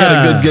 That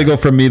got a good giggle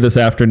from me this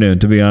afternoon,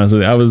 to be honest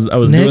with you. I was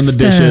doing the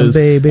dishes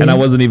and I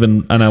wasn't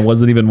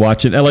even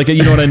watching. Like,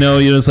 you know what I know?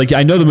 It's like,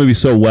 I know the movie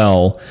so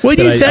well. When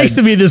you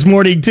texted me this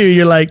morning too,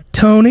 you're like,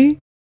 Tony,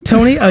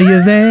 are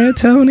you there,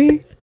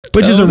 Tony?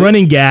 Which is a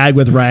running gag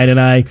with Ryan and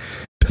I.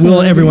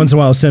 We'll every once in a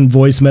while send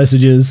voice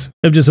messages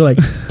of just like,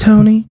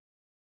 Tony,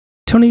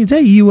 is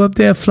that you up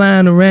there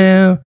flying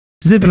around,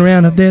 zipping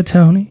around up there,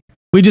 Tony?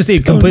 We just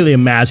completely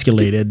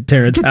emasculated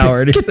Terrence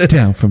Howard. Get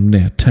down from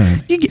there,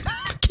 Tony.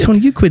 Tony,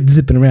 you quit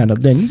zipping around up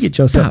there and you get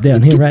yourself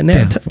down here right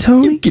now.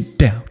 Tony, get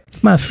down.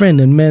 My friend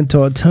and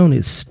mentor,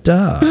 Tony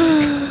Stark.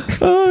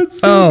 It's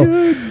so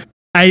good.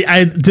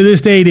 I to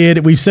this day,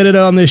 dude, we've said it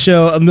on this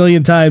show a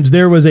million times.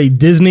 There was a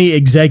Disney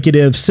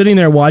executive sitting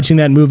there watching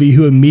that movie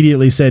who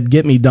immediately said,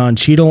 "Get me Don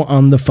Cheadle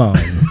on the phone."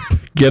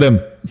 Get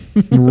him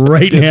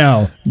right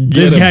now.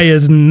 This guy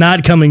is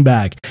not coming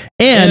back.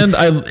 And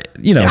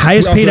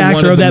highest paid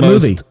actor of that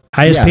movie.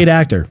 Highest paid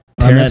actor.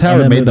 Terrence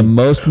Howard made the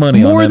most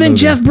money more on that than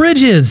movie. Jeff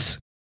Bridges.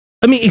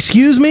 I mean,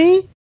 excuse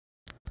me?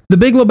 The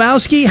Big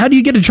Lebowski? How do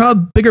you get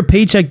a bigger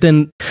paycheck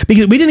than...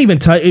 Because we didn't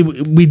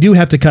even... we do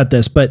have to cut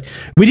this, but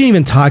we didn't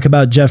even talk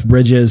about Jeff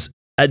Bridges.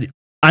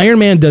 Iron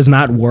Man does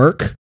not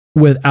work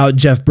without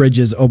Jeff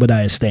Bridges'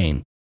 Obadiah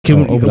Stane.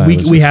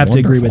 We have to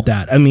agree with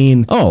that. I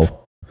mean...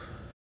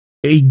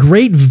 a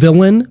great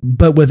villain,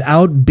 but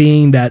without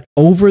being that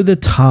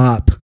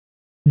over-the-top,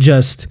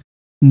 just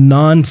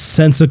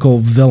nonsensical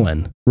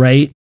villain,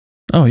 right?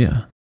 Oh,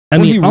 yeah. I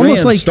mean,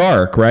 almost like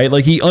Stark, right?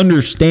 Like, he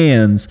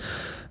understands,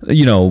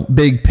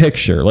 big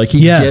picture. Like, he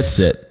gets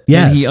it.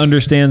 Yes. And he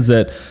understands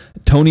that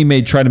Tony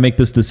may try to make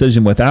this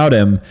decision without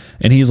him,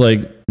 and he's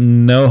like,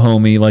 no,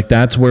 homie, like,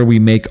 that's where we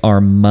make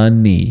our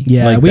money.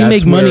 Yeah, like, we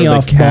make money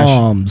off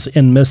bombs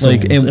and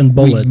missiles and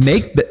bullets.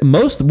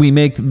 We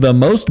make the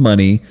most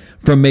money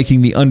from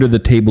making the under the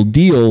table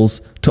deals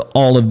to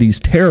all of these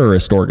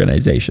terrorist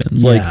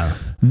organizations. Like,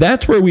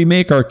 that's where we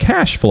make our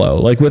cash flow.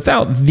 Like,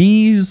 without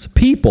these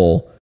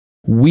people,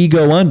 we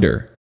go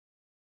under.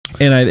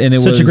 And it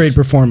was such a great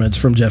performance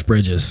from Jeff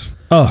Bridges.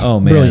 Oh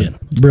man,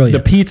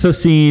 brilliant. The pizza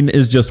scene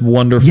is just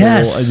wonderful.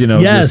 Yes.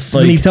 Just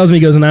like, when he tells me,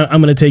 he goes, and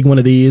I'm going to take one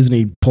of these, and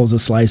he pulls a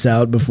slice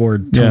out before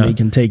Tony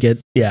can take it.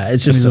 Yeah.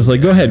 It's just, he's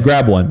like, go ahead,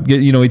 grab one.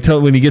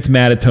 When he gets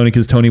mad at Tony,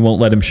 because Tony won't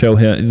let him show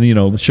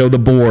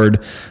the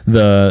board,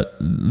 the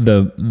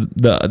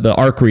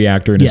arc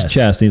reactor in his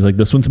chest. And he's like,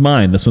 this one's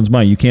mine.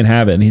 You can't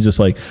have it. And he's just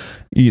like,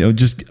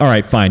 all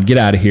right, fine, get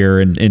out of here.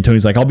 And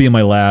Tony's like, I'll be in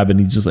my lab. And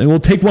he's just like, well,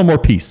 take one more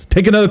piece.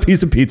 Take another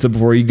piece of pizza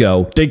before you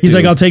go. He's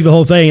like, I'll take the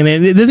whole thing. And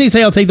then, doesn't he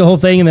say, I'll take the whole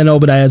thing? And then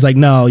Obadiah's like,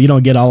 no, you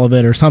don't get all of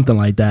it, or something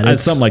like that.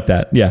 It's something like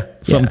that. Yeah.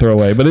 Something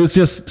throwaway. But it's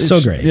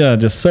so great. Yeah,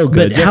 just so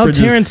good. But how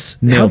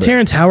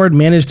Terrence Howard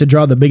managed to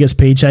draw the biggest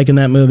paycheck in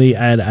that movie,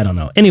 I don't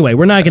know. Anyway,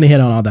 we're not going to hit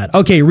on all that.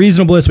 Okay,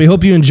 Reasonableness. We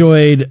hope you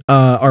enjoyed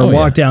our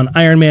walk down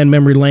Iron Man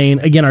memory lane.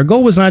 Again, our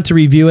goal was not to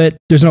review it.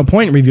 There's no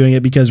point in reviewing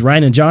it because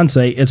Ryan and John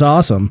say it's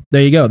awesome.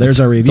 There you go. There's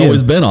our review. It's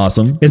always been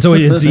awesome. It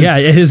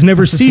has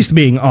never ceased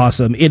being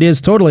awesome. It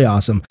is totally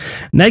awesome.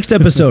 Next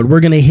episode, we're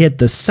going to hit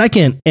the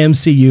second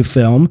MCU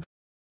film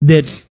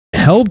that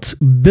helped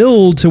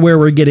build to where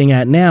we're getting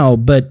at now.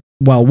 But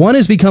while one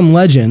has become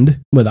legend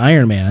with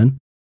Iron Man,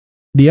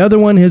 the other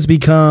one has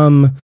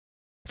become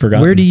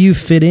forgotten. Where do you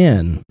fit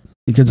in?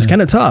 Because it's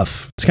kind of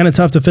tough. It's kind of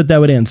tough to fit that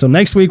one in. So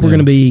next week we're going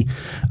to be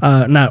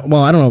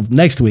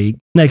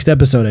next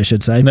episode, I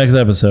should say. Next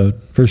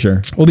episode, for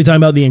sure. We'll be talking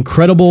about The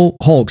Incredible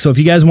Hulk. So if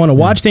you guys want to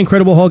watch The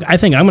Incredible Hulk, I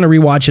think I'm going to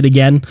rewatch it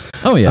again.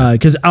 Oh, yeah.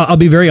 Because I'll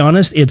be very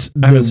honest, it's the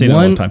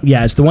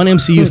one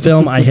MCU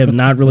film I have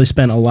not really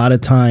spent a lot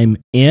of time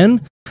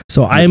in.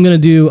 So I am going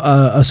to do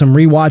some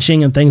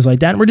rewatching and things like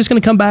that. And we're just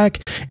going to come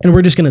back and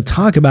we're just going to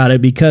talk about it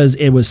because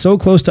it was so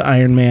close to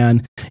Iron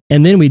Man.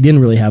 And then we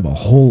didn't really have a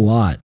whole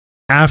lot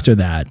after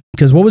that?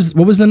 Because what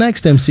was the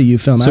next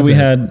MCU film? So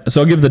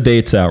I'll give the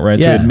dates out, right?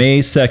 Yeah. So we had May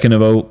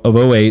 2nd of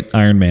 08,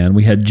 Iron Man.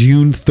 We had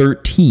June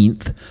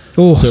 13th.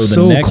 Oh, so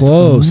so the next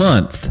close.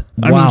 month.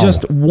 I Wow. mean,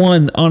 just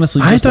one,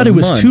 honestly, I just thought a it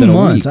was month 2 and a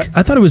months. week.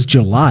 I thought it was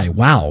July.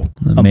 Wow.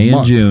 A May and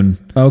month. June.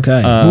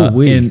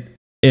 Okay.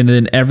 And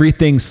then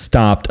everything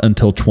stopped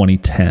until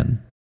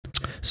 2010.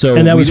 So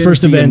And that we was didn't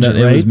First see Avenger,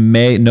 It right? was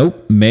May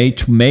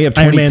of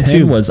Iron Man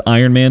 2010 2. was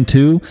Iron Man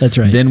 2. That's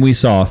right. Then we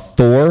saw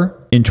Thor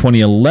in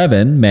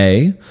 2011,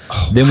 May.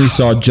 Then we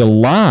saw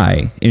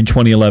July in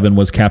 2011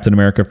 was Captain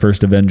America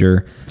First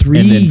Avenger. 3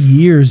 And then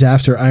years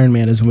after Iron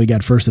Man is when we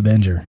got First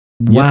Avenger.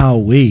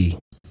 Wowee.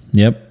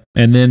 Yep.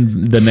 And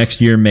then the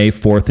next year, May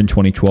 4th in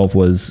 2012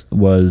 was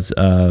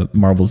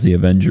Marvel's The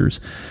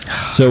Avengers.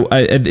 So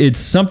it's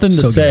something to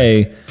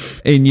say.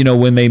 And, you know,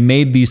 when they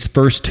made these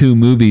first two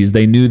movies,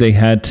 they knew they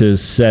had to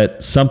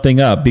set something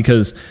up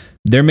because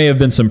there may have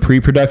been some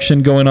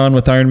pre-production going on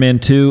with Iron Man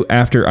 2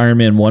 after Iron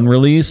Man 1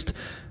 released.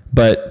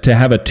 But to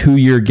have a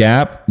 2-year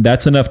gap,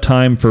 that's enough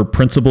time for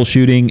principal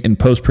shooting and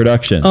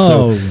post-production.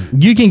 Oh,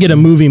 you can get a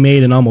movie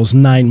made in almost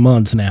 9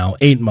 months now,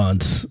 8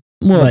 months.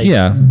 Well, like,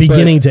 yeah,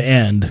 beginning to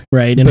end,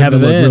 right? And have it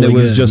look then really it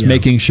was good, just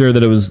making sure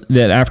that it was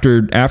that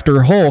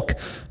after Hulk,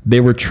 they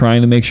were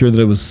trying to make sure that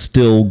it was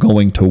still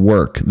going to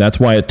work. That's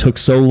why it took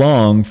so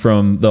long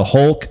from the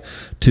Hulk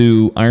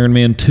to Iron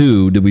Man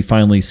 2 did we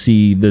finally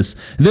see this.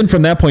 And then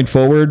from that point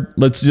forward,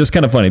 it's just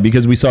kind of funny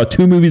because we saw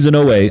 2 movies in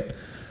 08,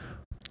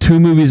 2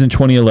 movies in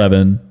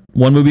 2011,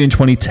 1 movie in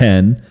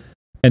 2010,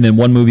 and then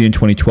 1 movie in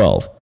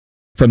 2012.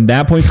 From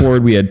that point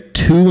forward, we had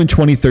 2 in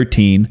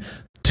 2013,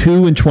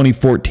 2 in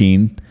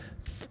 2014,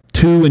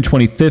 2 in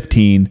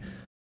 2015,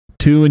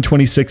 2 in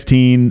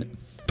 2016,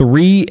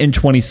 3 in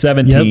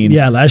 2017. Yep.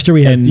 Yeah, last year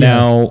we had. And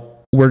now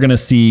we're going to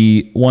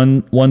see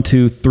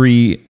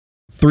 3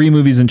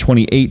 movies in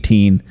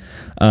 2018.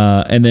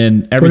 And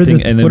then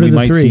everything. And then we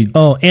might see.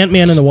 Oh,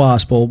 Ant-Man and the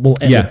Wasp will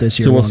end it this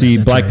year. So we'll see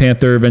Black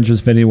Panther, Avengers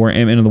Infinity War,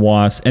 Ant-Man and the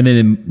Wasp. And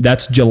then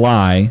that's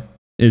July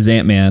is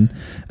Ant-Man.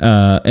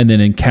 And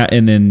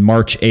then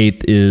March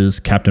 8th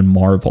is Captain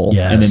Marvel.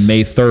 Yes. And then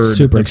May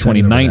 3rd of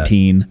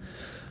 2019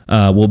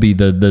 will be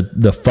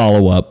the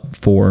follow-up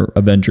for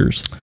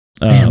Avengers.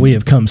 Man, we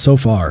have come so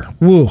far.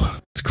 Woo,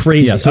 it's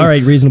crazy. Yeah, so all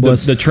right, reasonable.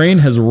 The train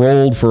has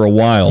rolled for a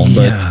while,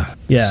 but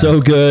so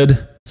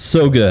good.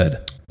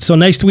 So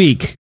next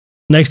week,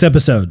 next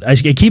episode. I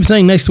keep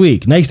saying next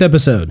week, next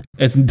episode.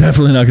 It's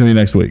definitely not going to be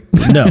next week.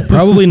 No,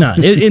 probably not.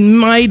 It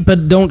might,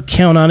 but don't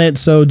count on it.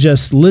 So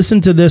just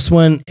listen to this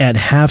one at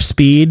half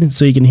speed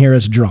so you can hear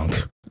us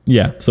drunk.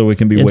 Yeah, so we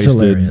can be it's wasted.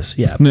 Hilarious.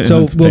 Yeah.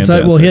 So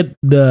we'll hit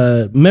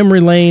the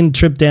memory lane,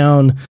 trip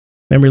down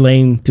memory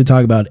lane to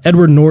talk about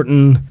Edward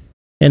Norton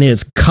and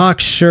his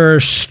cocksure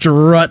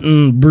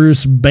strutting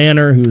Bruce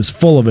Banner, who's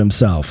full of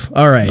himself.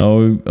 All right.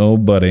 Oh,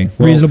 buddy.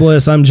 Well,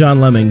 Reasonableness. I'm John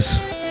Lemmings.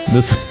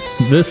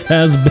 This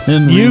has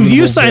been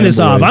you sign us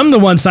off. I'm the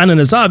one signing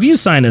us off. You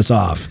sign us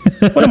off.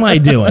 What am I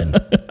doing?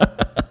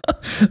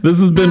 This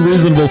has been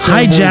Reasonable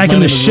Fanboys. Hijacking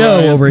the show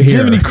Ryan. over here.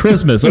 Jiminy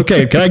Christmas.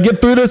 Okay, can I get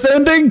through this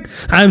ending?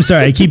 I'm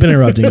sorry. I keep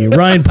interrupting you.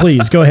 Ryan,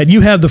 please go ahead.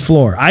 You have the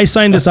floor. I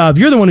signed us off.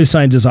 You're the one who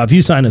signs us off.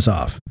 You sign us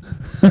off.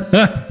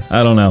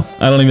 I don't know.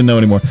 I don't even know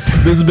anymore.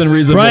 This has been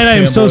Reasonable Ryan, I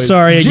am so Fanboys.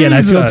 sorry again.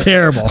 Jesus. I feel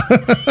terrible.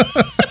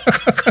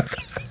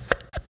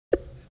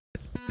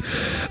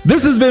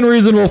 This has been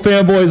Reasonable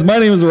Fanboys. My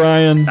name is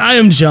Ryan. I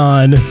am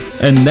John.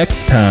 And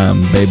next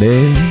time,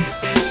 baby.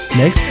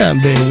 Next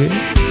time,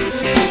 baby.